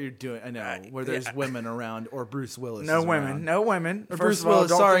 I know what you're doing. I know. Where there's women around or Bruce Willis No is women. around. No women. Or First Bruce of all, Willis.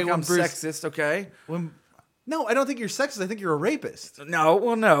 don't Sorry, think I'm Bruce, sexist, okay? No, I don't think you're sexist. I think you're a rapist. No,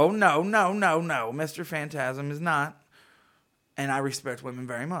 well, no. Mr. Phantasm is not. And I respect women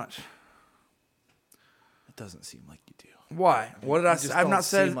very much. It doesn't seem like you do. Why? What did I say? I've not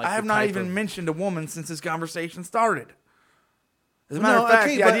said. Like I have not even mentioned a woman since this conversation started. As a matter No, of fact,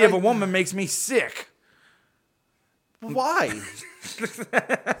 okay, the but idea of a woman makes me sick. Why?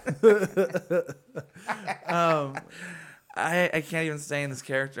 I can't even stay in this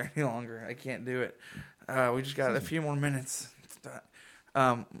character any longer. I can't do it. We just got a few more minutes.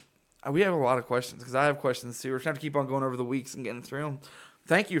 We have a lot of questions because I have questions too. We're trying to keep on going over the weeks and getting through them.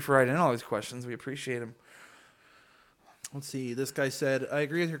 Thank you for writing in all these questions. We appreciate them. Let's see. This guy said, I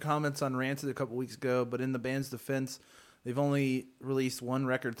agree with your comments on Rancid a couple weeks ago, but in the band's defense, they've only released one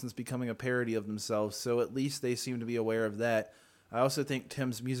record since becoming a parody of themselves, so at least they seem to be aware of that. I also think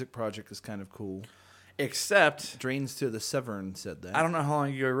Tim's music project is kind of cool. Except... Drains to the Severn said that. I don't know how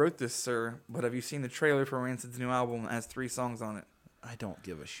long ago I wrote this, sir, but have you seen the trailer for Rancid's new album that has 3 songs on it? I don't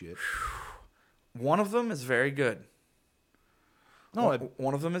give a shit. One of them is very good. No,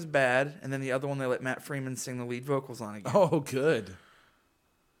 one of them is bad, and then the other one they let Matt Freeman sing the lead vocals on again. Oh, good.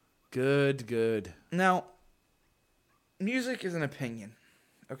 Good. Now, music is an opinion,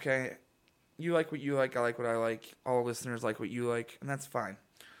 okay? You like what you like, I like what I like, all listeners like what you like, and that's fine.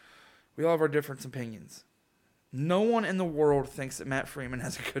 We all have our different opinions. No one in the world thinks that Matt Freeman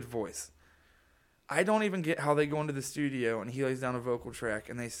has a good voice. I don't even get how they go into the studio and he lays down a vocal track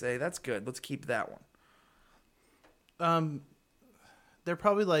and they say, that's good, let's keep that one. They're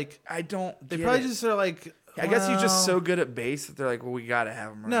probably like... I don't They probably just are like... I guess he's just so good at bass that they're like, well, we got to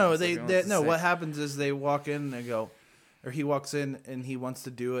have him. No, what happens is they walk in and they go... Or he walks in and he wants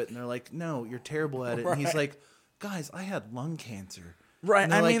to do it and they're like, no, you're terrible at it. Right. And he's like, guys, I had lung cancer. Right,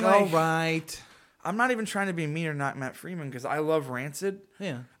 and they're I mean, all right. I'm not even trying to be mean or not Matt Freeman because I love Rancid.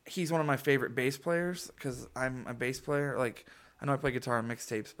 Yeah. He's one of my favorite bass players because I'm a bass player. Like, I know I play guitar on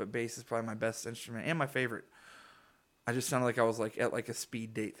mixtapes, but bass is probably my best instrument and my favorite. I just sounded like I was like at like a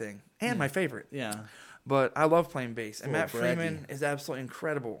speed date thing. And my favorite. Yeah. But I love playing bass. And Matt braggy. Freeman is absolutely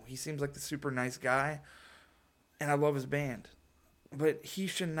incredible. He seems like the super nice guy. And I love his band. But he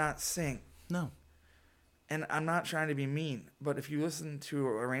should not sing. No. And I'm not trying to be mean, but if you listen to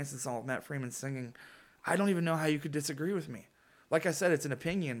a Rancid song with Matt Freeman singing, I don't even know how you could disagree with me. Like I said, it's an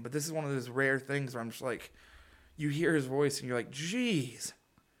opinion, but this is one of those rare things where I'm just like, you hear his voice and you're like, geez.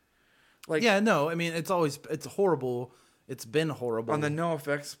 Like, yeah, no, I mean, it's horrible. It's been horrible. On the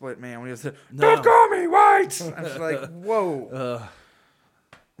NoFX split, man, when he was like, No. don't call me white! I'm just like, whoa.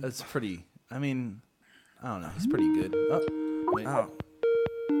 That's pretty, I mean, I don't know. He's pretty good. Oh, wait. Oh.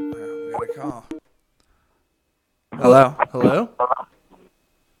 Well, we got a call. Hello? Hello?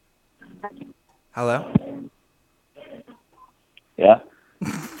 Hello? Yeah.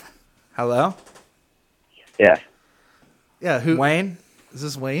 Hello? Yeah. Yeah, who? Wayne? Is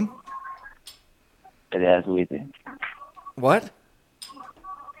this Wayne? Yeah, it's Weezy. What?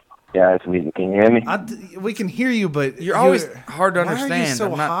 Yeah, it's Weezy. Can you hear me? We can hear you, but You're always hard to why understand. are you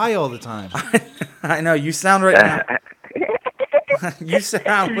so high all the time? I know. You sound right now. You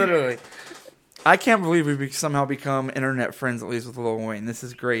sound literally. I can't believe we've somehow become internet friends, at least with Lil Wayne. This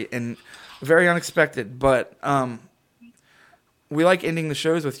is great and very unexpected. But we like ending the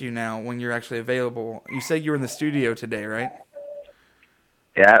shows with you now when you're actually available. You said you were in the studio today, right?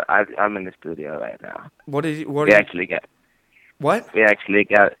 Yeah, I'm in the studio right now. What did you? What? We actually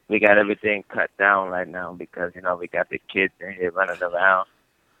got everything cut down right now because we got the kids in here running around.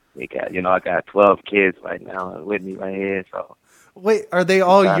 We got I got 12 kids right now with me right here. So wait, are they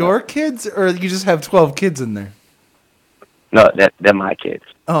all your kids, or you just have 12 kids in there? No, they're my kids.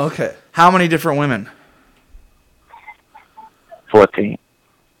 Oh, okay. How many different women? 14.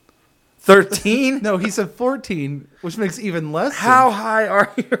 13? No, he said 14, which makes even less sense. How high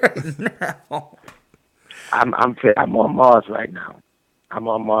are you right now? I'm on Mars right now.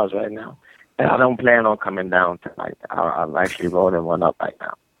 And I don't plan on coming down tonight. I'm actually rolling one up right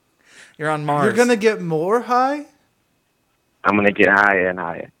now. You're on Mars. You're gonna get more high? I'm gonna get higher and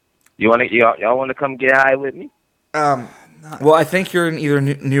higher. Y'all wanna come get high with me? Well, I think you're in either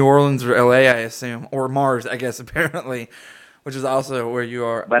New Orleans or LA, I assume, or Mars, I guess, apparently, which is also where you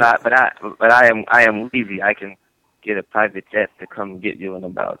are. But I am Weezy. I can get a private jet to come get you in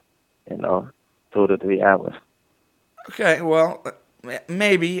about 2 to 3 hours. Okay, well,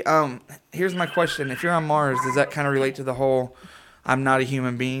 maybe. Here's my question: if you're on Mars, does that kind of relate to the whole "I'm not a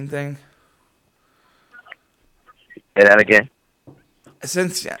human being" thing? Say that again.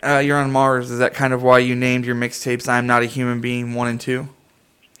 Since you're on Mars, is that kind of why you named your mixtapes "I'm Not a Human Being" 1 and 2?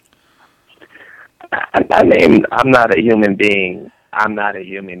 I'm not a human being. I'm not a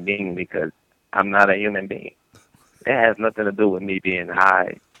human being because I'm not a human being. It has nothing to do with me being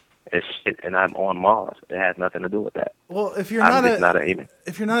high as shit and I'm on Mars. It has nothing to do with that. Well, if you're not a human.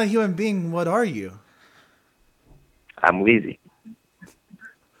 If you're not a human being, what are you? I'm Weezy.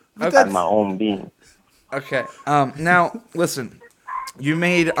 I'm my own being. Okay. Now, listen. You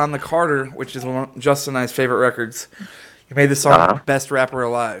made On the Carter, which is one of Justin and I's favorite records. You made the song "Best Rapper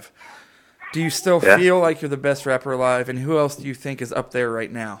Alive." Do you still feel like you're the best rapper alive? And who else do you think is up there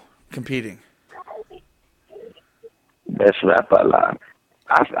right now competing? Best rapper alive.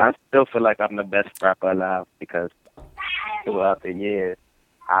 I still feel like I'm the best rapper alive because throughout the years,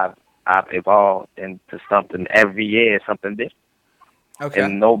 I've evolved into something every year, something different. Okay.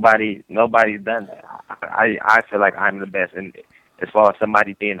 And nobody's done that. I feel like I'm the best. And as far as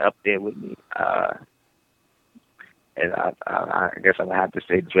somebody being up there with me, and I guess I'm gonna have to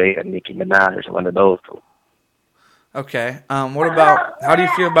say Dre or Nicki Minaj, one of those two. Okay. What about? How do you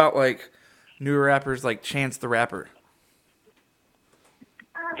feel about like newer rappers like Chance the Rapper?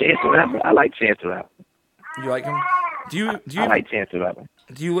 Chance the Rapper. I like Chance the Rapper. You like him? Do you? I like Chance the Rapper.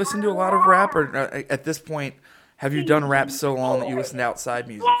 Do you listen to a lot of rap, or at this point, have you done rap so long that you listen to outside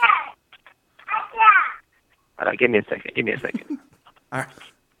music? Give me a second. All right.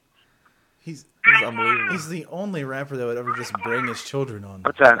 He's unbelievable. He's the only rapper that would ever just bring his children on.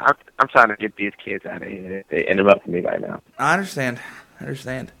 I'm trying to get these kids out of here. They interrupting me right now. I understand. I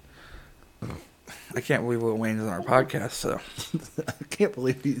can't believe Lil Wayne is on our podcast. So I can't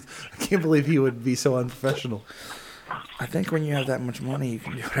believe he would be so unprofessional. I think when you have that much money, you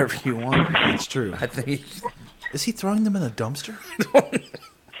can do whatever you want. It's true. I think. Is he throwing them in a dumpster?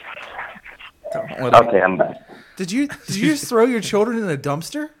 Okay, I'm back. Did you just throw your children in a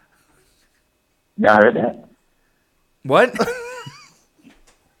dumpster? Yeah, I heard that. What?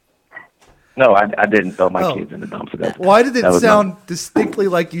 No, I didn't throw my kids in the dumpster. Why did it sound distinctly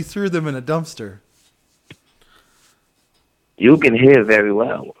like you threw them in a dumpster? You can hear very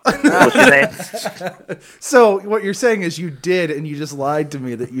well. What's your name? So what you're saying is you did, and you just lied to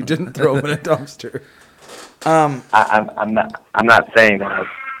me that you didn't throw them in a dumpster. I'm not saying that I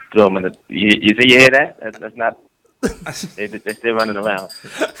threw them in the. You hear that? That's not. They're still running around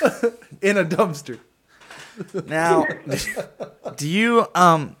in a dumpster. Now, do you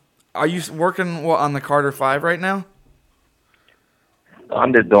are you working on the Carter 5 right now?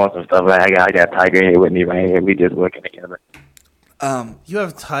 I'm just doing some stuff. Like I got Tyga here with me right here. We just working together. You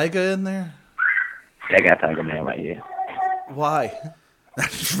have Tyga in there? Yeah, I got Tyga Man right here. Why?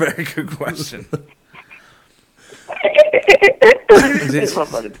 That's a very good question.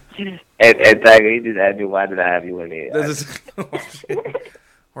 And Tyga, you just asked me, why did I have you in here?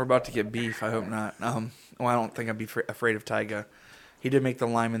 We're about to get beef. I hope not. Well, I don't think I'd be afraid of Tyga. He did make the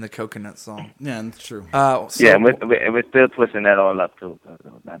Lime in the Coconut song. Yeah, that's true. Yeah, we're still twisting that all up too.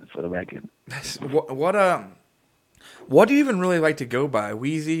 For the record. What do you even really like to go by?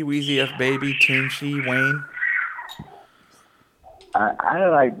 Wheezy, Wheezy F Baby, Tunchi, Wayne? I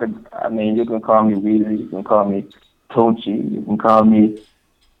like the. I mean, you can call me Weezy, you can call me Tunchi, you can call me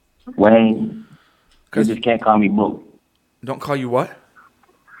Wayne. You just can't call me Bo. Don't call you what?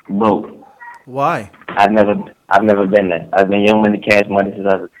 Bo. Why? I've never been there. I've been Young Money, Cash Money since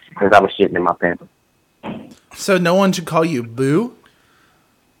I was shitting in my pants. So no one should call you Boo?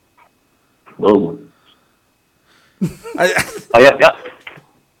 Boo. Oh, yep.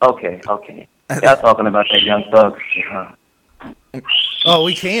 Okay. Y'all talking about that Young Thug? Oh,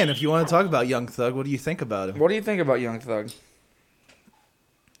 we can if you want to talk about Young Thug. What do you think about him? What do you think about Young Thug?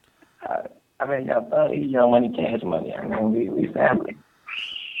 I mean, Young Thug, he's Young Money, Cash Money. I mean, we family.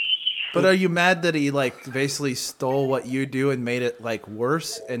 But are you mad that he like basically stole what you do and made it like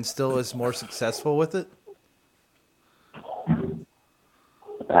worse and still is more successful with it?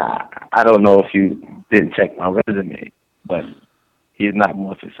 I don't know if you didn't check my resume, but he's not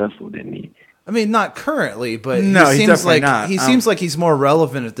more successful than me. I mean, not currently, but No, he's he seems definitely like not. he seems like he's more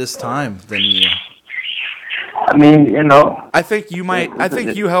relevant at this time than you. I mean, you know. I think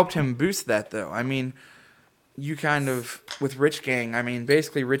you helped him boost that, though. I mean, you kind of, with Rich Gang, I mean,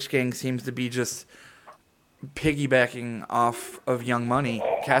 basically Rich Gang seems to be just piggybacking off of Young Money,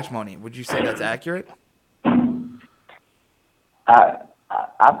 Cash Money. Would you say that's accurate?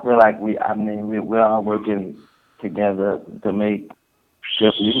 I feel like we're all working together to make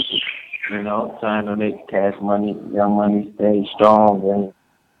good music. You know, trying to make Cash Money, Young Money stay strong and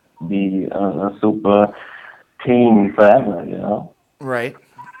be a super team forever. You know. Right.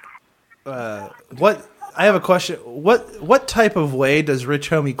 What? I have a question. What type of way does Rich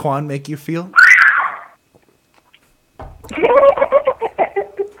Homie Quan make you feel?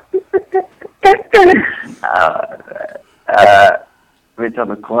 Rich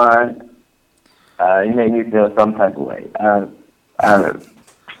Homie Quan, he made me feel some type of way.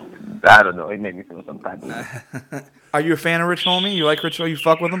 I don't know. He made me feel some type of way. Are you a fan of Rich Homie? You like Rich Homie? You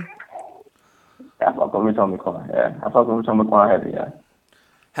fuck with him? I fuck with Rich Homie Quan. Yeah, I fuck with Rich Homie Quan heavy. Yeah.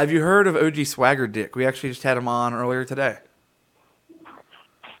 Have you heard of OG Swagger Dick? We actually just had him on earlier today.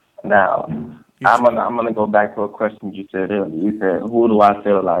 Now, I'm gonna go back to a question you said earlier. You said, "Who do I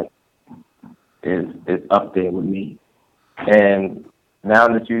feel like is up there with me?" And now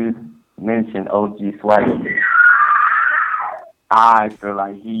that you mentioned OG Swagger Dick, I feel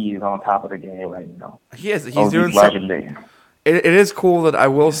like he is on top of the game right now. He is. He's OG doing Swagger something. Dick. It is cool that I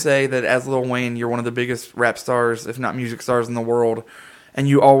will say that as Lil Wayne, you're one of the biggest rap stars, if not music stars, in the world. And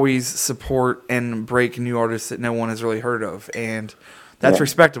you always support and break new artists that no one has really heard of. And that's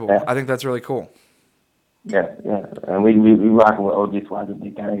respectable. Yeah. I think that's really cool. Yeah. And we rocking with OG Swagger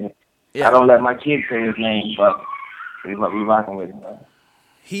Dick. Yeah. I don't let my kids say his name, but we rocking with him.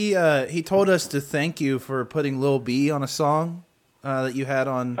 He told us to thank you for putting Lil B on a song that you had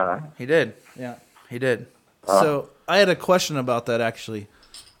on. He did. Yeah, He did. So I had a question about that actually.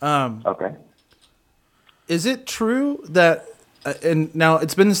 Okay. Is it true that? And now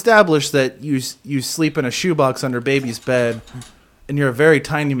it's been established that you sleep in a shoebox under baby's bed, and you're a very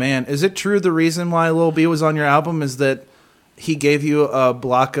tiny man. Is it true the reason why Lil B was on your album is that he gave you a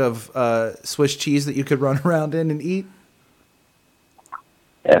block of Swiss cheese that you could run around in and eat?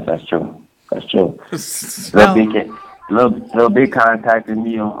 Yes, that's true. That's true. Now- Lil B contacted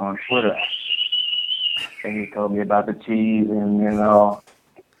me on Twitter, and he told me about the cheese, and he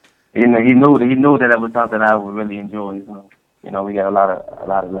knew that it was something I would really enjoy. So, we got a lot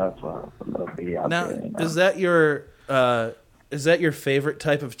of love for Lil B out Now, there. is that your favorite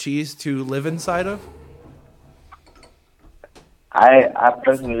type of cheese to live inside of? I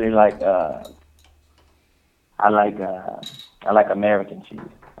personally like I like American cheese.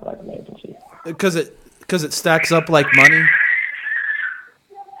 I like American cheese. Because it stacks up like money.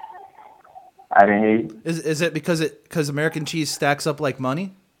 I didn't hear you. Is it because American cheese stacks up like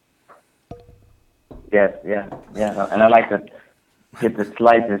money? Yes, yeah. And I like to get the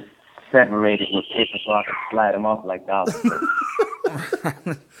slices separated with paper so I can slide them off like dollars.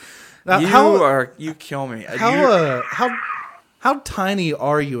 Now, You kill me. How tiny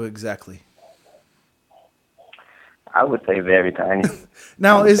are you exactly? I would say very tiny.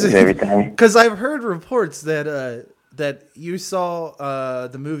 Now, is it very tiny? Because I've heard reports that you saw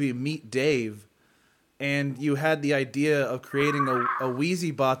the movie Meet Dave, and you had the idea of creating a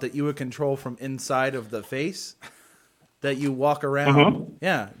Wheezy bot that you would control from inside of the face, that you walk around. Mm-hmm.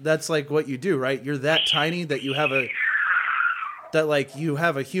 Yeah, that's like what you do, right? You're that tiny that you have a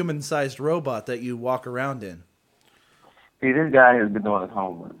human-sized robot that you walk around in. See, this guy has been doing his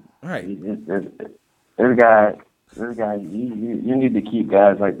homework. Right. This guy, you need to keep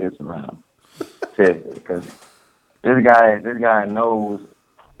guys like this around. Seriously, because This guy knows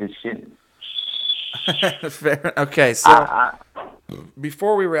his shit. Fair. Okay, so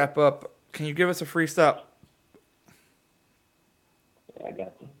before we wrap up, can you give us a freestyle? Yeah, I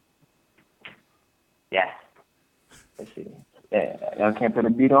got you. Yeah. Let's see. Yeah, y'all can't put a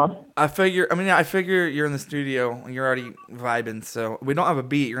beat on? I figure you're in the studio and you're already vibing, so we don't have a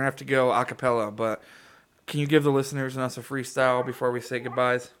beat. You're gonna have to go a cappella, but can you give the listeners and us a freestyle before we say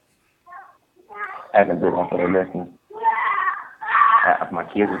goodbyes? I can do one for the listeners. My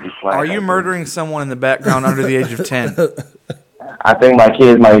kids would be flat. Are you murdering someone in the background under the age of 10? I think my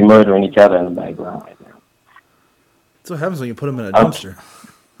kids might be murdering each other in the background right now. That's what happens when you put them in a dumpster.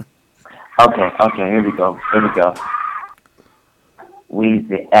 Okay, here we go.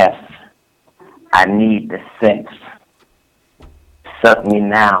 Weezy F. I need the sex. Suck me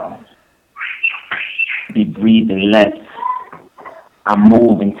now. Be breathing less. I'm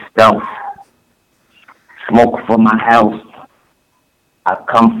moving stealth. Smoke for my health. I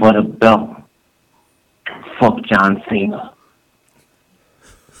come for the belt. Fuck John Cena.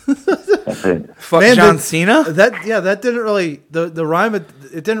 That's it. Fuck John Cena? That didn't really the rhyme. It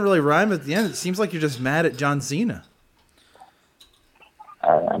didn't really rhyme at the end. It seems like you're just mad at John Cena.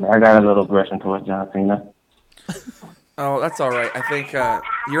 I got a little aggression towards John Cena. Oh, that's all right. I think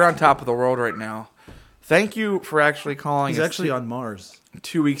you're on top of the world right now. Thank you for actually calling. He's actually on Mars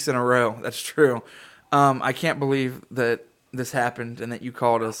 2 weeks in a row. That's true. I can't believe that this happened and that you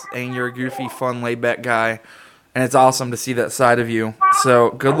called us. And you're a goofy, fun, laid-back guy. And it's awesome to see that side of you.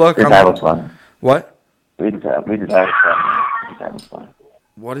 So good luck. Just having fun. What? We just having fun.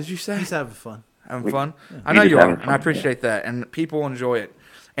 What did you say? He's having fun. Having fun? Yeah. I know you are, fun, and I appreciate that. And people enjoy it.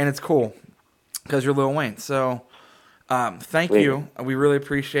 And it's cool because you're Lil Wayne. So thank you. We really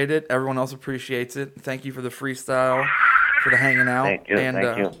appreciate it. Everyone else appreciates it. Thank you for the freestyle, for the hanging out. Thank you. And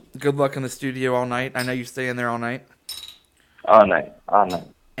Thank you. Good luck in the studio all night. I know you stay in there all night. All night.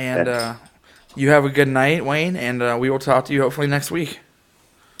 And you have a good night, Wayne, and we will talk to you hopefully next week.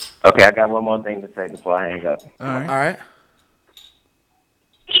 Okay, I got one more thing to say before I hang up. All right.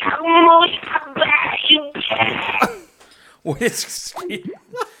 What is...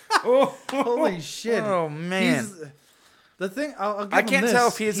 Oh, holy shit! Oh man! The thing I can't tell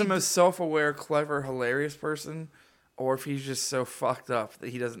if he's the most self-aware, clever, hilarious person, or if he's just so fucked up that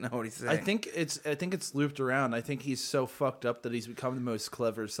he doesn't know what he's saying. I think it's looped around. I think he's so fucked up that he's become the most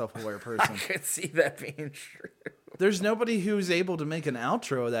clever, self-aware person. I could see that being true. There's nobody who's able to make an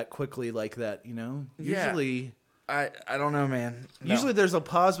outro that quickly like that. You know, usually. I don't know, man. No. Usually there's a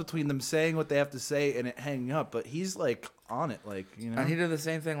pause between them saying what they have to say and it hanging up, but he's like on it, like, you know. And he did the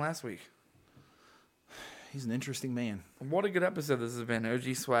same thing last week. He's an interesting man. What a good episode this has been.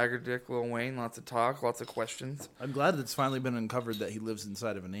 OG Swagger Dick, Lil Wayne, lots of talk, lots of questions. I'm glad that it's finally been uncovered that he lives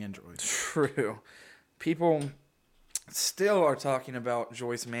inside of an android. True. People still are talking about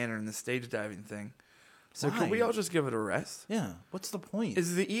Joyce Manor and the stage diving thing. So Why? could we all just give it a rest? Yeah. What's the point?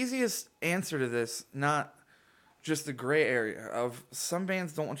 Is the easiest answer to this not just the gray area of some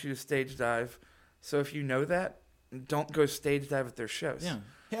bands don't want you to stage dive, so if you know that, don't go stage dive at their shows. Yeah.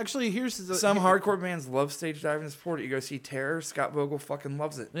 Actually, some hardcore bands love stage diving and support it. You go see Terror, Scott Vogel fucking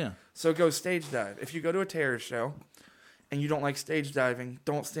loves it. Yeah. So go stage dive. If you go to a Terror show and you don't like stage diving,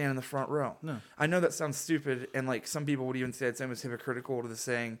 don't stand in the front row. No. I know that sounds stupid, and like some people would even say it's almost hypocritical to the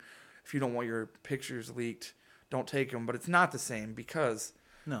saying, if you don't want your pictures leaked, don't take them. But it's not the same because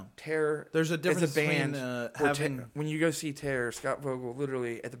Terror. There's a difference band between when you go see Terror, Scott Vogel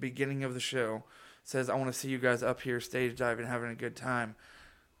literally at the beginning of the show says, "I want to see you guys up here stage diving, having a good time."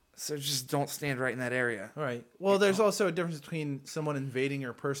 So just don't stand right in that area. All right. Well, there's also a difference between someone invading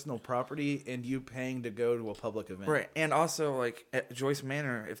your personal property and you paying to go to a public event. Right. And also, like, at Joyce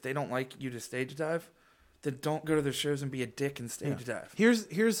Manor, if they don't like you to stage dive, then don't go to their shows and be a dick and stage dive. Here's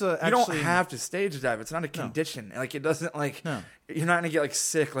you don't have to stage dive. It's not a condition. Like, it doesn't, like, you're not going to get, like,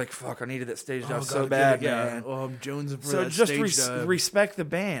 sick, like, fuck, I needed that stage dive so bad, man. Well, I'm jonesing for so that just stage dive. Respect the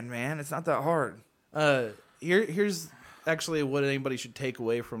band, man. It's not that hard. Here's actually what anybody should take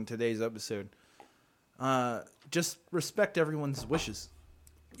away from today's episode. Just respect everyone's wishes.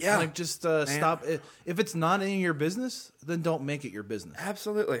 Yeah. Like, just stop. If it's not any of your business, then don't make it your business.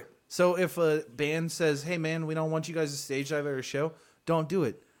 Absolutely. So if a band says, hey, man, we don't want you guys to stage dive at our show, don't do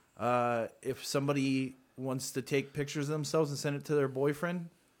it. If somebody wants to take pictures of themselves and send it to their boyfriend,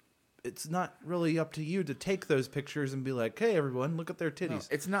 it's not really up to you to take those pictures and be like, hey, everyone, look at their titties. No,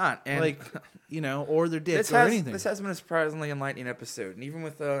 it's not. And like, you know, or their dicks or anything. This has been a surprisingly enlightening episode. And even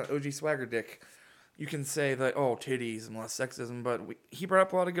with OG Swagger Dick, you can say that, oh, titties and less sexism, but he brought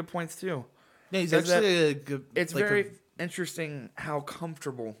up a lot of good points too. Yeah, he's actually a good... It's very interesting how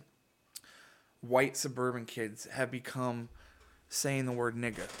comfortable white suburban kids have become saying the word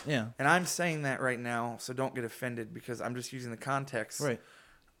nigga. Yeah. And I'm saying that right now, so don't get offended because I'm just using the context. Right.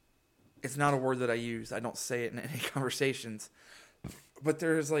 It's not a word that I use. I don't say it in any conversations. But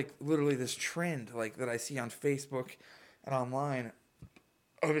there's like literally this trend like that I see on Facebook and online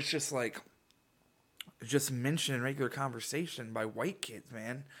of it's just like just mentioned in regular conversation by white kids,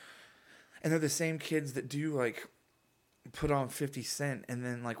 man. And they're the same kids that do like put on 50 Cent, and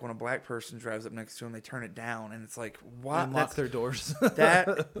then like when a black person drives up next to them, they turn it down, and it's like, what? And lock their doors.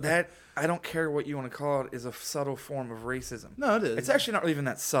 that I don't care what you want to call it, is a subtle form of racism. No, it is. It's actually not even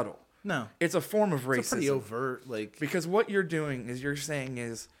that subtle. No, it's a form of racism. It's pretty overt, like, because what you're doing is you're saying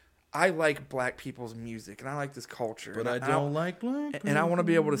is, I like black people's music and I like this culture, but I don't like black people. And I want to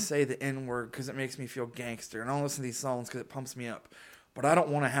be able to say the N-word because it makes me feel gangster, and I don't listen to these songs because it pumps me up. But I don't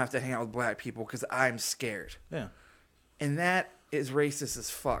want to have to hang out with black people because I'm scared. Yeah. And that is racist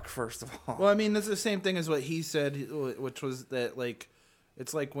as fuck, first of all. Well, I mean, that's the same thing as what he said, which was that, like,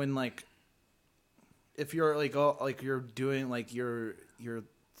 it's like when, like, if you're, like, all, like, you're doing, like, you're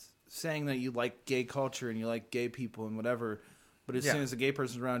saying that you like gay culture and you like gay people and whatever, but as soon as a gay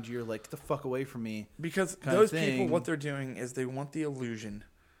person's around you, you're like, get the fuck away from me. Because those people, what they're doing is they want the illusion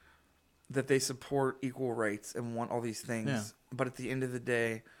that they support equal rights and want all these things. Yeah. But at the end of the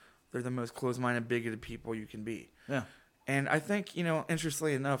day, they're the most closed-minded, bigoted people you can be. Yeah. And I think,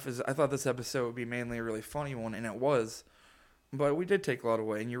 interestingly enough, is I thought this episode would be mainly a really funny one, and it was. But we did take a lot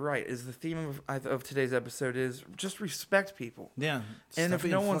away, and you're right. Is the theme of today's episode is just respect people. Yeah. And if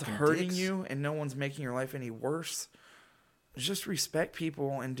no one's hurting you and no one's making your life any worse, just respect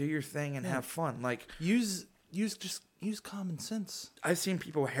people and do your thing and have fun. Like use common sense. I've seen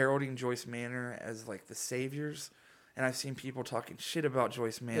people heralding Joyce Manor as like the saviors. And I've seen people talking shit about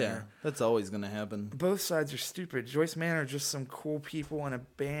Joyce Manor. Yeah, that's always going to happen. Both sides are stupid. Joyce Manor are just some cool people in a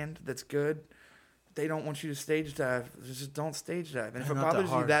band that's good. They don't want you to stage dive. Just don't stage dive. And if it bothers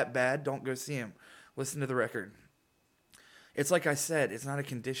you that bad, don't go see them. Listen to the record. It's like I said, it's not a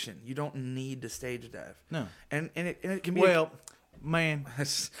condition. You don't need to stage dive. No. And it can be... Well, man,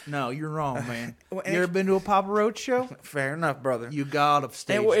 no, you're wrong, man. You ever been to a Papa Roach show? Fair enough, brother. You gotta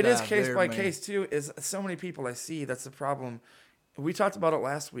stage dive. And it is case there, by man. case, too, is so many people I see, that's the problem. We talked about it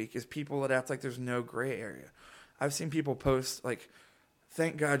last week, is people that act like there's no gray area. I've seen people post, like,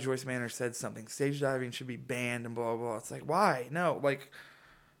 thank God Joyce Manor said something. Stage diving should be banned and blah, blah, blah. It's like, why? No, like,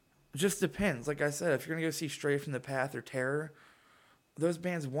 just depends. Like I said, if you're going to go see Stray from the Path or Terror, those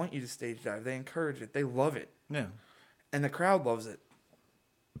bands want you to stage dive. They encourage it. They love it. Yeah. And the crowd loves it.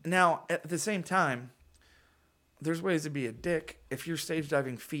 Now, at the same time, there's ways to be a dick. If you're stage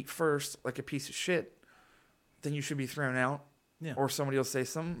diving feet first like a piece of shit, then you should be thrown out. Yeah. Or somebody will say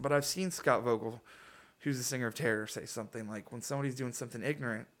something. But I've seen Scott Vogel, who's the singer of Terror, say something like, when somebody's doing something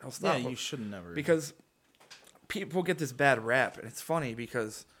ignorant, he'll stop them. Yeah, you should never. Because people get this bad rap, and it's funny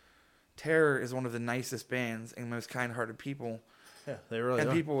because Terror is one of the nicest bands and most kind-hearted people. Yeah, they really are.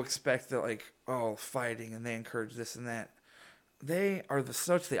 And people expect that, like, fighting, and they encourage this and that. They are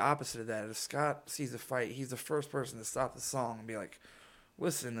such the opposite of that. If Scott sees a fight, he's the first person to stop the song and be like,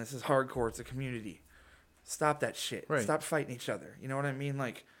 listen, this is hardcore. It's a community. Stop that shit. Right. Stop fighting each other. You know what I mean?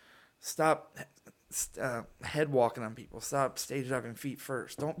 Like, stop head walking on people. Stop stage diving feet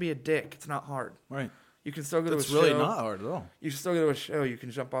first. Don't be a dick. It's not hard. Right. You can still go to a show. It's really not hard at all. You can still go to a show. You can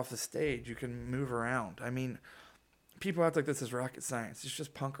jump off the stage. You can move around. I mean, people act like this is rocket science. It's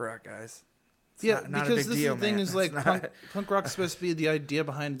just punk rock, guys. It's not because a big this deal, is the thing man. is like punk rock's supposed to be the idea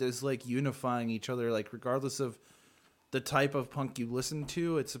behind it is like unifying each other, like regardless of the type of punk you listen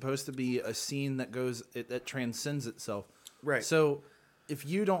to, it's supposed to be a scene that transcends itself. Right. So if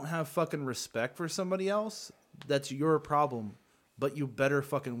you don't have fucking respect for somebody else, that's your problem, but you better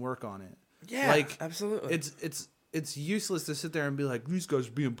fucking work on it. Yeah, like, absolutely. It's useless to sit there and be like, these guys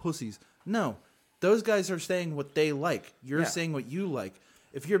are being pussies. No, those guys are saying what they like. You're saying what you like.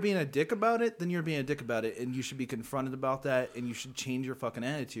 If you're being a dick about it, then you're being a dick about it, and you should be confronted about that, and you should change your fucking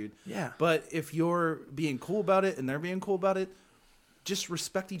attitude. Yeah. But if you're being cool about it and they're being cool about it, just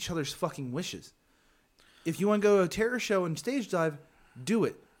respect each other's fucking wishes. If you want to go to a Terror show and stage dive, do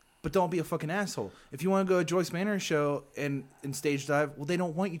it. But don't be a fucking asshole. If you want to go to a Joyce Manor show and stage dive, well, they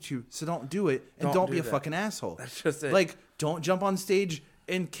don't want you to, so don't do it. And don't be a fucking asshole. That's just it. Like, don't jump on stage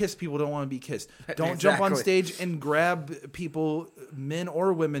and kiss people who don't want to be kissed. Don't jump on stage and grab people, men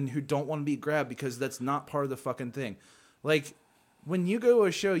or women, who don't want to be grabbed, because that's not part of the fucking thing. Like, when you go to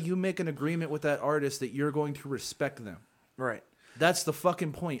a show, you make an agreement with that artist that you're going to respect them. Right. That's the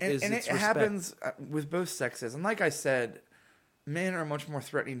fucking point. And it's it respect. happens with both sexes. And like I said, men are much more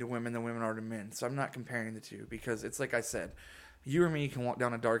threatening to women than women are to men. So I'm not comparing the two, because it's like I said, You or me can walk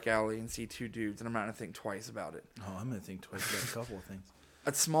down a dark alley and see two dudes, and I'm not going to think twice about it. Oh, I'm gonna think twice about a couple of things.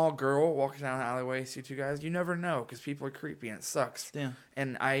 A small girl walking down an alleyway, see two guys, you never know because people are creepy and it sucks. Yeah.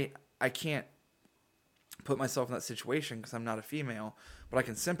 And I can't put myself in that situation because I'm not a female, but I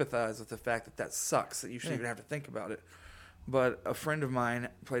can sympathize with the fact that that sucks, that you shouldn't even have to think about it. But a friend of mine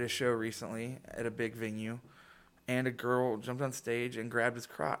played a show recently at a big venue, and a girl jumped on stage and grabbed his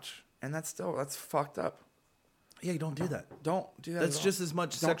crotch. And that's fucked up. Yeah, you don't do that. Don't do that. That's at all. just as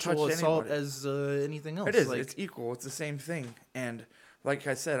much Don't sexual touch assault anybody. as anything else. It is. Like, It's equal. It's the same thing. And like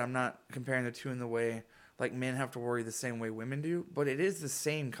I said, I'm not comparing the two in the way like men have to worry the same way women do, but it is the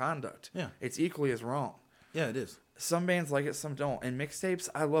same conduct. Yeah. It's equally as wrong. yeah, it is. Some bands like it, some don't. And mixtapes,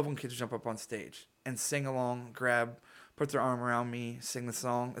 I love when kids jump up on stage and sing along, put their arm around me, sing the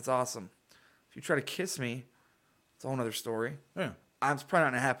song. It's awesome. If you try to kiss me, it's a whole other story. Yeah. It's probably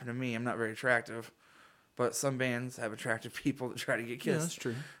not going to happen to me. I'm not very attractive. But some bands have attractive people that try to get kissed. Yeah, that's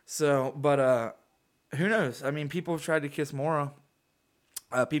true. So, but who knows? I mean, people have tried to kiss Mora.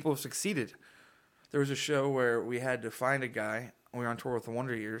 People have succeeded. There was a show where we had to find a guy. We were on tour with the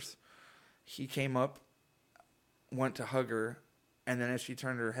Wonder Years. He came up, went to hug her, and then as she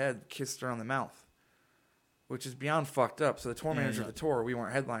turned her head, kissed her on the mouth, which is beyond fucked up. So the tour manager of the tour, we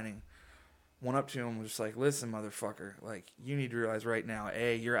weren't headlining, went up to him and was just like, listen, motherfucker, like, you need to realize right now,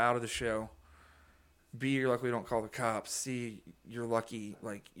 A, you're out of the show. B, you're lucky we don't call the cops. C, you're lucky,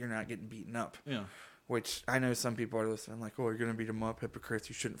 like, you're not getting beaten up. Yeah. Which I know some people are listening, like, oh, you're going to beat them up, hypocrites,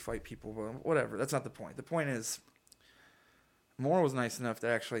 you shouldn't fight people. But whatever, that's not the point. The point is, Moore was nice enough to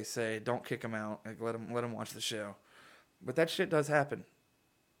actually say, don't kick him out, like, let him watch the show. But that shit does happen.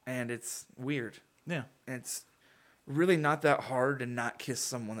 And it's weird. Yeah. And it's really not that hard to not kiss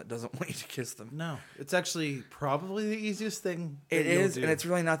someone that doesn't want you to kiss them. No, it's actually probably the easiest thing. It is, and it's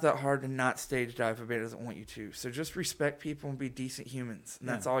really not that hard to not stage dive if a band doesn't want you to. So just respect people and be decent humans. And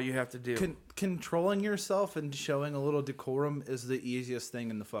that's all you have to do. Controlling yourself and showing a little decorum is the easiest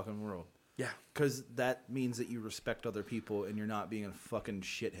thing in the fucking world. Yeah. Because that means that you respect other people and you're not being a fucking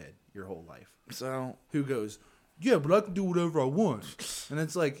shithead your whole life. So Who goes, yeah, but I can do whatever I want. And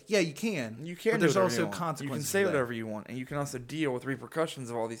it's like, yeah, you can. you can. But do there's whatever also you want. consequences. You can say to that. whatever you want, and you can also deal with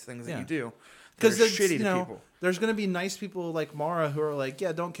repercussions of all these things that you do. Because Because shitty to people. There's going to be nice people like Mara who are like,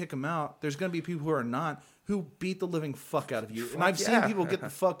 yeah, don't kick him out. There's going to be people who are not, who beat the living fuck out of you. And I've seen people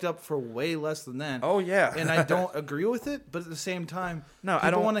get fucked up for way less than that. Oh yeah. And I don't agree with it, but at the same time, No, I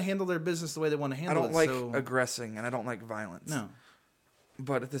people don't want to handle their business the way they want to I handle don't it. like so, aggressing, and I don't like violence. no.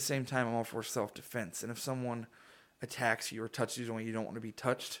 But at the same time, I'm all for self-defense. And if someone attacks you or touches you when you don't want to be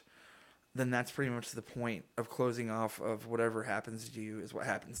touched, then that's pretty much the point of closing off of whatever happens to you is what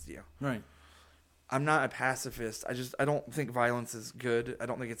happens to you. Right. I'm not a pacifist. I don't think violence is good. I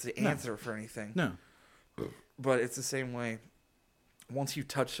don't think it's the answer for anything. No. But it's the same way. Once you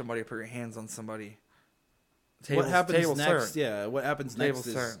touch somebody, put your hands on somebody. What happens tables next? turn. Yeah, what happens next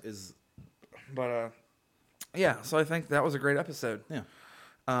Tables turn. is But yeah. So I think that was a great episode. yeah.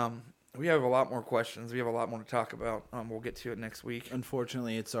 We have a lot more questions. We have a lot more to talk about. We'll get to it next week.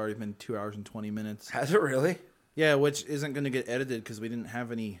 Unfortunately, it's already been 2 hours and 20 minutes. Has it really? Yeah, which isn't going to get edited because we didn't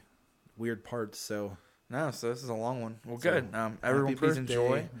have any weird parts. So No. So this is a long one. Well, So, good. Everyone, happy please birthday,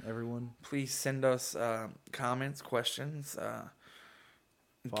 enjoy. everyone. Please send us comments, questions,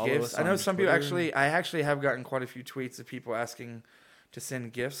 Follow gifts. us I know on some people Twitter. I actually have gotten quite a few tweets of people asking to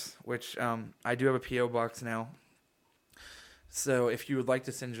send gifts, which I do have a PO box now. So if you would like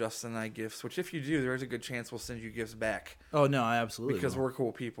to send Justin and I gifts, which if you do, there is a good chance we'll send you gifts back Oh no, I absolutely because will. we're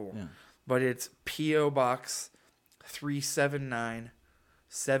cool people. Yeah. But it's PO Box 379,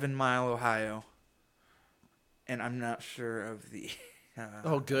 7 Mile, Ohio, and I'm not sure of the.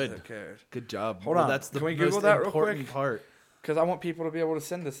 Oh, good. the code. Good job. Hold Well, on. That's the Can we most Google that real important quick? part. Because I want people to be able to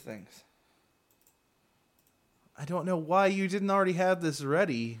send us things. I don't know why you didn't already have this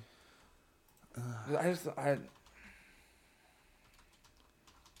ready.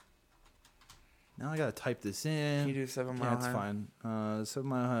 Now I gotta type this in. Can you do 7 Mile Yeah, it's Ohio? fine. 7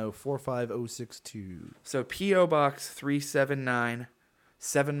 Mile Ohio 45062. So P.O. Box 379,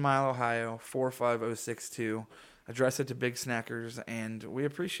 7 Mile, Ohio 45062. Address it to Big Snackers, and we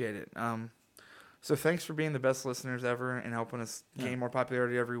appreciate it. So thanks for being the best listeners ever and helping us gain more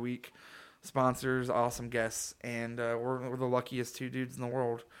popularity every week. Sponsors, awesome guests, and we're the luckiest two dudes in the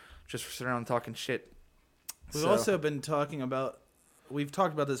world just for sitting around and talking shit. We've So- also been talking about. We've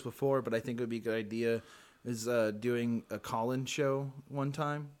talked about this before, but I think it would be a good idea is doing a call-in show one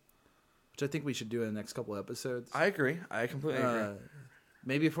time, which I think we should do in the next couple episodes. I agree. I completely agree.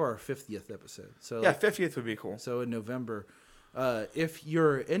 Maybe for our 50th episode. So Yeah, 50th would be cool. So in November, if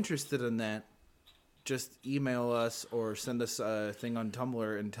you're interested in that, just email us or send us a thing on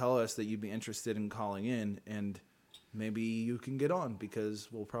Tumblr and tell us that you'd be interested in calling in, and maybe you can get on, because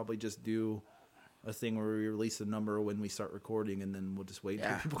we'll probably just do a thing where we release the number when we start recording, and then we'll just wait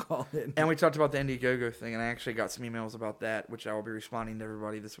until people call in. And we talked about the Indiegogo thing, and I actually got some emails about that, which I will be responding to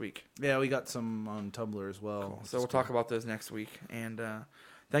everybody this week. Yeah, we got some on Tumblr as well. Cool. So we'll talk about those next week. And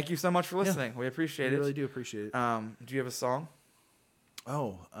thank you so much for listening. We appreciate it. We really do appreciate it. Do you have a song?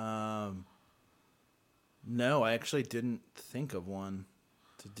 No, I actually didn't think of one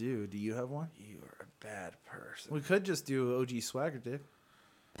to do. Do you have one? You are a bad person. We could just do OG Swagger Dick.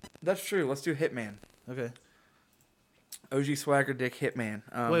 That's true. Let's do Hitman. Okay. OG Swagger Dick Hitman.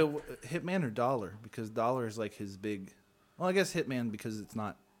 Wait, Hitman or Dollar? Because Dollar is like his big... Well, I guess Hitman because it's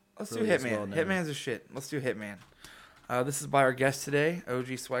not... Let's really do as Hitman. well known. Hitman's a shit. Let's do Hitman. This is by our guest today,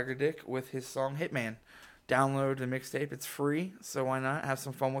 OG Swagger Dick, with his song Hitman. Download the mixtape. It's free, so why not have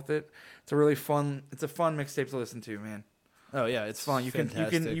some fun with it? It's a really fun. It's a fun mixtape to listen to, man. Oh yeah, it's Fun. You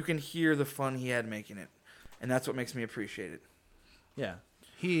fantastic. can hear the fun he had making it, and that's what makes me appreciate it. Yeah,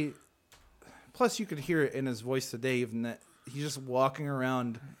 plus you could hear it in his voice today, even that he's just walking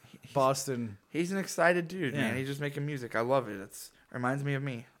around Boston. He's an excited dude, Yeah. man. He's just making music. I love it. It reminds me of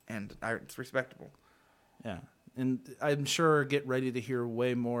me, and it's respectable. Yeah, and I'm sure get ready to hear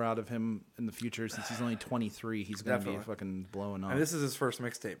way more out of him in the future, since he's only 23. He's gonna Definitely. be fucking blowing up. And this is his first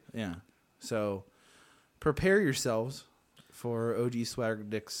mixtape. Yeah, so prepare yourselves for OG Swagger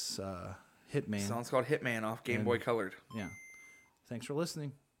Dick's Hitman. The song's called Hitman off Game Boy Colored. Yeah. Thanks for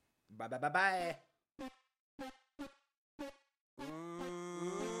listening. Bye bye bye bye.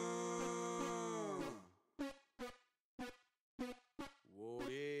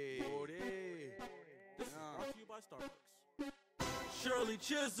 Shirley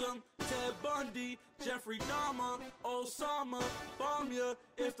Chisholm, Ted Bundy, Jeffrey Dahmer, Osama, bomb ya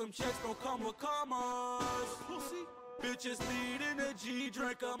if them checks don't come with commas. Pussy. Bitches leading a G,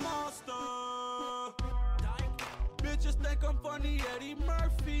 drink a monster. Bitches think I'm funny, Eddie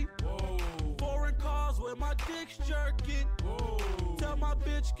Murphy. Whoa. Foreign cars with my dick's jerking. Whoa. Tell my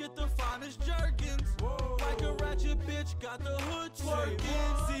bitch get the finest jerkins. Whoa. Like a ratchet bitch, got the hood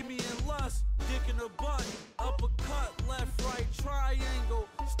twerking. See me in lust, dick in the butt. Uppercut, left, right, triangle.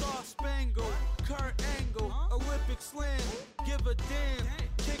 Star Spangle, Kurt Angle. Olympic slam, give a damn.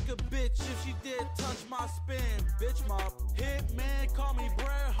 Kick a bitch if she did touch my spin. Bitch mob, Hitman, call me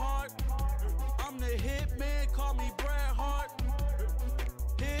Bret Hart. I'm the Hitman, call me Bret Hart.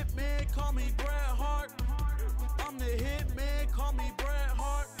 Hitman, call me Bret Hart. I'm the Hitman, call me Bret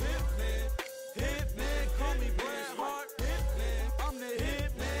Hart. Hitman, call me Bret Hart. I'm the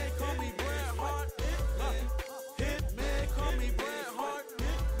Hitman, call me Bret Hart. Hitman, call me Bret Hart.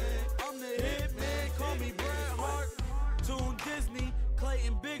 I'm the Hitman, call me Bret Hart. Toon Disney,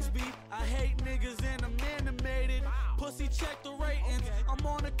 Clayton Bigsby. I hate niggas and I'm animated. Pussy check the ratings. I'm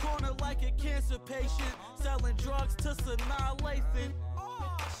on the corner like a cancer patient, selling drugs to Sanaa Lathan.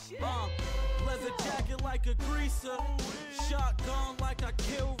 Leather jacket like a greaser. Shotgun like I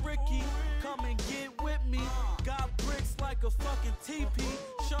kill Ricky. Come and get with me. Got bricks like a fucking TP.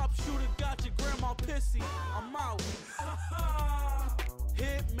 Sharpshooter got your grandma pissy. I'm out.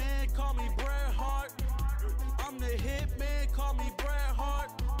 Hitman, call me Bret Hart. I'm the Hitman, call me